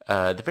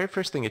 the very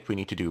first thing that we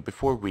need to do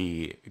before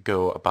we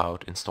go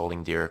about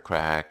installing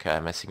DRCrack,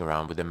 messing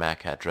around with the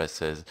MAC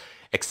addresses,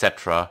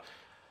 etc.,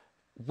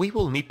 we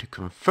will need to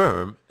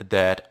confirm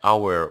that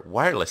our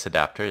wireless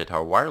adapter, that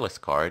our wireless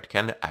card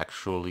can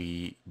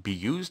actually be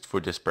used for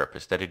this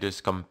purpose, that it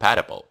is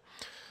compatible.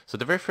 So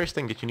the very first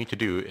thing that you need to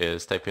do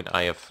is type in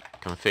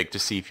ifconfig to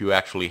see if you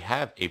actually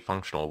have a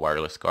functional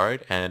wireless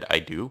card, and I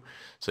do.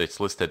 So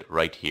it's listed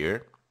right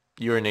here.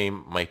 Your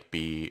name might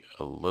be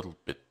a little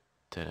bit,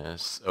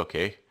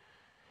 okay.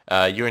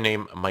 Your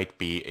name might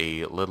be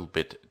a little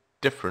bit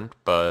different,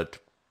 but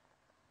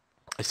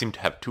I seem to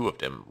have 2 of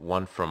them.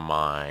 One from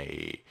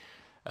my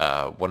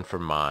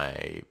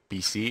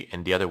PC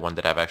and the other one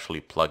that I've actually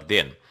plugged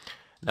in.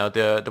 Now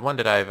the one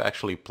that I've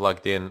actually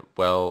plugged in,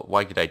 well,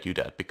 why did I do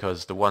that?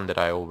 Because the one that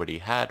I already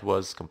had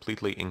was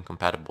completely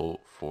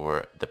incompatible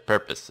for the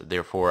purpose.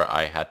 Therefore,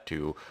 I had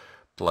to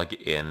plug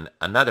in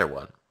another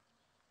one.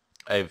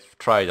 I've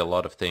tried a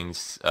lot of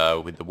things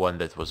with the one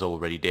that was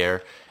already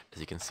there.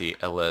 As you can see,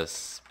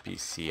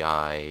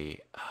 LSPCI,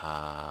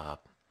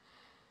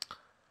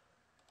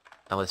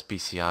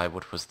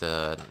 what was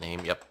the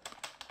name? Yep.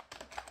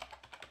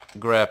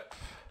 grep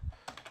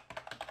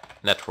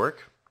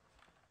network.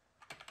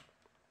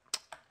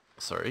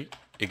 Sorry,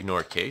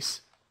 ignore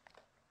case.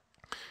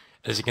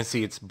 As you can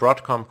see, it's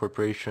Broadcom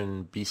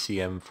Corporation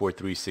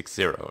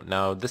BCM4360.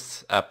 Now,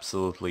 this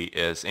absolutely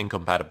is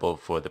incompatible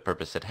for the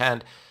purpose at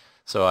hand,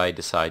 so I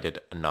decided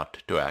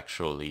not to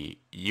actually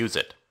use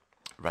it.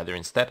 Rather,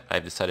 instead,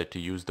 I've decided to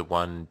use the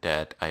one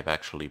that I've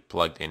actually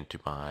plugged into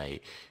my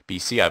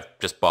PC. I've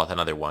just bought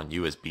another one,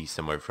 USB,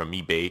 somewhere from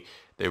eBay.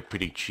 They're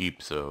pretty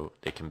cheap, so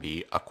they can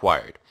be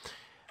acquired.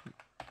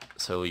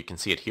 So you can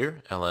see it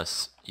here,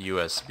 LS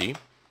USB.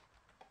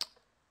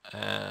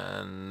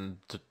 And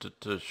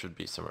it should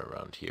be somewhere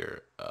around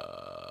here.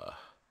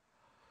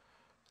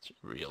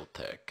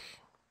 Realtek.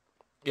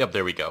 Yep,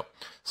 there we go.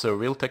 So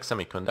Realtek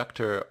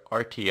Semiconductor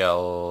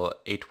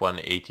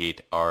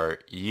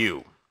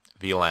RTL8188RU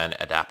VLAN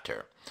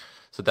adapter.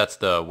 So that's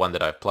the one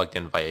that I've plugged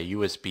in via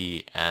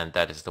USB, and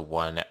that is the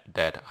one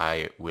that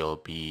I will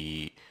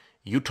be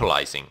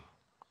utilizing.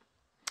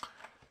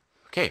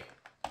 Okay,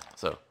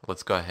 so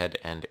let's go ahead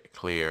and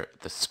clear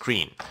the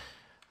screen.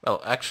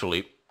 Well,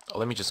 actually,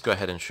 let me just go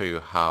ahead and show you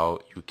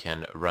how you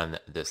can run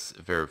this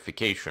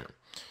verification.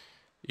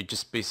 You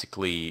just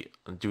basically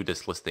do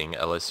this listing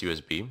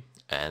LSUSB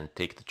and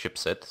take the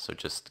chipset. So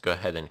just go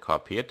ahead and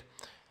copy it.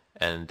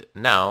 And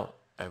now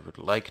I would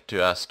like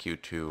to ask you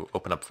to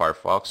open up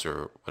Firefox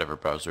or whatever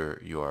browser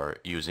you are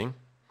using.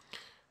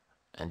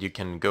 And you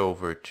can go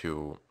over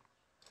to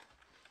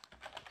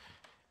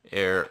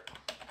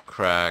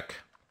DRCrack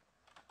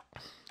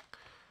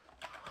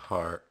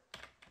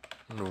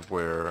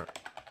hardware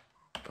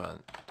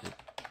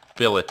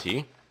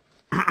compatibility.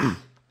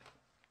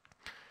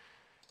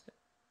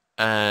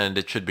 And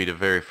it should be the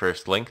very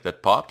first link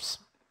that pops.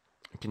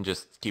 You can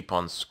just keep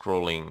on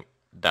scrolling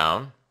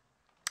down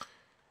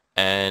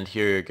And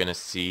here you're gonna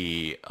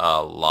see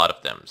a lot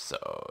of them.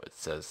 So it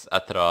says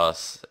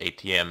Atros,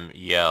 ATM,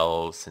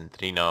 EL,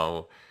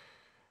 Centrino,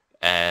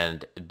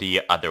 and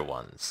the other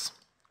ones.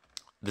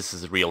 This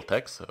is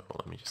Realtek, so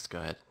let me just go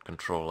ahead,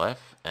 Control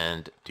F,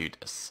 and do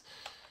this.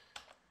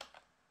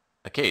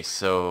 Okay,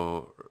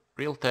 so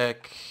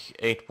Realtek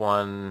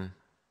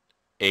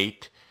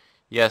 818,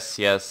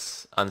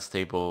 yes,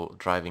 unstable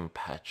driving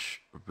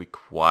patch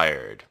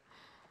required.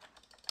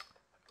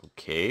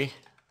 Okay,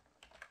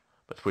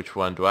 but which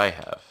one do I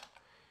have?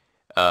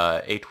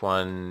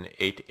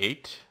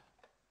 8188,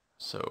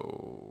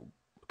 so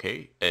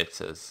okay, it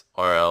says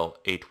RL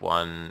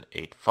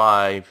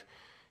 8185,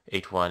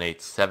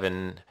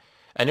 8187.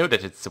 I know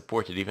that it's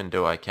supported even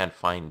though I can't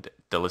find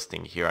the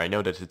listing here. I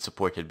know that it's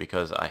supported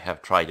because I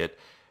have tried it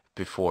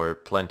before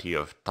plenty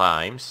of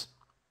times.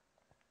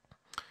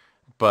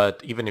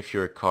 But even if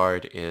your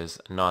card is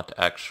not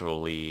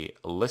actually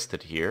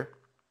listed here,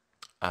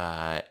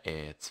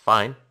 it's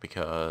fine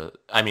because,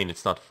 I mean,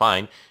 it's not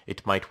fine.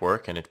 It might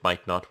work and it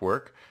might not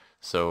work.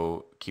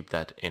 So keep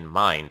that in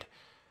mind.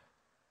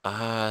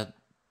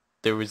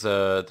 There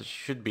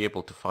should be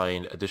able to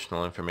find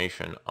additional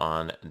information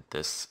on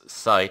this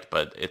site,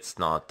 but it's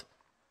not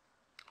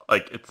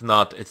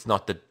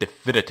the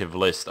definitive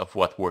list of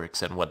what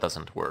works and what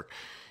doesn't work.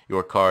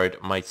 Your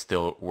card might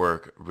still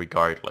work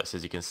regardless.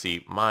 As you can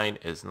see, mine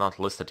is not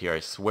listed here. I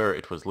swear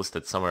it was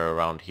listed somewhere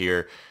around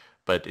here,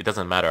 but it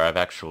doesn't matter. I've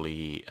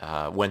actually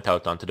went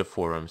out onto the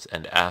forums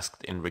and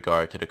asked in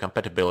regard to the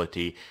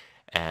compatibility,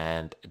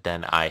 and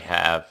then I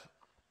have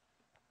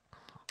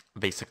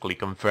basically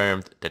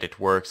confirmed that it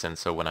works. And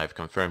so when I've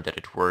confirmed that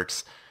it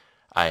works,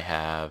 I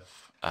have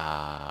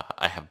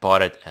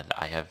bought it and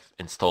I have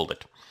installed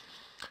it.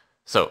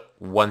 So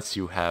once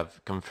you have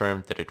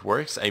confirmed that it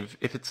works, if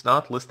it's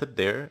not listed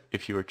there,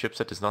 if your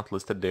chipset is not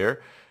listed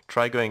there,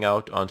 try going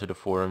out onto the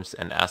forums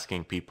and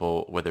asking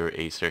people whether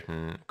a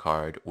certain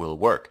card will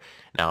work.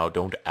 Now,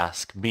 don't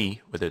ask me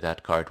whether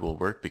that card will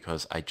work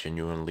because I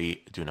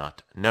genuinely do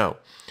not know.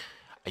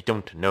 I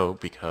don't know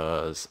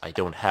because I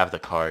don't have the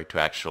card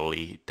to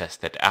actually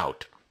test it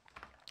out.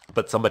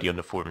 But somebody on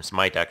the forums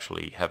might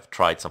actually have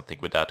tried something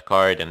with that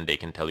card and they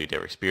can tell you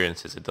their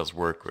experiences. It does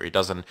work or it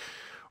doesn't,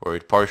 or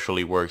it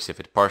partially works. If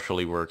it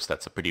partially works,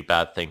 that's a pretty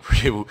bad thing for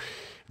you.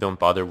 Don't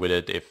bother with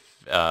it.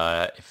 If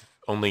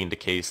only in the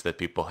case that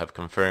people have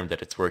confirmed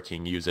that it's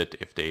working, use it.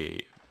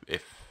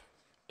 If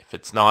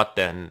it's not,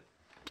 then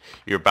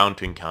you're bound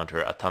to encounter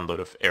a ton load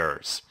of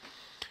errors.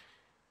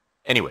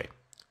 Anyway,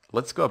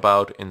 let's go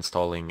about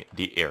installing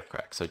the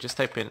AirCrack. So just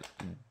type in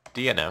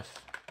DNF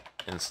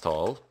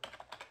install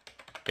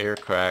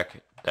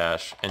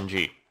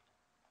aircrack-ng.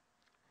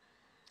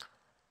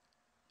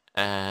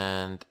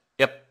 And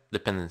yep,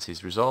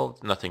 dependencies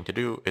resolved, nothing to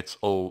do, it's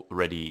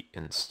already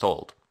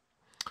installed.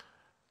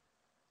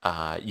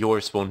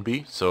 Yours won't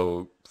be,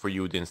 so for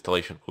you the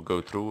installation will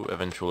go through.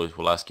 Eventually it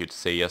will ask you to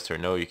say yes or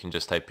no. You can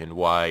just type in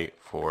Y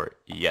for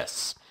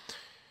yes.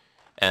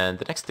 And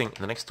the next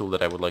tool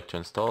that I would like to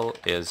install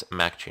is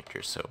Mac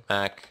Changer. So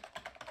Mac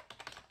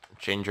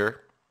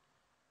Changer.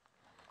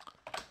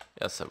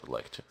 Yes, I would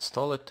like to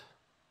install it.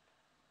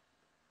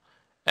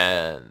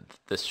 And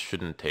this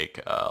shouldn't take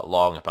a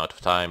long amount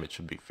of time. It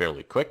should be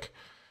fairly quick.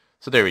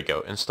 So there we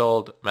go.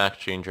 Installed, Mac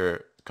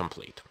Changer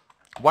complete.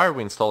 Why are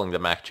we installing the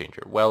Mac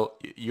Changer? Well,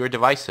 your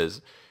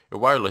devices, your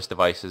wireless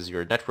devices,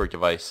 your network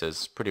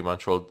devices, pretty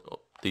much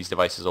all these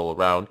devices all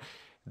around,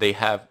 they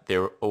have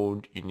their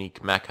own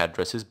unique MAC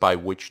addresses by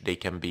which they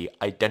can be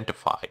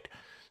identified.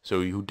 So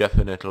you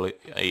definitely,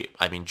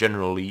 I mean,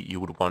 generally you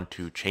would want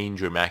to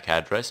change your MAC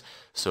address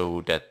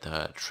so that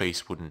the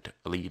trace wouldn't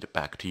lead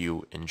back to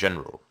you in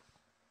general.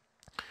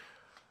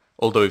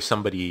 Although if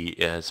somebody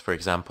is, for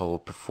example,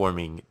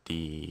 performing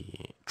the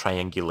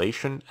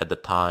triangulation at the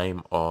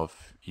time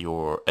of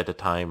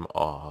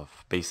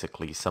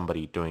basically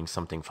somebody doing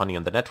something funny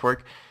on the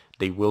network,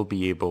 they will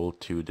be able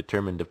to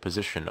determine the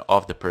position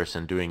of the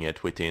person doing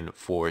it within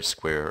 4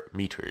 square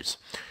meters,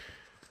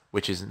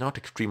 which is not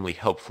extremely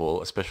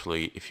helpful,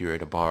 especially if you're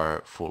at a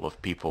bar full of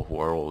people who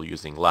are all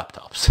using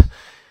laptops.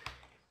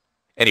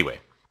 Anyway,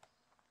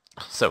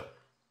 so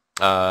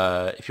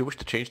if you wish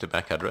to change the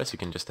MAC address, you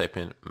can just type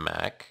in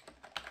Mac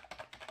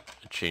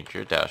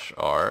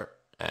Changer-R,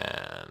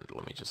 and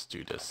let me just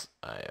do this.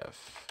 I have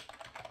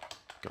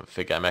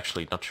config. I'm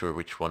actually not sure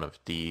which one of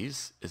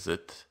these is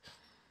it.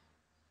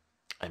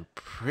 I'm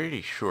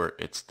pretty sure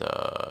it's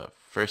the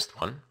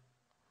first one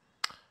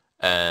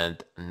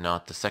and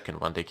not the second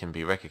one. They can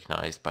be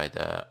recognized by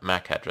the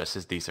MAC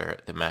addresses. These are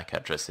the MAC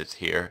addresses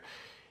here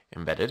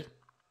embedded.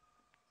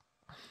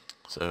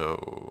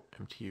 So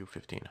MTU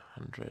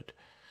 1500,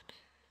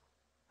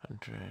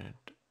 100.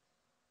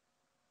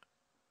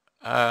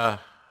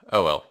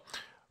 Oh well,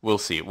 we'll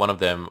see. One of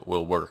them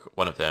will work,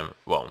 one of them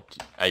won't.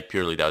 I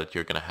purely doubt that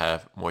you're gonna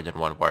have more than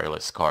one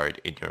wireless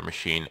card in your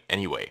machine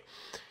anyway.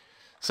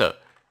 So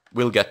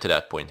we'll get to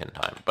that point in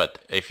time. But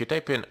if you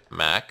type in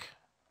Mac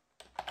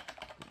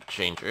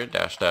Changer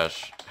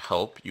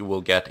 --help, you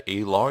will get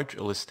a large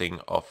listing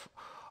of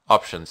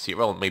options here.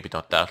 Well, maybe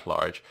not that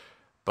large,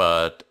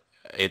 but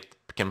it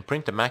can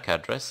print the MAC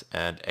address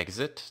and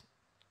exit,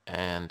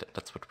 and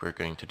that's what we're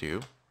going to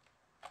do.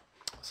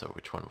 So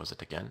which one was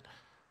it again?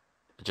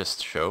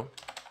 Just show.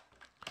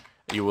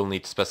 You will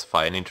need to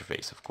specify an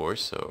interface, of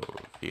course, so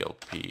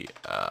VLP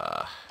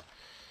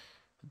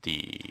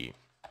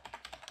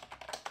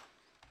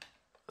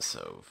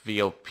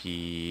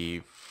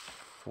VLP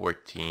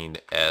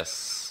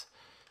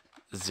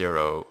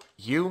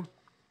 14S0U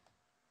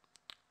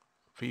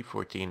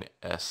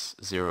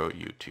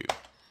V14S0U2.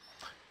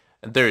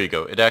 And there you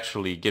go. It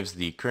actually gives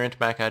the current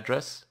MAC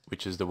address,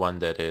 which is the one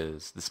that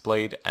is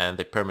displayed, and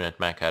the permanent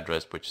MAC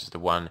address, which is the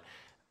one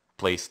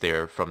placed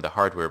there from the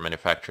hardware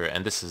manufacturer,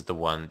 and this is the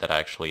one that I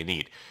actually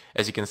need.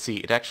 As you can see,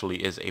 it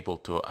actually is able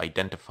to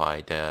identify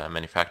the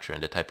manufacturer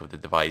and the type of the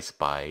device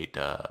by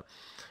the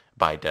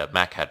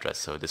MAC address.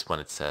 So this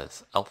one, it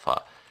says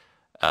Alpha.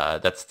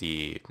 That's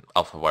the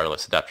Alpha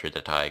wireless adapter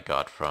that I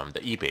got from the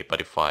eBay. But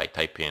if I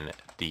type in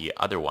the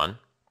other one,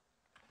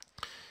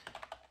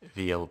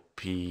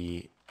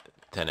 VLP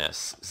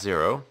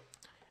 10S0,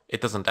 it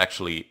doesn't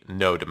actually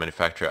know the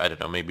manufacturer. I don't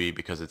know, maybe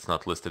because it's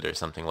not listed or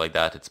something like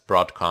that. It's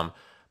Broadcom,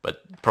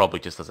 but probably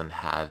just doesn't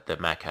have the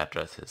MAC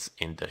addresses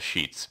in the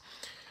sheets.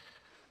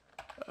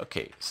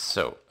 Okay,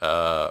 so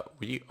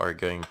we are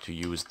going to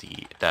use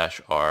the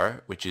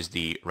 -R, which is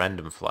the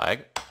random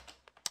flag,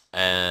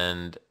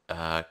 and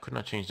could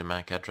not change the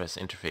MAC address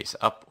interface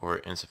up or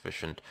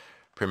insufficient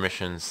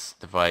permissions,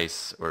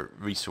 device or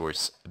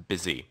resource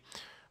busy.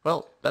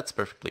 Well, that's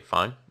perfectly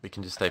fine. We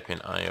can just type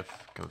in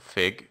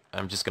ifconfig.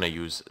 I'm just going to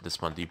use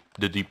this one, the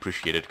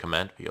depreciated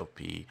command,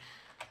 VLP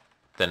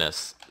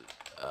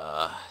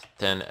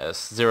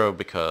 10S0,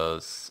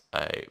 because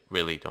I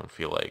really don't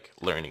feel like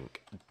learning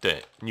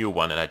the new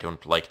one and I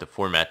don't like the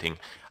formatting.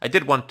 I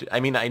did want to, I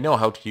mean, I know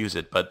how to use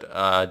it, but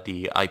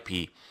the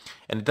IP,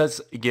 and it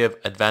does give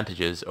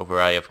advantages over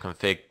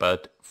ifconfig,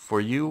 but for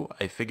you,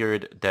 I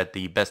figured that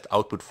the best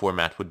output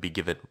format would be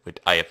given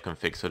with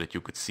ifconfig so that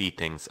you could see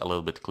things a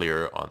little bit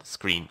clearer on the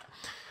screen.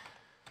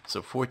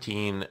 So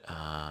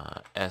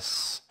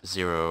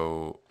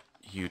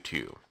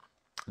 14S0U2.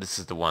 This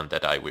is the one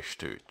that I wish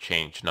to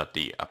change, not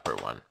the upper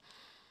one.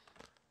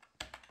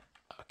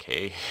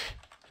 Okay,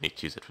 I need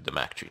to use it with the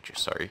Mac changer,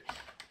 sorry.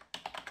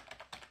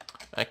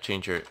 Mac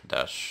changer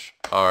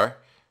 -R,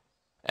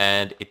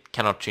 and it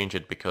cannot change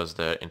it because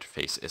the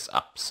interface is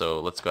up. So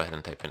let's go ahead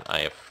and type in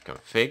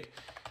ifconfig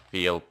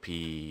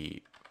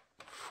VLP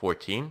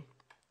 14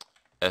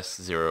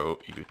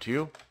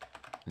 S0U2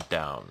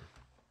 down.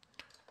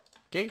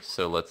 Okay,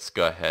 so let's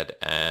go ahead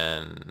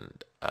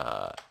and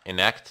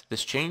enact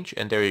this change,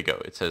 and there you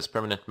go. It says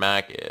permanent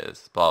MAC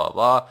is blah blah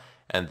blah,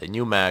 and the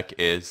new MAC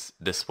is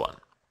this one.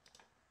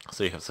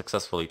 So you have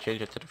successfully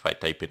changed it. If I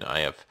type in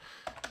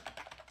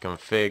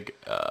ifconfig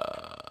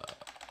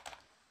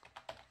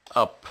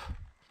up,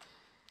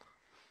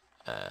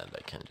 and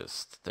I can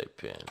just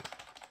type in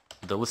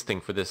the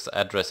listing for this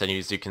address, and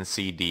as you can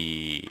see,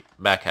 the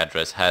MAC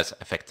address has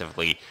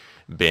effectively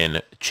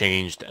been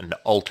changed and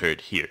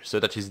altered here. So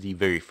that is the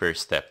very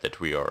first step that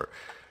we are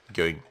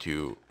going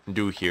to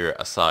do here,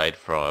 aside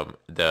from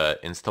the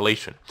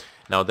installation.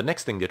 Now the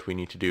next thing that we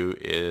need to do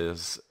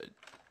is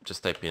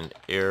just type in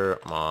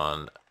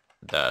airmon-ng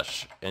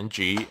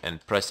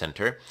and press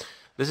enter.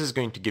 This is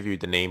going to give you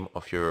the name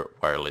of your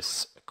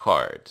wireless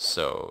card.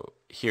 So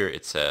here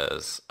it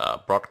says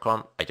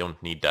Broadcom. I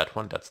don't need that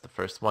one, that's the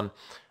first one.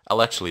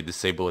 I'll actually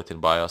disable it in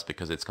BIOS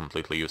because it's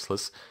completely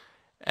useless.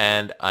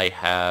 And I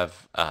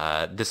have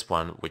this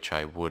one, which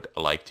I would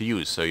like to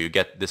use. So you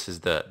get, this is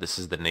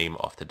the name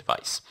of the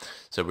device.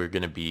 So we're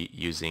going to be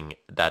using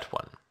that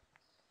one.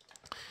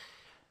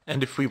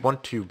 And if we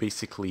want to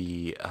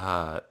basically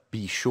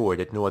be sure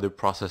that no other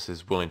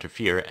processes will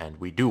interfere, and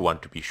we do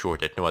want to be sure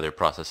that no other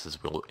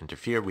processes will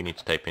interfere, we need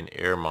to type in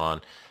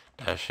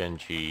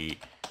airmon-ng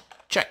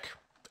check.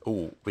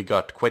 Oh, we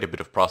got quite a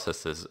bit of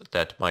processes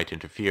that might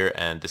interfere,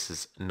 and this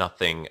is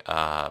nothing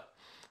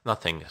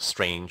nothing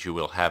strange. You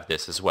will have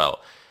this as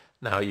well.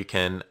 Now you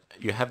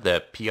have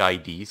the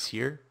PIDs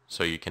here,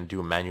 so you can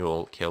do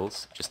manual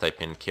kills. Just type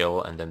in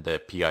kill and then the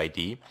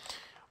PID,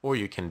 or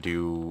you can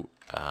do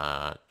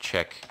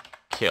check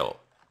kill.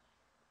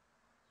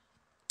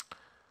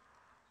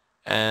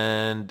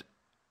 And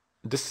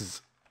this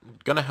is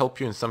gonna help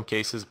you in some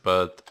cases,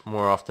 but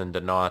more often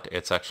than not,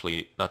 it's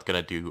actually not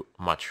gonna do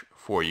much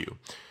for you.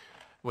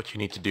 What you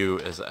need to do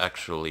is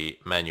actually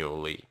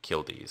manually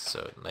kill these.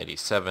 So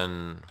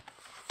 97,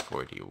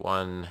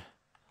 41,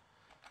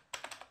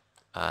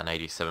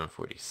 97,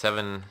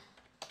 47.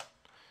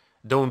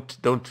 Don't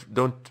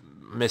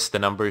miss the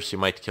numbers. You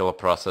might kill a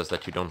process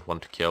that you don't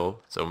want to kill,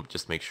 so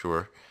just make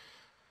sure.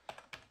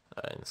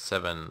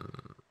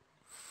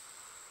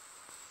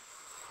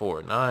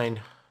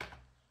 749.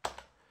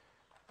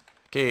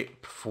 Okay,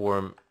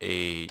 perform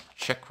a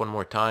check one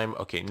more time.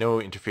 Okay, no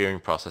interfering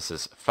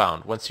processes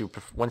found. Once you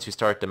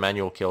start the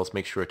manual kills,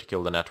 make sure to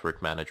kill the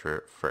network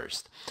manager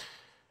first.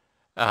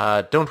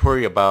 Don't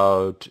worry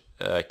about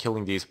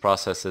killing these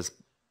processes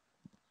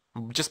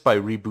just by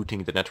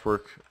rebooting the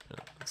network.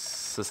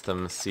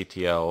 System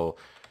CTL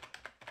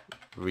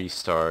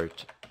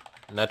restart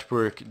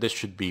network. This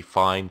should be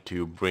fine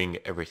to bring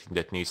everything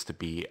that needs to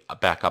be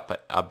back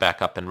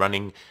up and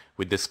running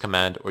with this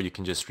command, or you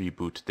can just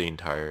reboot the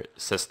entire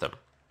system.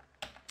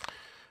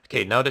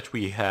 Okay, now that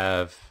we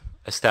have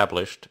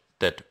established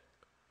that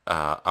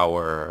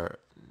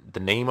the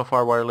name of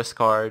our wireless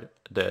card,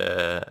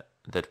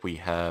 that we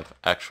have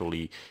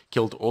actually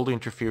killed all the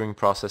interfering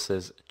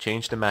processes,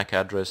 changed the MAC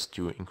address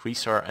to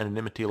increase our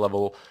anonymity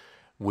level,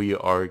 we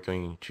are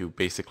going to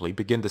basically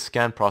begin the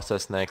scan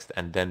process next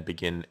and then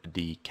begin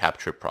the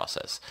capture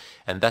process.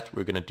 And that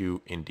we're going to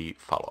do in the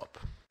follow-up.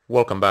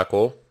 Welcome back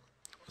all.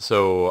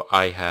 So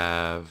I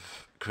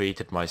have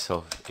created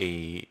myself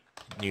a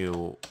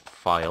new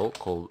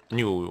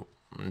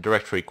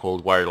directory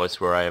called wireless,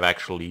 where I have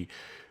actually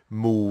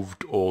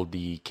moved all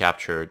the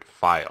captured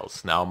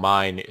files. Now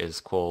mine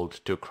is called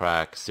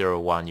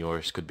tocrack01,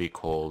 yours could be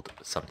called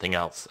something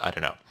else, I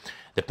don't know,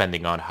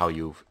 depending on how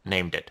you've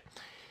named it.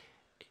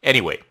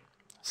 Anyway,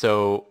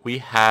 so we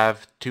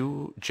have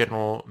two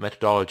general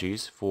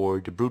methodologies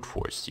for the brute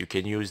force. You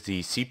can use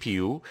the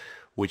CPU,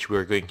 which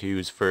we're going to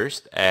use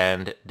first,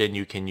 and then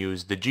you can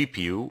use the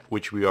GPU,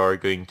 which we are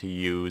going to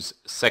use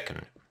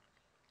second.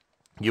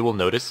 You will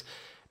notice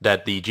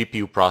that the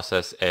GPU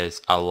process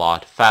is a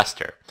lot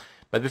faster.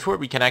 But before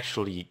we can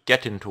actually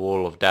get into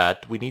all of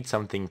that, we need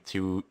something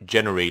to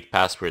generate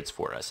passwords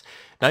for us.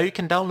 Now you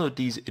can download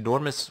these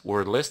enormous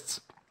word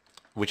lists,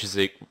 which is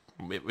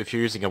if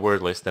you're using a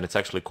word list, then it's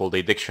actually called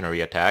a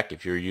dictionary attack.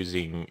 If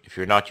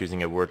you're not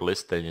using a word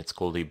list, then it's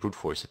called a brute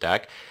force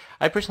attack.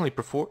 I personally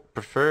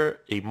prefer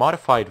a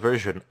modified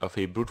version of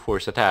a brute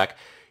force attack,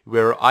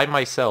 where I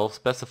myself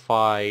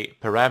specify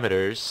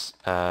parameters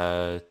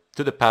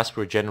to the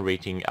password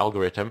generating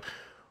algorithm,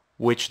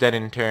 which then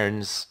in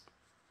turns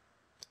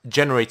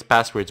generates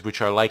passwords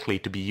which are likely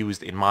to be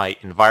used in my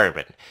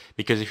environment.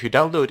 Because if you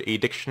download a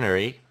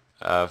dictionary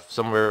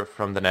somewhere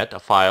from the net, a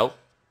file,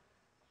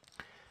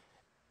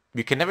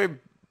 you can never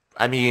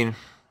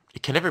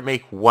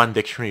make one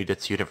dictionary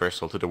that's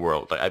universal to the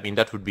world. I mean,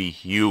 that would be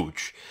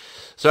huge.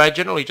 So I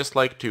generally just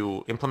like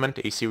to implement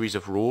a series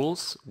of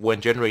rules when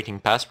generating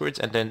passwords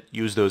and then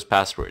use those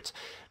passwords.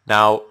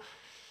 Now,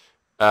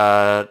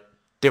 there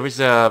is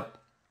a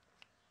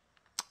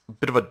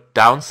bit of a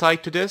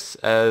downside to this,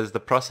 as the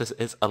process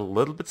is a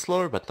little bit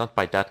slower, but not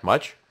by that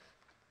much.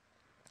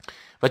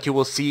 But you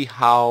will see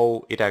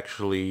how it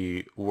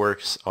actually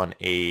works on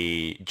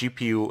a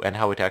GPU and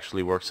how it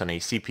actually works on a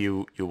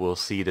CPU. You will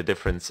see the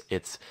difference.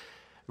 It's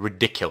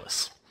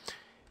ridiculous.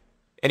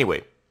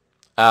 Anyway,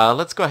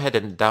 let's go ahead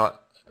and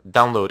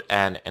download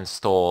and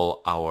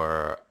install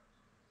our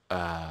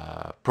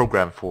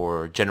program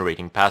for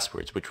generating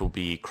passwords, which will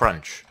be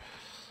Crunch.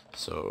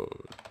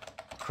 So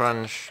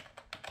Crunch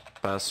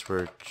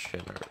password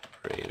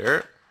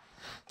generator.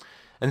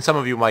 And some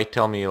of you might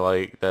tell me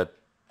like that,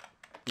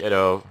 you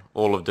know,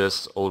 all of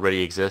this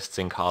already exists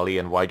in Kali,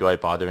 and why do I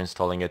bother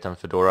installing it on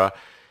Fedora?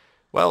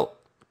 Well,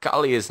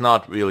 Kali is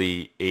not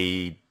really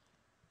a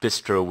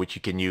distro which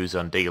you can use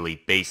on a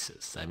daily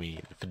basis. I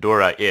mean,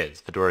 Fedora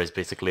is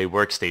basically a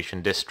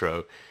workstation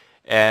distro.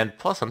 And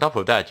plus, on top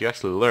of that, you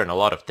actually learn a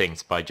lot of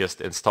things by just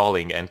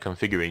installing and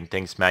configuring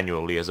things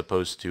manually, as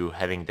opposed to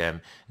having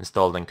them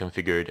installed and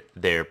configured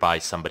there by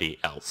somebody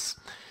else.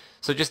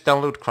 So just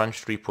download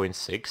Crunch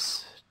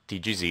 3.6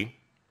 TGZ.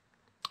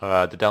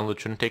 The download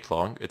shouldn't take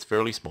long. It's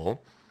fairly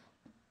small.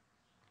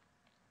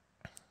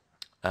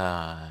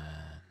 No,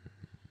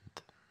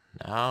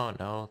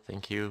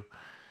 thank you.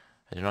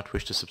 I do not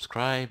wish to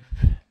subscribe.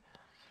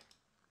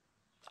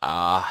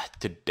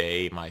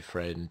 Today, my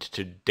friend,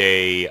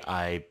 today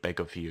I beg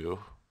of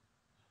you.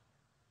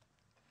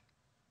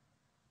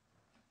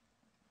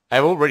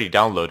 I've already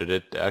downloaded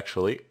it,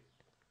 actually.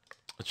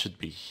 It should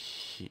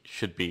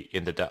be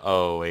in the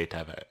oh wait,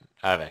 I've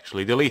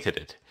actually deleted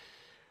it.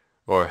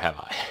 Or have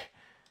I?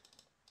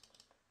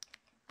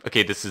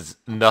 Okay, this is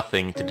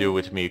nothing to do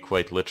with me,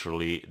 quite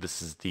literally.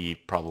 This is the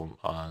problem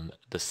on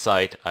the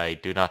site. I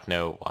do not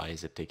know why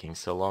is it taking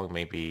so long.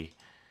 Maybe,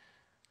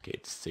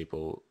 okay,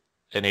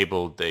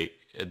 enable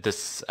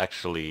this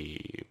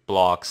actually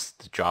blocks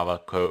the Java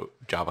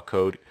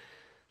code,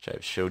 which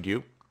I've showed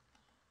you.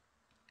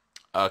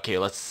 Okay,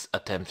 let's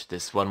attempt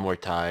this one more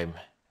time.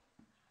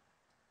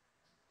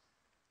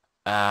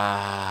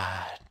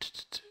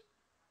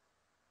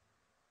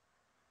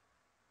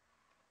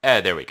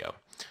 There we go.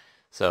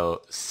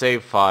 So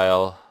save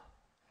file.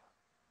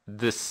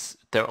 This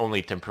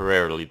only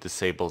temporarily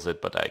disables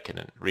it, but I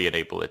can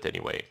re-enable it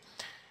anyway.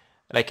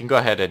 And I can go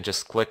ahead and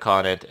just click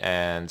on it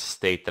and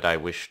state that I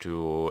wish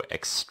to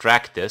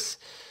extract this.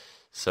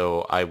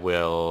 So I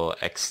will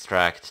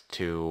extract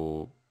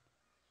to,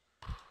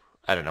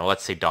 I don't know,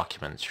 let's say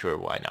documents. Sure,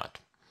 why not?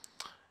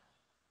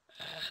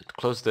 And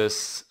close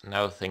this.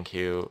 No, thank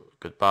you.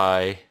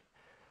 Goodbye.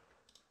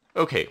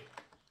 Okay.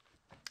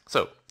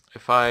 So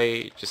if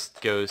I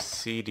just go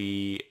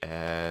cd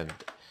and,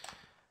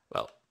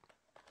 well,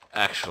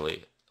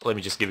 actually, let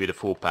me just give you the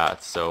full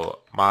path. So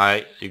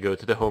you go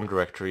to the home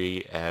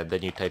directory and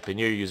then you type in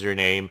your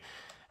username,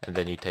 and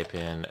then you type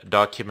in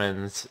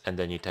documents, and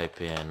then you type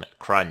in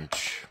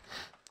crunch,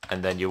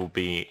 and then you will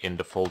be in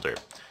the folder.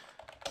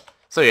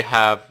 So you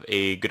have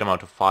a good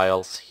amount of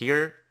files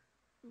here.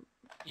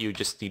 You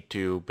just need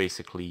to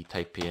basically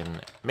type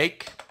in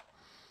make,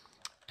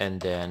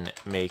 and then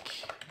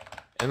make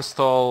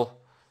install,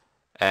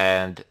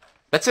 and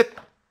that's it.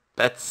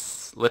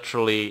 That's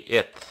literally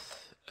it.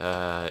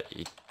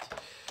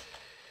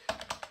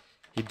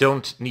 You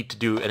don't need to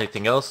do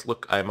anything else.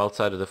 Look, I'm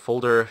outside of the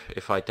folder.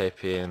 If I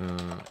type in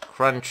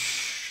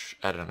crunch,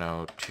 I don't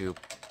know,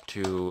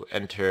 to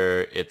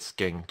enter, it's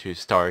going to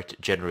start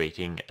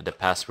generating the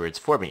passwords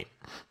for me,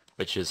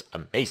 which is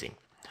amazing.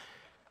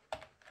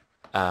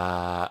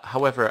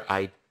 However,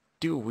 I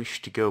do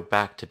wish to go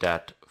back to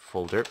that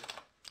folder.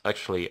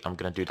 Actually, I'm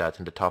gonna do that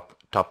in the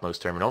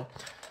topmost terminal,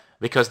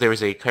 because there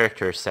is a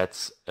character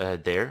sets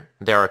there.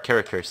 There are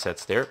character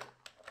sets there,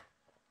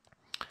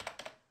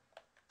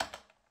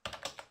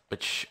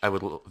 which I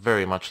would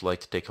very much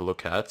like to take a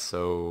look at.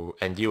 So,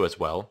 and you as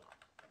well.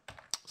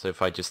 So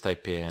if I just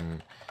type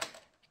in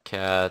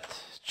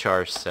cat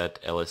char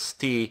set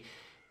lst,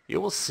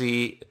 you will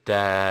see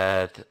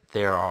that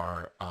there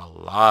are a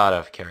lot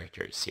of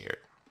characters here.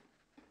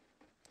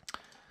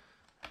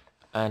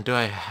 And do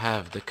I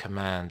have the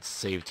command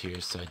saved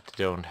here so I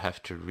don't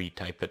have to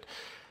retype it?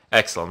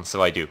 Excellent,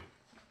 so I do.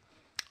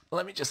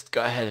 Let me just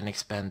go ahead and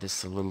expand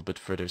this a little bit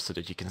further so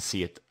that you can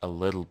see it a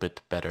little bit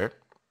better.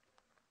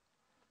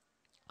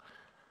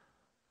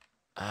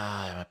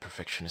 I'm a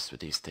perfectionist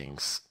with these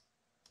things.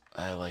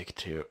 I like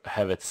to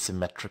have it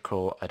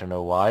symmetrical, I don't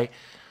know why.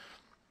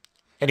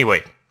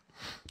 Anyway,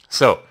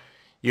 so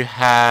you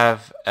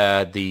have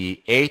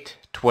the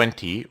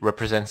 820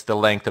 represents the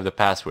length of the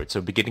password.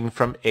 So beginning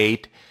from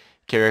 8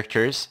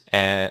 characters,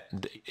 and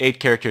 8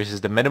 characters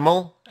is the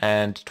minimal,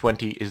 and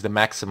 20 is the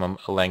maximum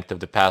length of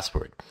the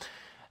password.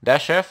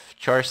 -f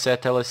char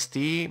set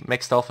lst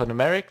mixed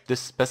alphanumeric.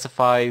 This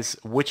specifies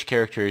which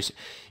characters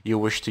you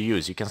wish to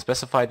use. You can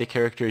specify the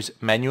characters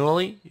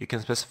manually. You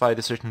can specify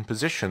the certain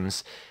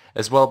positions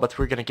as well, but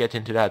we're going to get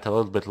into that a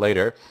little bit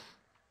later.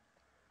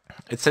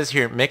 It says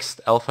here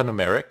mixed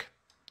alphanumeric.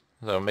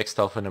 So mixed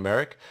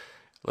alphanumeric.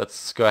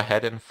 Let's go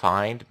ahead and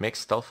find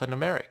mixed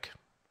alphanumeric.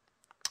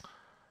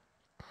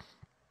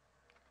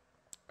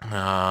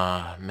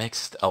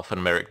 Mixed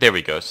alphanumeric. There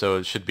we go. So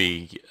it should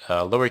be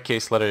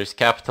lowercase letters,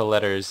 capital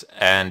letters,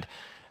 and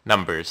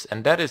numbers.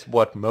 And that is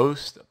what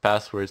most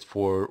passwords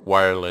for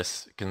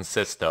wireless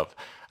consist of.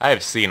 I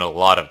have seen a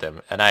lot of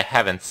them, and I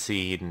haven't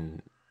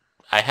seen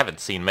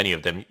many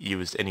of them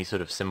use any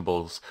sort of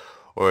symbols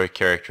or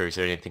characters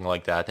or anything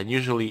like that. And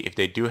usually if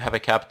they do have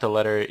a capital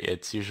letter,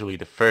 it's usually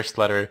the first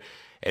letter,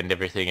 and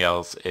everything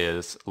else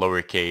is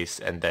lowercase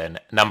and then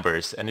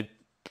numbers. And it,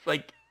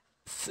 like,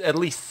 at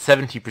least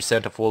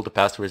 70% of all the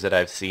passwords that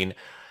I've seen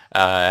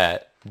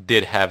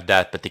did have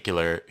that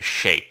particular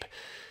shape,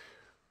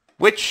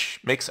 which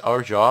makes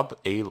our job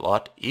a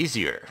lot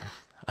easier.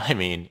 I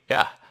mean,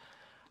 yeah.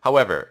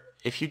 However,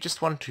 if you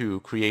just want to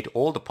create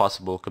all the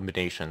possible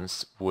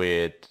combinations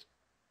with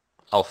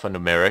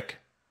alphanumeric,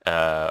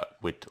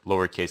 with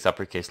lowercase,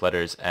 uppercase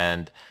letters,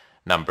 and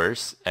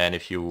numbers, and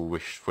if you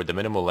wish for the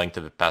minimal length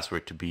of the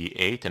password to be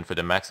 8 and for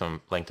the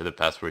maximum length of the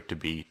password to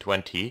be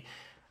 20,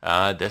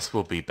 this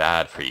will be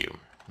bad for you.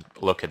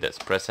 Look at this.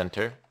 Press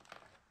enter.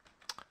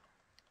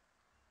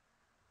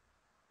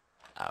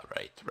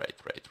 Right.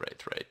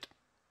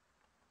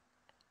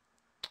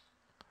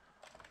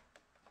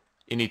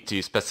 You need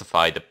to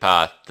specify the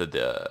path to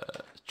the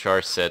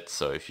char set,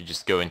 so if you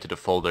just go into the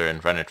folder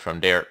and run it from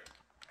there.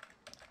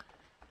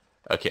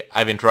 Okay,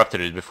 I've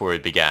interrupted it before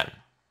it began.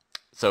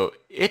 So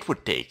it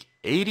would take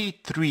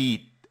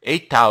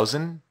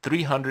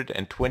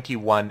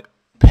 8,321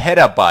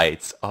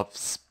 petabytes of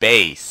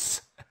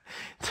space.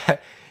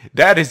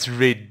 That is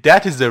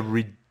a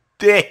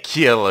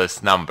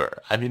ridiculous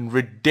number. I mean,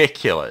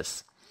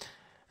 ridiculous.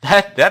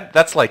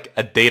 That's like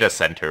a data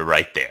center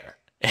right there.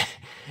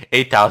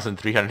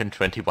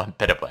 8,321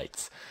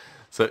 petabytes.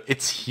 So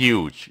it's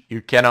huge.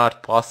 You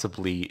cannot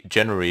possibly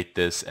generate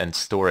this and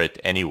store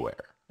it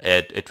anywhere.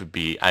 It would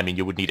be, I mean,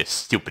 you would need a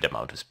stupid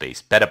amount of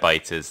space.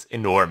 Petabytes is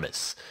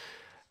enormous.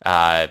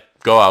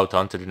 Go out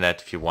onto the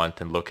net if you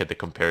want and look at the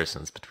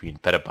comparisons between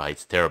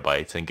petabytes,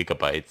 terabytes, and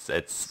gigabytes.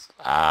 It's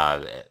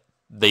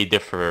they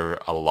differ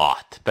a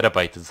lot.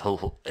 Petabyte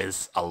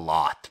is a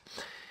lot.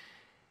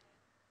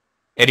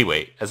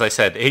 Anyway, as I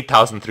said,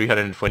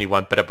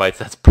 8,321 petabytes,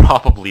 that's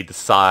probably the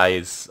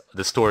size,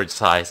 the storage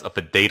size of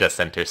a data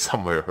center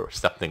somewhere or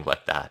something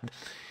like that.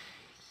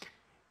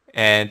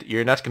 And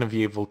you're not going to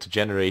be able to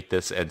generate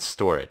this and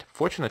store it.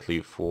 Fortunately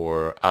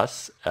for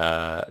us,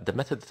 the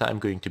method that I'm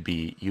going to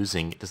be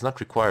using does not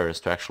require us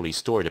to actually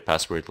store the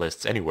password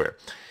lists anywhere.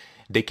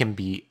 They can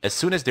be, as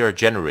soon as they are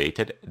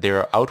generated,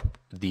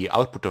 the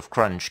output of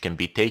crunch can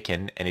be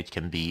taken and it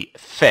can be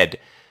fed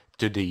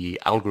to the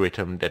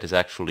algorithm that is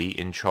actually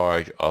in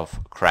charge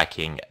of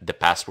cracking the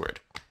password.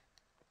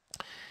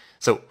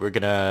 So we're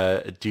going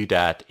to do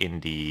that in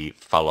the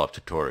follow-up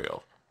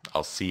tutorial.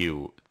 I'll see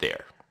you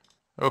there.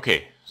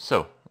 Okay,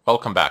 so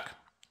welcome back.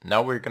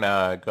 Now we're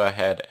gonna go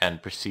ahead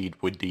and proceed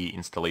with the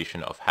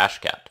installation of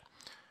Hashcat.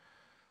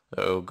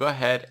 So go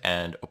ahead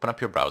and open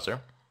up your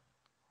browser.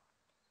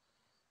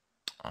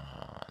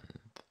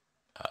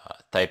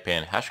 Type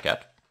in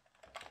Hashcat.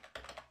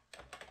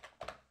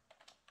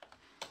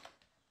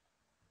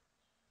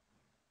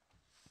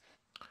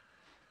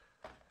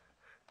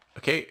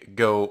 Okay,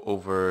 go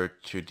over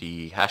to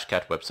the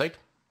Hashcat website.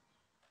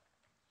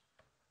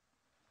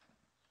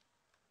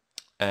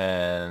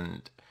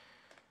 And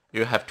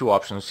you have two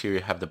options here.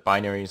 You have the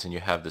binaries and you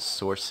have the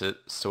sources,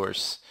 so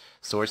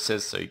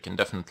you can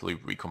definitely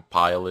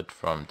recompile it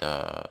from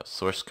the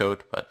source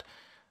code, but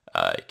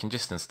you can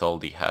just install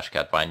the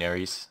Hashcat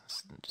binaries.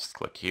 Just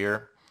click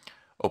here,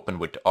 open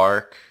with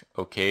ARC,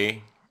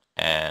 okay,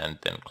 and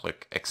then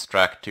click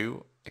extract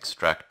to.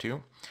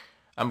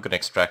 I'm gonna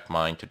extract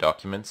mine to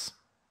documents.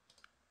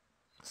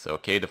 So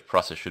okay, the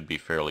process should be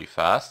fairly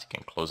fast. You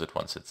can close it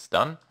once it's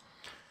done.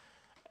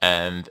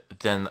 And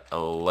then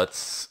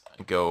let's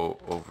go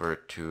over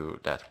to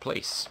that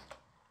place.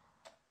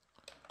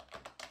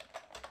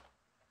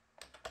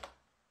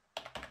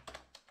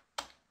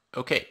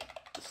 Okay,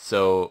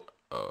 so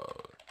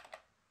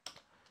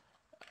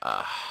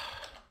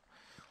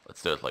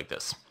let's do it like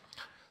this.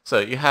 So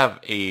you have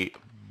a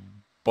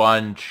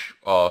bunch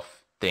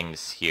of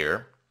things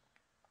here,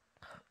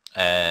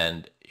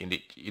 and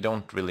you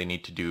don't really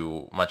need to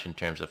do much in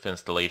terms of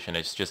installation.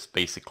 It's just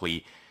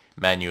basically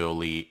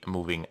manually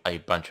moving a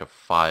bunch of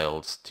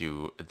files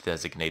to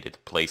designated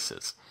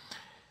places.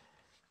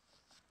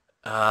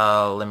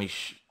 Let me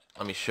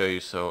show you.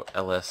 So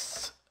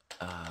ls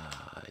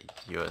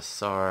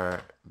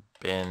usr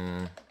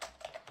bin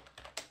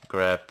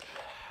grep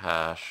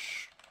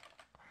hash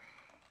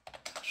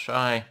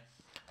shy,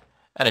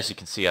 and as you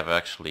can see, I've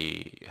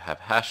actually have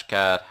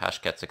Hashcat,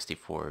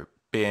 Hashcat64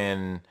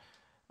 bin,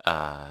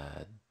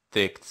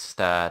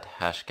 dictstat,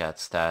 Hashcat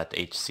stat,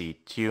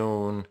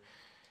 hctune,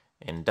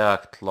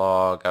 induct,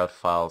 log, out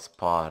files,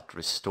 pot,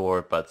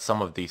 restore, but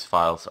some of these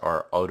files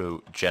are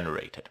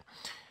auto-generated.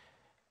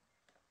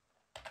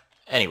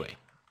 Anyway,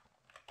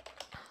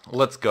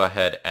 let's go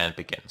ahead and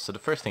begin. So the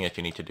first thing that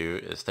you need to do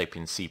is type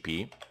in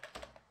cp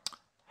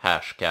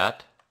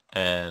hashcat,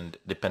 and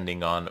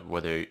depending on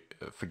whether,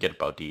 forget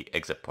about the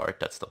exit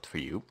part, that's not for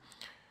you.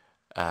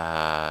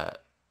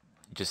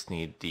 Just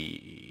need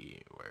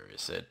the, where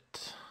is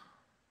it?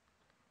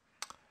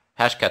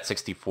 Hashcat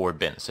 64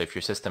 bin. So if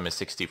your system is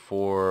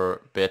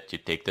 64-bit, you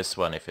take this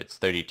one. If it's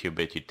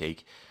 32-bit, you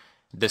take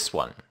this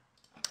one.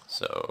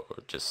 So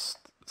just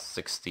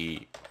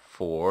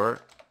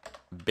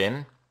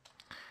 64-bin.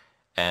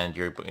 And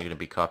you're going to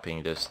be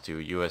copying this to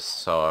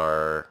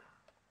USR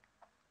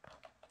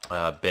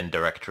bin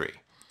directory.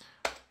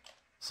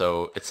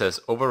 So it says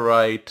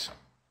overwrite.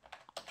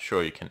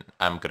 Sure, you can.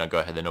 I'm going to go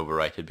ahead and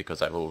overwrite it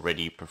because I've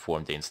already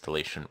performed the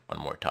installation one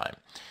more time.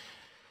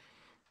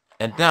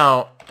 And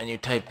now, when you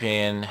type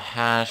in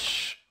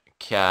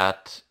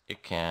hashcat, you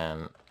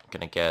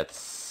gonna get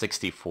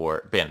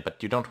 64-bin,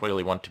 but you don't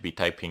really want to be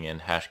typing in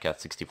hashcat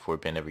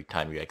 64-bin every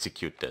time you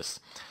execute this.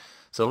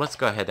 So let's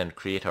go ahead and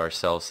create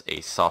ourselves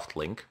a soft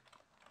link.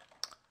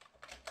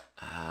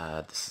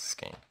 This is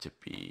going to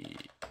be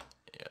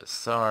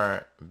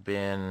usr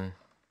bin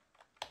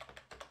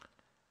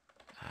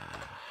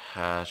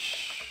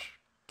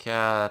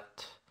hashcat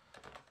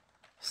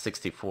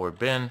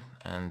 64-bin,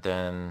 and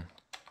then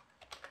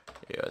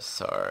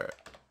usr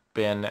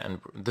bin,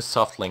 and the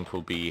soft link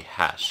will be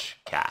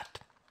hashcat.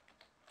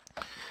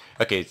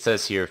 Okay, it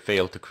says here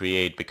failed to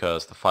create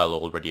because the file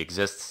already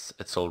exists.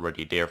 It's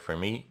already there for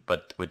me,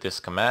 but with this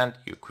command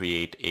you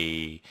create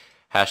a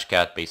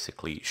hashcat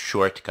basically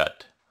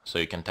shortcut. So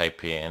you can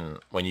type in,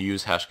 when you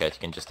use hashcat, you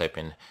can just type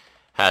in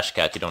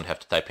hashcat. You don't have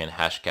to type in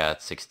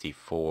hashcat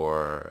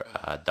 64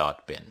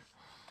 .bin.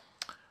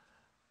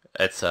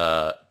 It's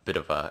a bit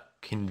of a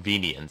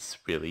convenience,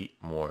 really,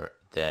 more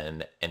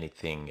than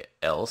anything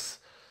else.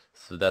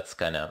 So that's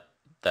kind of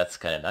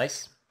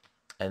nice.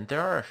 And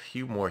there are a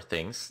few more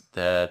things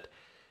that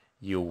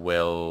you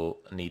will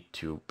need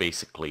to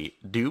basically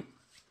do.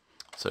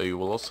 So you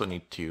will also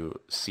need to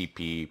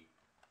cp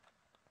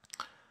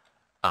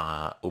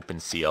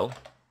OpenCL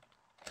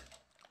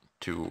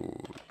to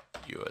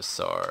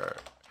usr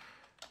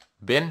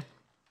bin,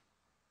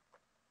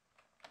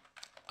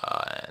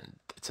 and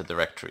it's a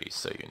directory,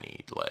 so you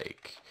need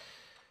like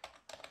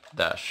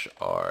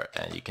 -r,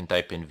 and you can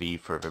type in v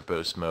for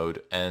verbose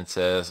mode, and it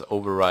says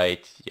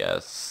overwrite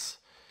yes,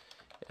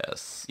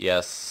 yes,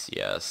 yes,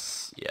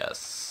 yes,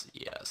 yes,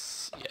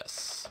 yes,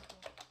 yes.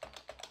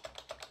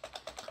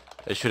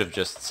 I should have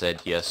just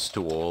said yes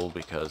to all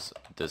because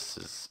this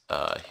is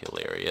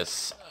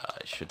hilarious.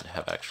 I shouldn't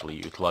have actually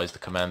utilized the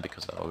command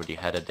because I already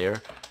had it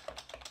there.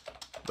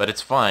 But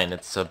it's fine,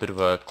 it's a bit of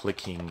a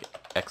clicking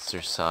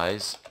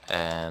exercise,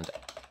 and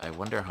I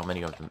wonder how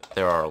many of them.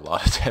 There are a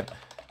lot of them.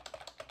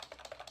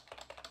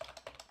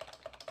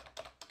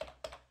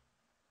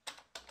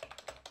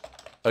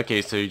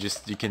 Okay, so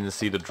you can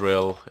see the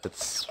drill.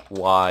 It's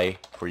Y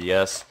for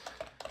yes.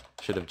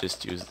 Should have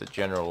just used the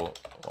general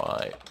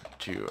Y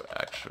to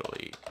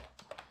actually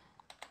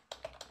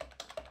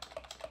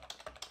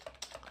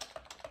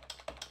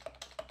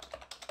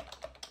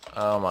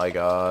Oh my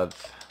god.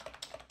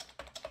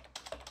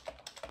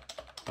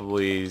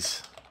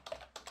 Please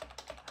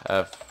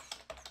have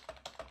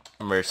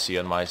mercy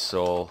on my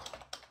soul.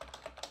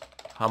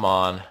 Come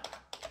on.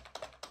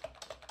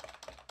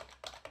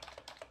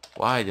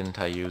 Why didn't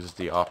I use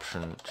the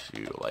option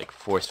to like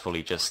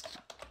forcefully just...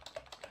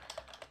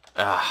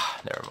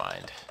 never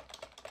mind.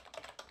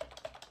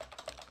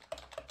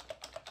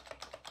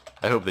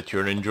 I hope that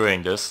you're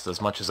enjoying this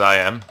as much as I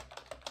am.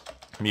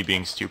 Me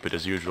being stupid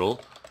as usual.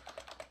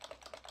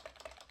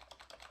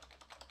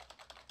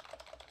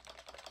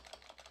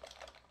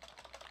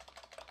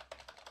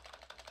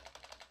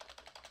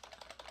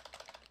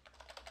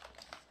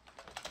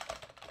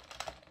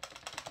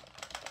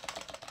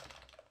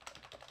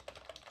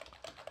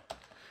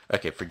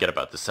 Okay, forget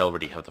about this. I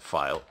already have the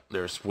file.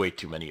 There's way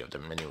too many of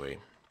them anyway.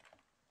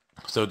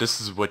 So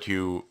this is what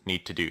you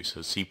need to do.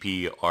 So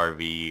cp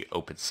rv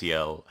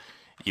opencl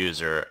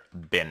user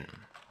bin.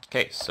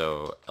 Okay,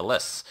 so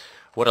ls.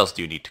 What else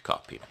do you need to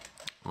copy?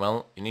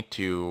 Well, you need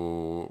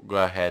to go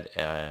ahead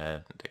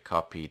and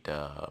copy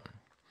the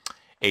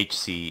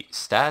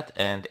hcstat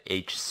and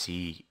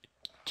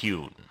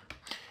hctune.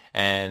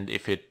 And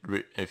if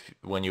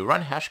when you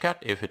run hashcat,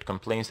 if it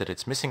complains that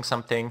it's missing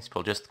some things,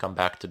 we'll just come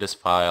back to this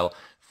file,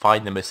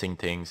 find the missing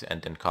things,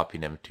 and then copy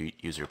them to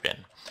user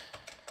bin.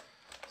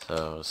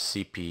 So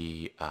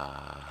cp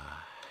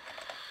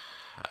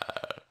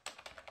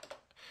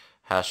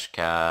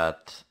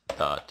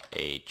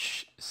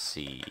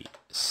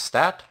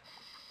hashcat.hcstat,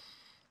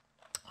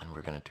 and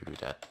we're gonna do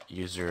that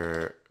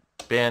user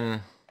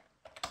bin.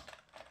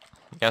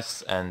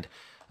 Yes, and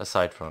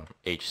aside from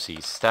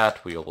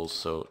hcstat, we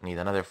also need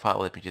another file.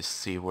 Let me just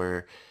see,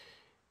 where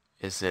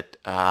is it?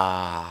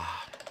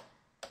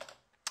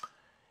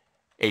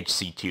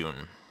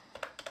 hctune.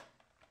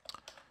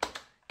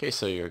 Okay,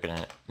 so you're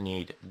gonna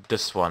need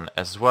this one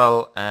as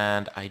well,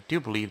 and I do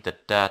believe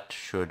that that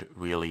should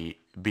really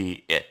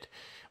be it.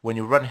 When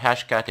you run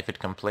hashcat, if it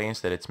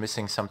complains that it's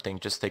missing something,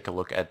 just take a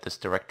look at this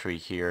directory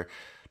here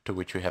to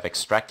which we have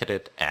extracted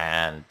it,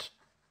 and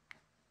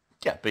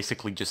yeah,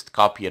 basically just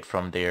copy it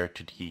from there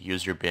to the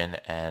user bin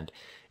and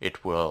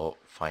it will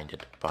find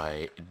it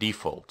by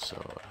default.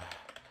 So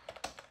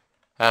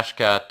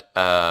hashcat,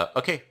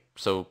 okay,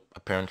 so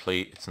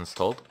apparently it's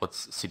installed.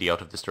 Let's cd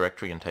out of this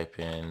directory and type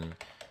in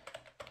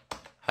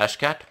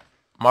hashcat.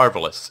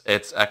 Marvelous,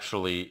 it's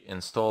actually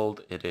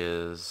installed. It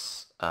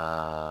is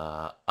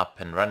up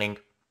and running.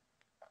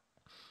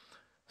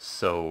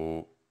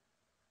 So,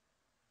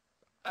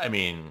 I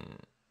mean,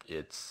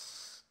 it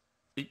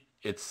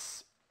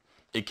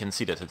can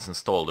see that it's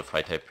installed if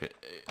I type it,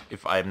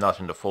 if I'm not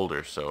in the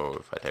folder. So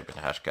if I type in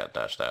hashcat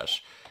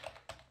 --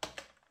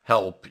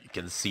 help, you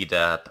can see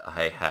that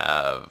I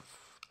have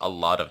a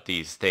lot of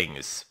these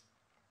things.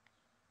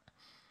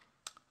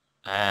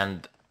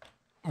 And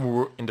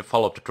in the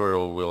follow-up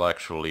tutorial, we'll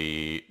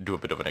actually do a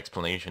bit of an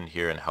explanation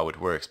here and how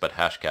it works, but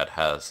hashcat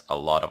has a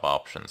lot of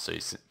options. So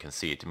you can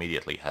see it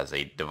immediately has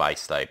a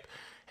device type,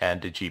 and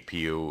the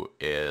GPU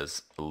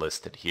is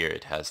listed here.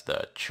 It has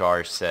the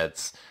char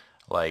sets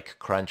like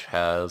Crunch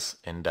has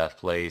in that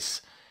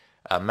place.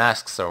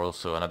 Masks are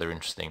also another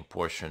interesting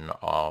portion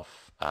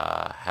of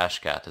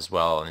hashcat as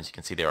well, and as you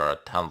can see, there are a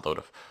ton load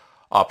of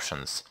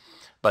options.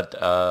 But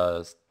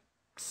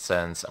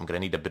since I'm going to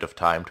need a bit of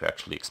time to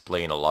actually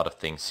explain a lot of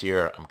things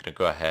here, I'm going to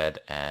go ahead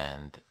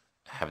and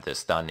have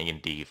this done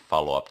in the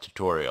follow-up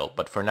tutorial.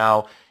 But for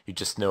now, you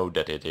just know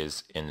that it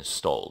is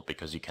installed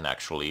because you can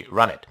actually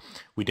run it.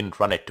 We didn't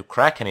run it to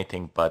crack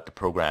anything, but the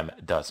program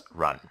does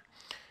run.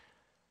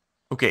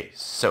 Okay,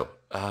 so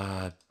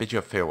bid you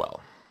a farewell.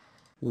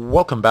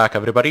 Welcome back,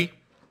 everybody.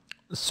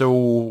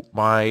 So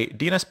my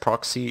DNS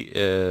proxy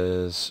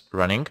is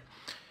running.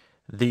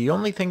 The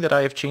only thing that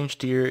I have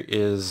changed here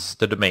is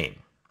the domain.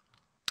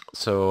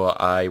 So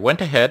I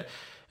went ahead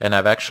and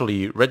I've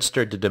actually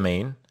registered the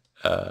domain,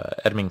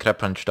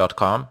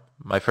 erminkrepunch.com,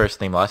 my first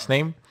name, last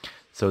name.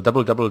 So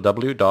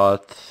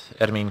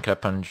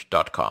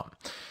www.erminkrepunch.com.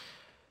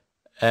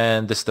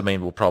 And this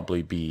domain will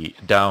probably be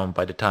down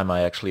by the time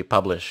I actually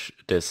publish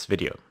this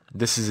video.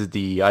 This is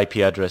the IP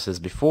address as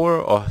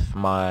before of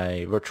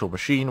my virtual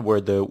machine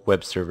where the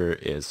web server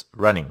is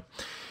running.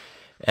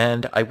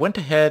 And I went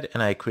ahead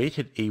and I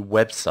created a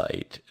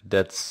website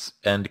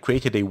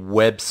created a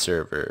web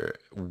server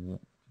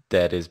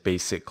that is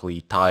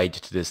basically tied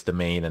to this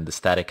domain, and the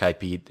static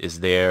IP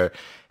is there.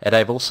 And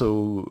I've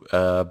also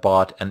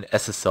bought an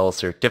SSL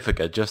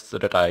certificate just so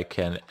that I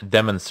can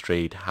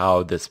demonstrate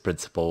how this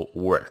principle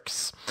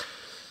works.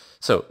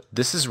 So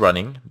this is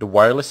running, the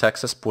wireless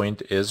access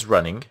point is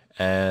running,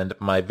 and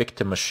my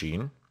victim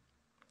machine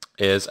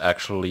is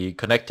actually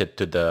connected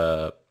to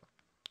that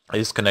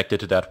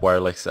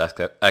wireless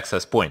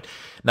access point.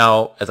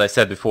 Now, as I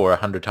said before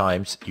 100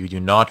 times, you do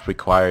not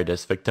require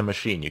this victim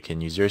machine. You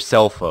can use your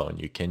cell phone,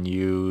 you can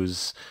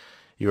use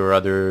your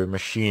other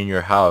machine in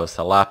your house,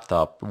 a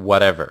laptop,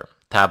 whatever,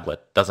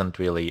 tablet, doesn't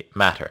really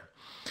matter.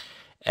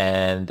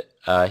 And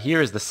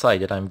here is the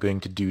site that I'm going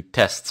to do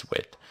tests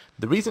with.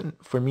 The reason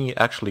for me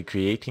actually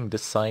creating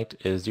this site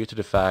is due to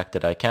the fact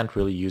that I can't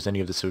really use any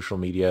of the social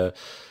media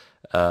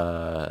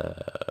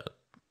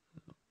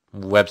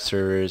web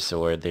servers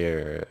or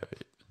their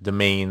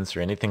domains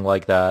or anything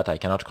like that. I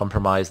cannot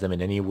compromise them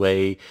in any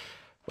way.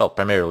 Well,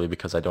 primarily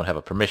because I don't have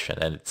a permission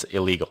and it's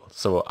illegal.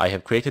 So I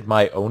have created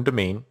my own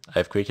domain.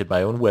 I've created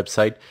my own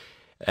website.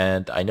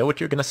 And I know what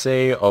you're going to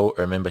say. Oh,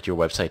 Ermin, but your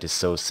website is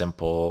so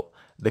simple.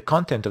 The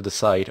content of the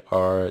site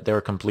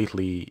they're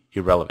completely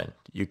irrelevant.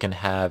 You can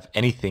have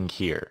anything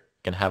here.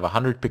 You can have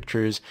 100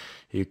 pictures.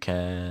 You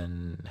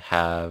can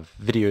have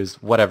videos,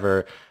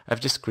 whatever.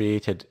 I've just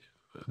created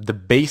the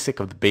basic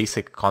of the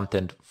basic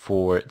content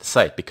for the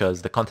site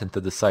because the content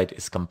of the site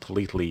is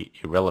completely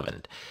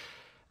irrelevant.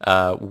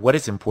 What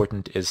is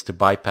important is to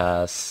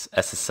bypass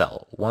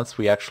SSL. Once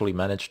we actually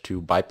manage to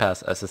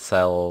bypass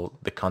SSL,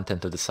 the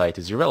content of the site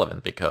is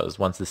irrelevant because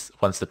once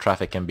the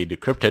traffic can be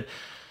decrypted,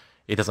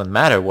 it doesn't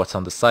matter what's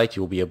on the site,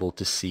 you'll be able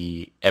to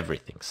see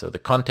everything. So the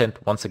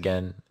content, once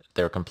again,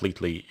 they're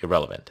completely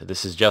irrelevant.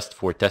 This is just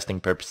for testing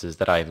purposes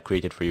that I have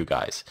created for you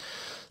guys.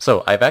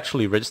 So I've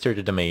actually registered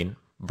a domain,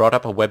 brought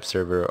up a web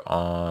server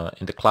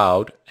in the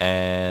cloud,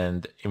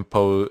 and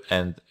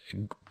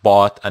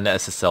bought an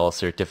SSL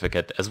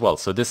certificate as well.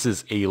 So this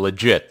is a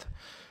legit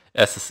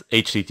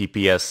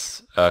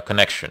HTTPS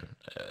connection.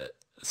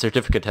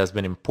 Certificate has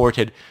been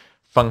imported,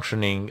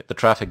 functioning. The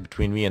traffic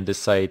between me and this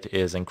site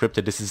is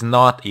encrypted. This is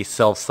not a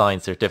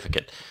self-signed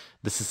certificate.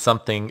 This is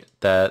something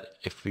that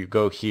if you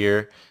go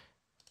here,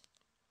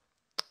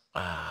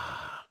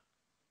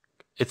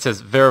 it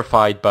says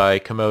verified by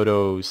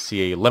Komodo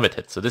CA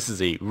Limited. So this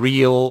is a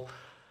real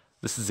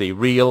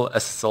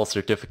SSL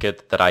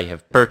certificate that I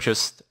have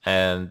purchased,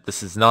 and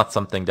this is not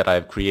something that I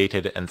have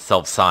created and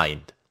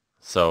self-signed.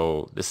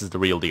 So this is the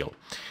real deal.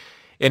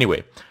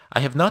 Anyway, I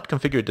have not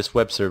configured this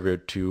web server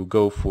to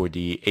go for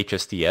the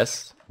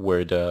HSTS,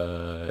 where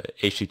the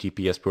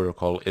HTTPS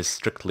protocol is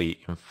strictly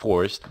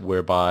enforced,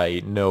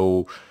 whereby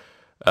no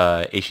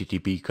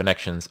HTTP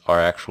connections are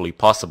actually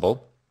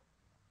possible.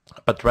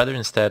 But rather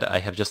instead, I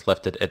have just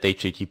left it at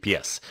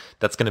HTTPS.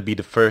 That's going to be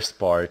the first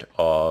part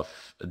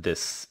of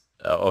this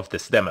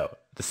demo.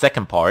 The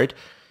second part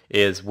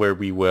is where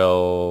we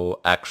will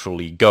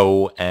actually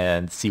go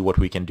and see what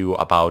we can do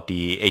about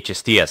the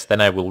HSTS.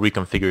 Then I will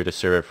reconfigure the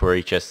server for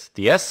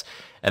HSTS,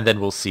 and then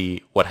we'll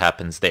see what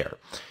happens there.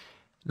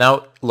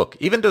 Now, look,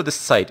 even though this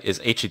site is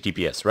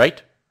HTTPS,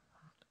 right?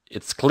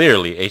 It's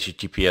clearly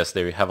HTTPS.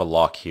 There you have a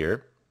lock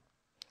here.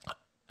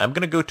 I'm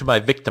going to go to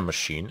my victim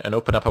machine and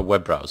open up a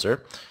web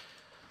browser.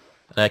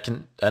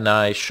 And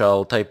I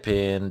shall type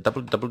in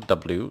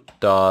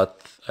www.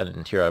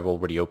 And here I've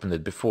already opened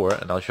it before,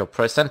 and I shall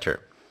press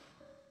enter.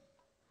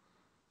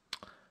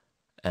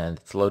 And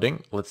it's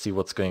loading. Let's see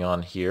what's going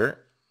on here.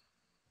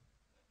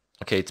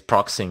 Okay, it's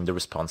proxying the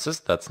responses.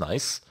 That's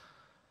nice.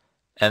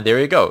 And there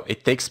you go.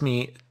 It takes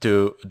me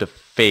to the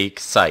fake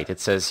site.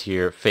 It says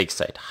here fake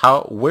site.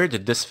 Where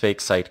did this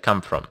fake site come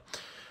from?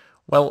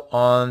 Well,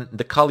 on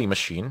the Kali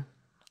machine,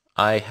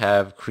 I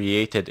have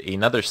created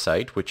another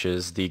site, which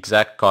is the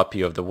exact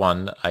copy of the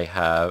one I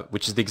have,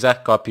 which is the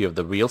exact copy of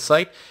the real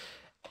site,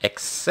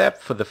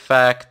 except for the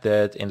fact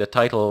that in the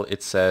title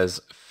it says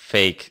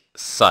fake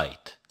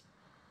site.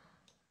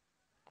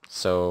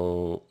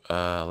 So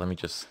let me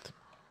just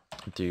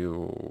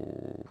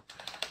do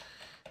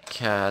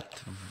cat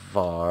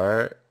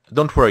var.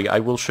 Don't worry, I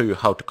will show you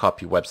how to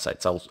copy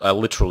websites. I'll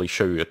literally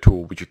show you a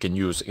tool which you can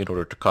use in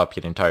order to copy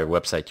an entire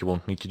website. You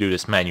won't need to do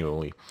this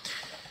manually.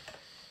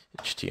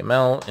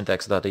 HTML,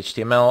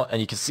 index.html, and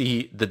you can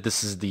see that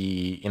this is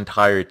the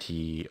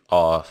entirety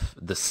of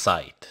the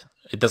site.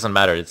 It doesn't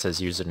matter, it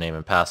says username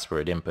and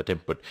password, input.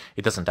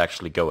 It doesn't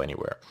actually go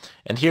anywhere.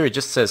 And here it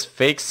just says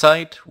fake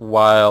site,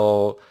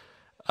 while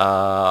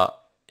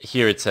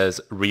here it says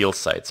real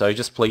site. So I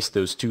just placed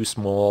those two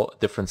small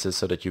differences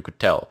so that you could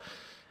tell.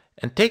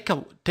 And take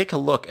a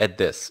look at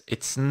this.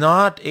 It's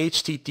not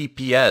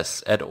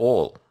HTTPS at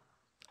all.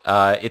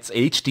 It's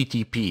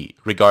HTTP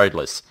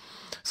regardless.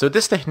 So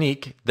this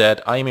technique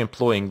that I'm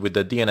employing with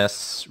the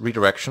DNS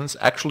redirections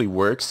actually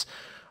works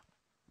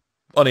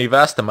on a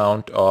vast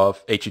amount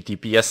of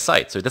HTTPS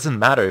sites. So it doesn't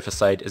matter if a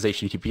site is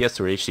HTTPS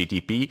or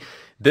HTTP,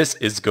 this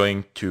is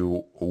going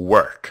to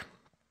work.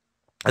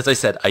 As I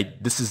said,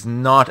 this is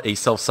not a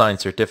self-signed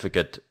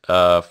certificate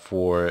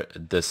for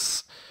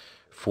this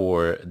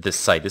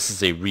site. This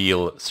is a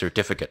real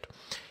certificate.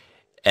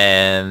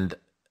 And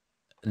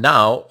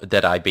now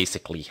that I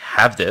basically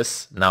have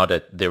this, now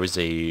that there is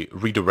a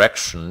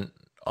redirection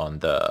on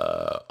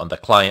the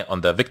client,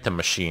 on the victim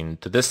machine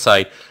to this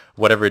site,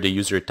 whatever the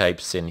user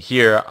types in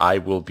here, I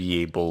will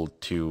be able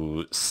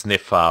to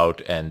sniff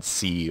out and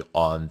see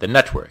on the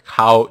network.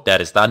 How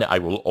that is done, I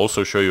will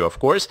also show you, of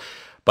course.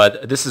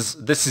 But this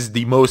is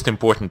the most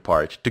important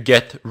part, to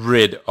get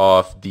rid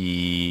of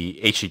the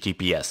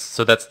HTTPS.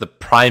 So that's the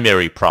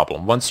primary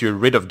problem. Once you're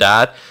rid of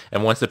that,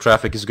 and once the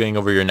traffic is going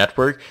over your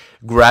network,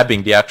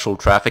 grabbing the actual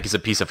traffic is a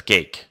piece of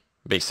cake,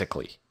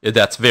 basically.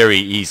 That's very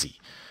easy.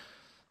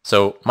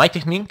 So my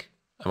technique,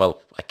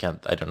 well, I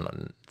don't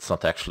know, it's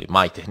not actually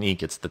my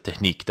technique, it's the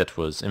technique that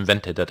was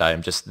invented that I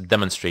am just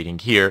demonstrating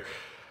here,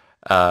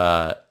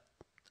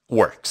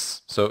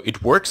 works. So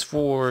it works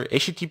for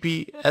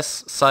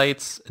HTTPS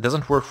sites. It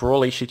doesn't work for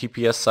all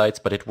HTTPS sites,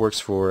 but it works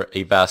for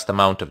a vast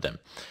amount of them.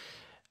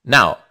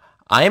 Now,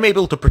 I am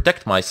able to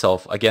protect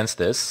myself against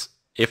this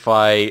if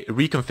I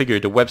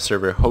reconfigure the web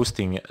server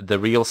hosting the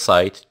real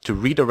site to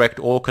redirect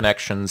all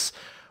connections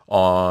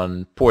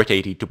on port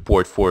 80 to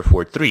port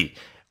 443.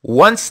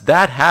 Once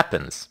that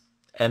happens,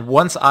 and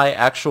once I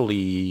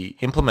actually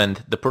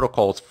implement the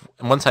protocols,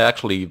 once I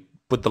actually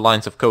put the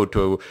lines of code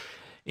to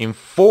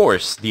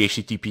enforce the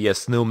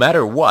HTTPS no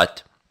matter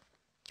what,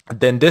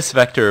 then this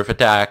vector of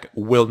attack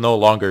will no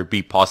longer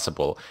be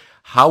possible.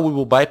 How we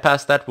will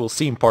bypass that we'll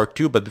see in part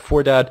 2, but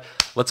before that,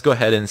 let's go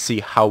ahead and see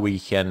how we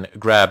can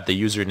grab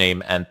the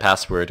username and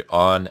password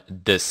on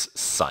this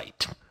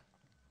site.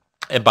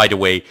 And by the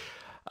way,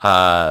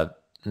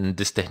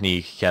 this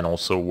technique can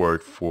also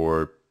work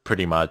for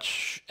pretty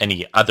much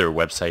any other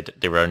website.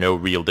 There are no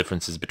real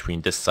differences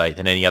between this site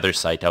and any other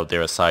site out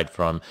there aside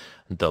from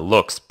the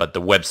looks, but the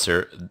web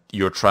server,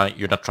 you're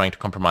not trying to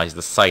compromise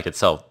the site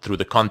itself through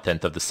the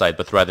content of the site,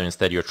 but rather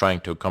instead you're trying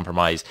to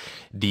compromise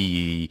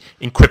the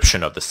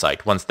encryption of the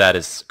site. Once that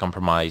is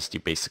compromised, you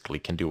basically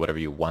can do whatever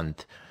you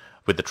want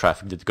with the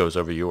traffic that goes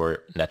over your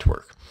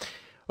network.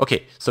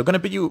 Okay, so gonna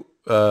bid you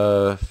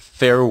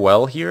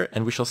farewell here,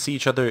 and we shall see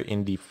each other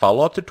in the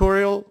follow-up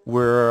tutorial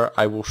where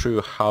I will show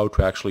you how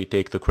to actually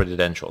take the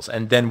credentials,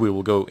 and then we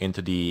will go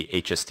into the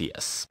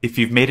HSTS. If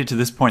you've made it to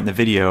this point in the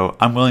video,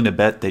 I'm willing to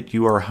bet that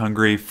you are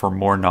hungry for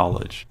more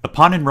knowledge.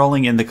 Upon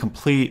enrolling in the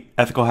complete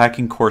ethical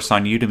hacking course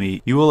on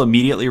Udemy, you will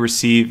immediately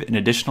receive an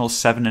additional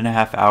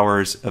 7.5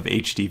 hours of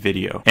HD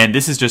video. And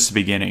this is just the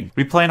beginning.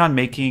 We plan on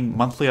making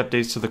monthly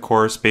updates to the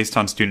course based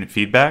on student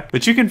feedback,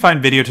 but you can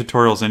find video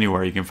tutorials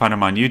anywhere. You can find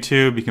them on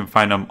YouTube, you can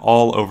find them all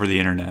over the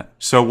internet.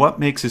 So what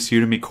makes this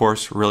Udemy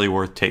course really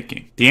worth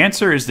taking? The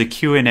answer is the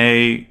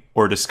Q&A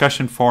or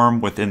discussion forum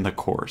within the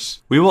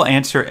course. We will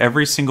answer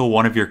every single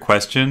one of your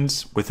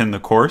questions within the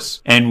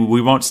course, and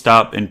we won't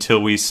stop until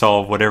we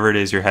solve whatever it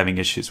is you're having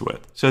issues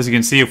with. So as you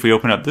can see, if we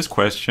open up this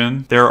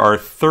question, there are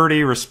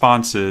 30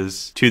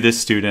 responses to this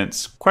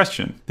student's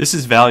question. This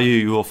is value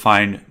you will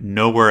find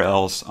nowhere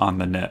else on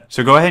the net.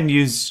 So go ahead and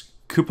use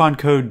coupon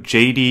code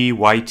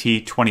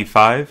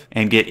JDYT25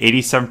 and get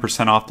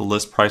 87% off the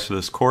list price of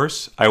this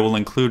course. I will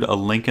include a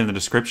link in the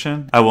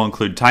description. I will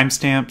include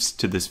timestamps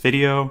to this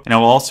video, and I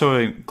will also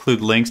include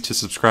links to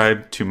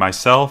subscribe to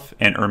myself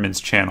and Ermin's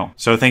channel.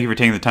 So thank you for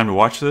taking the time to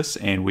watch this,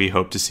 and we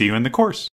hope to see you in the course.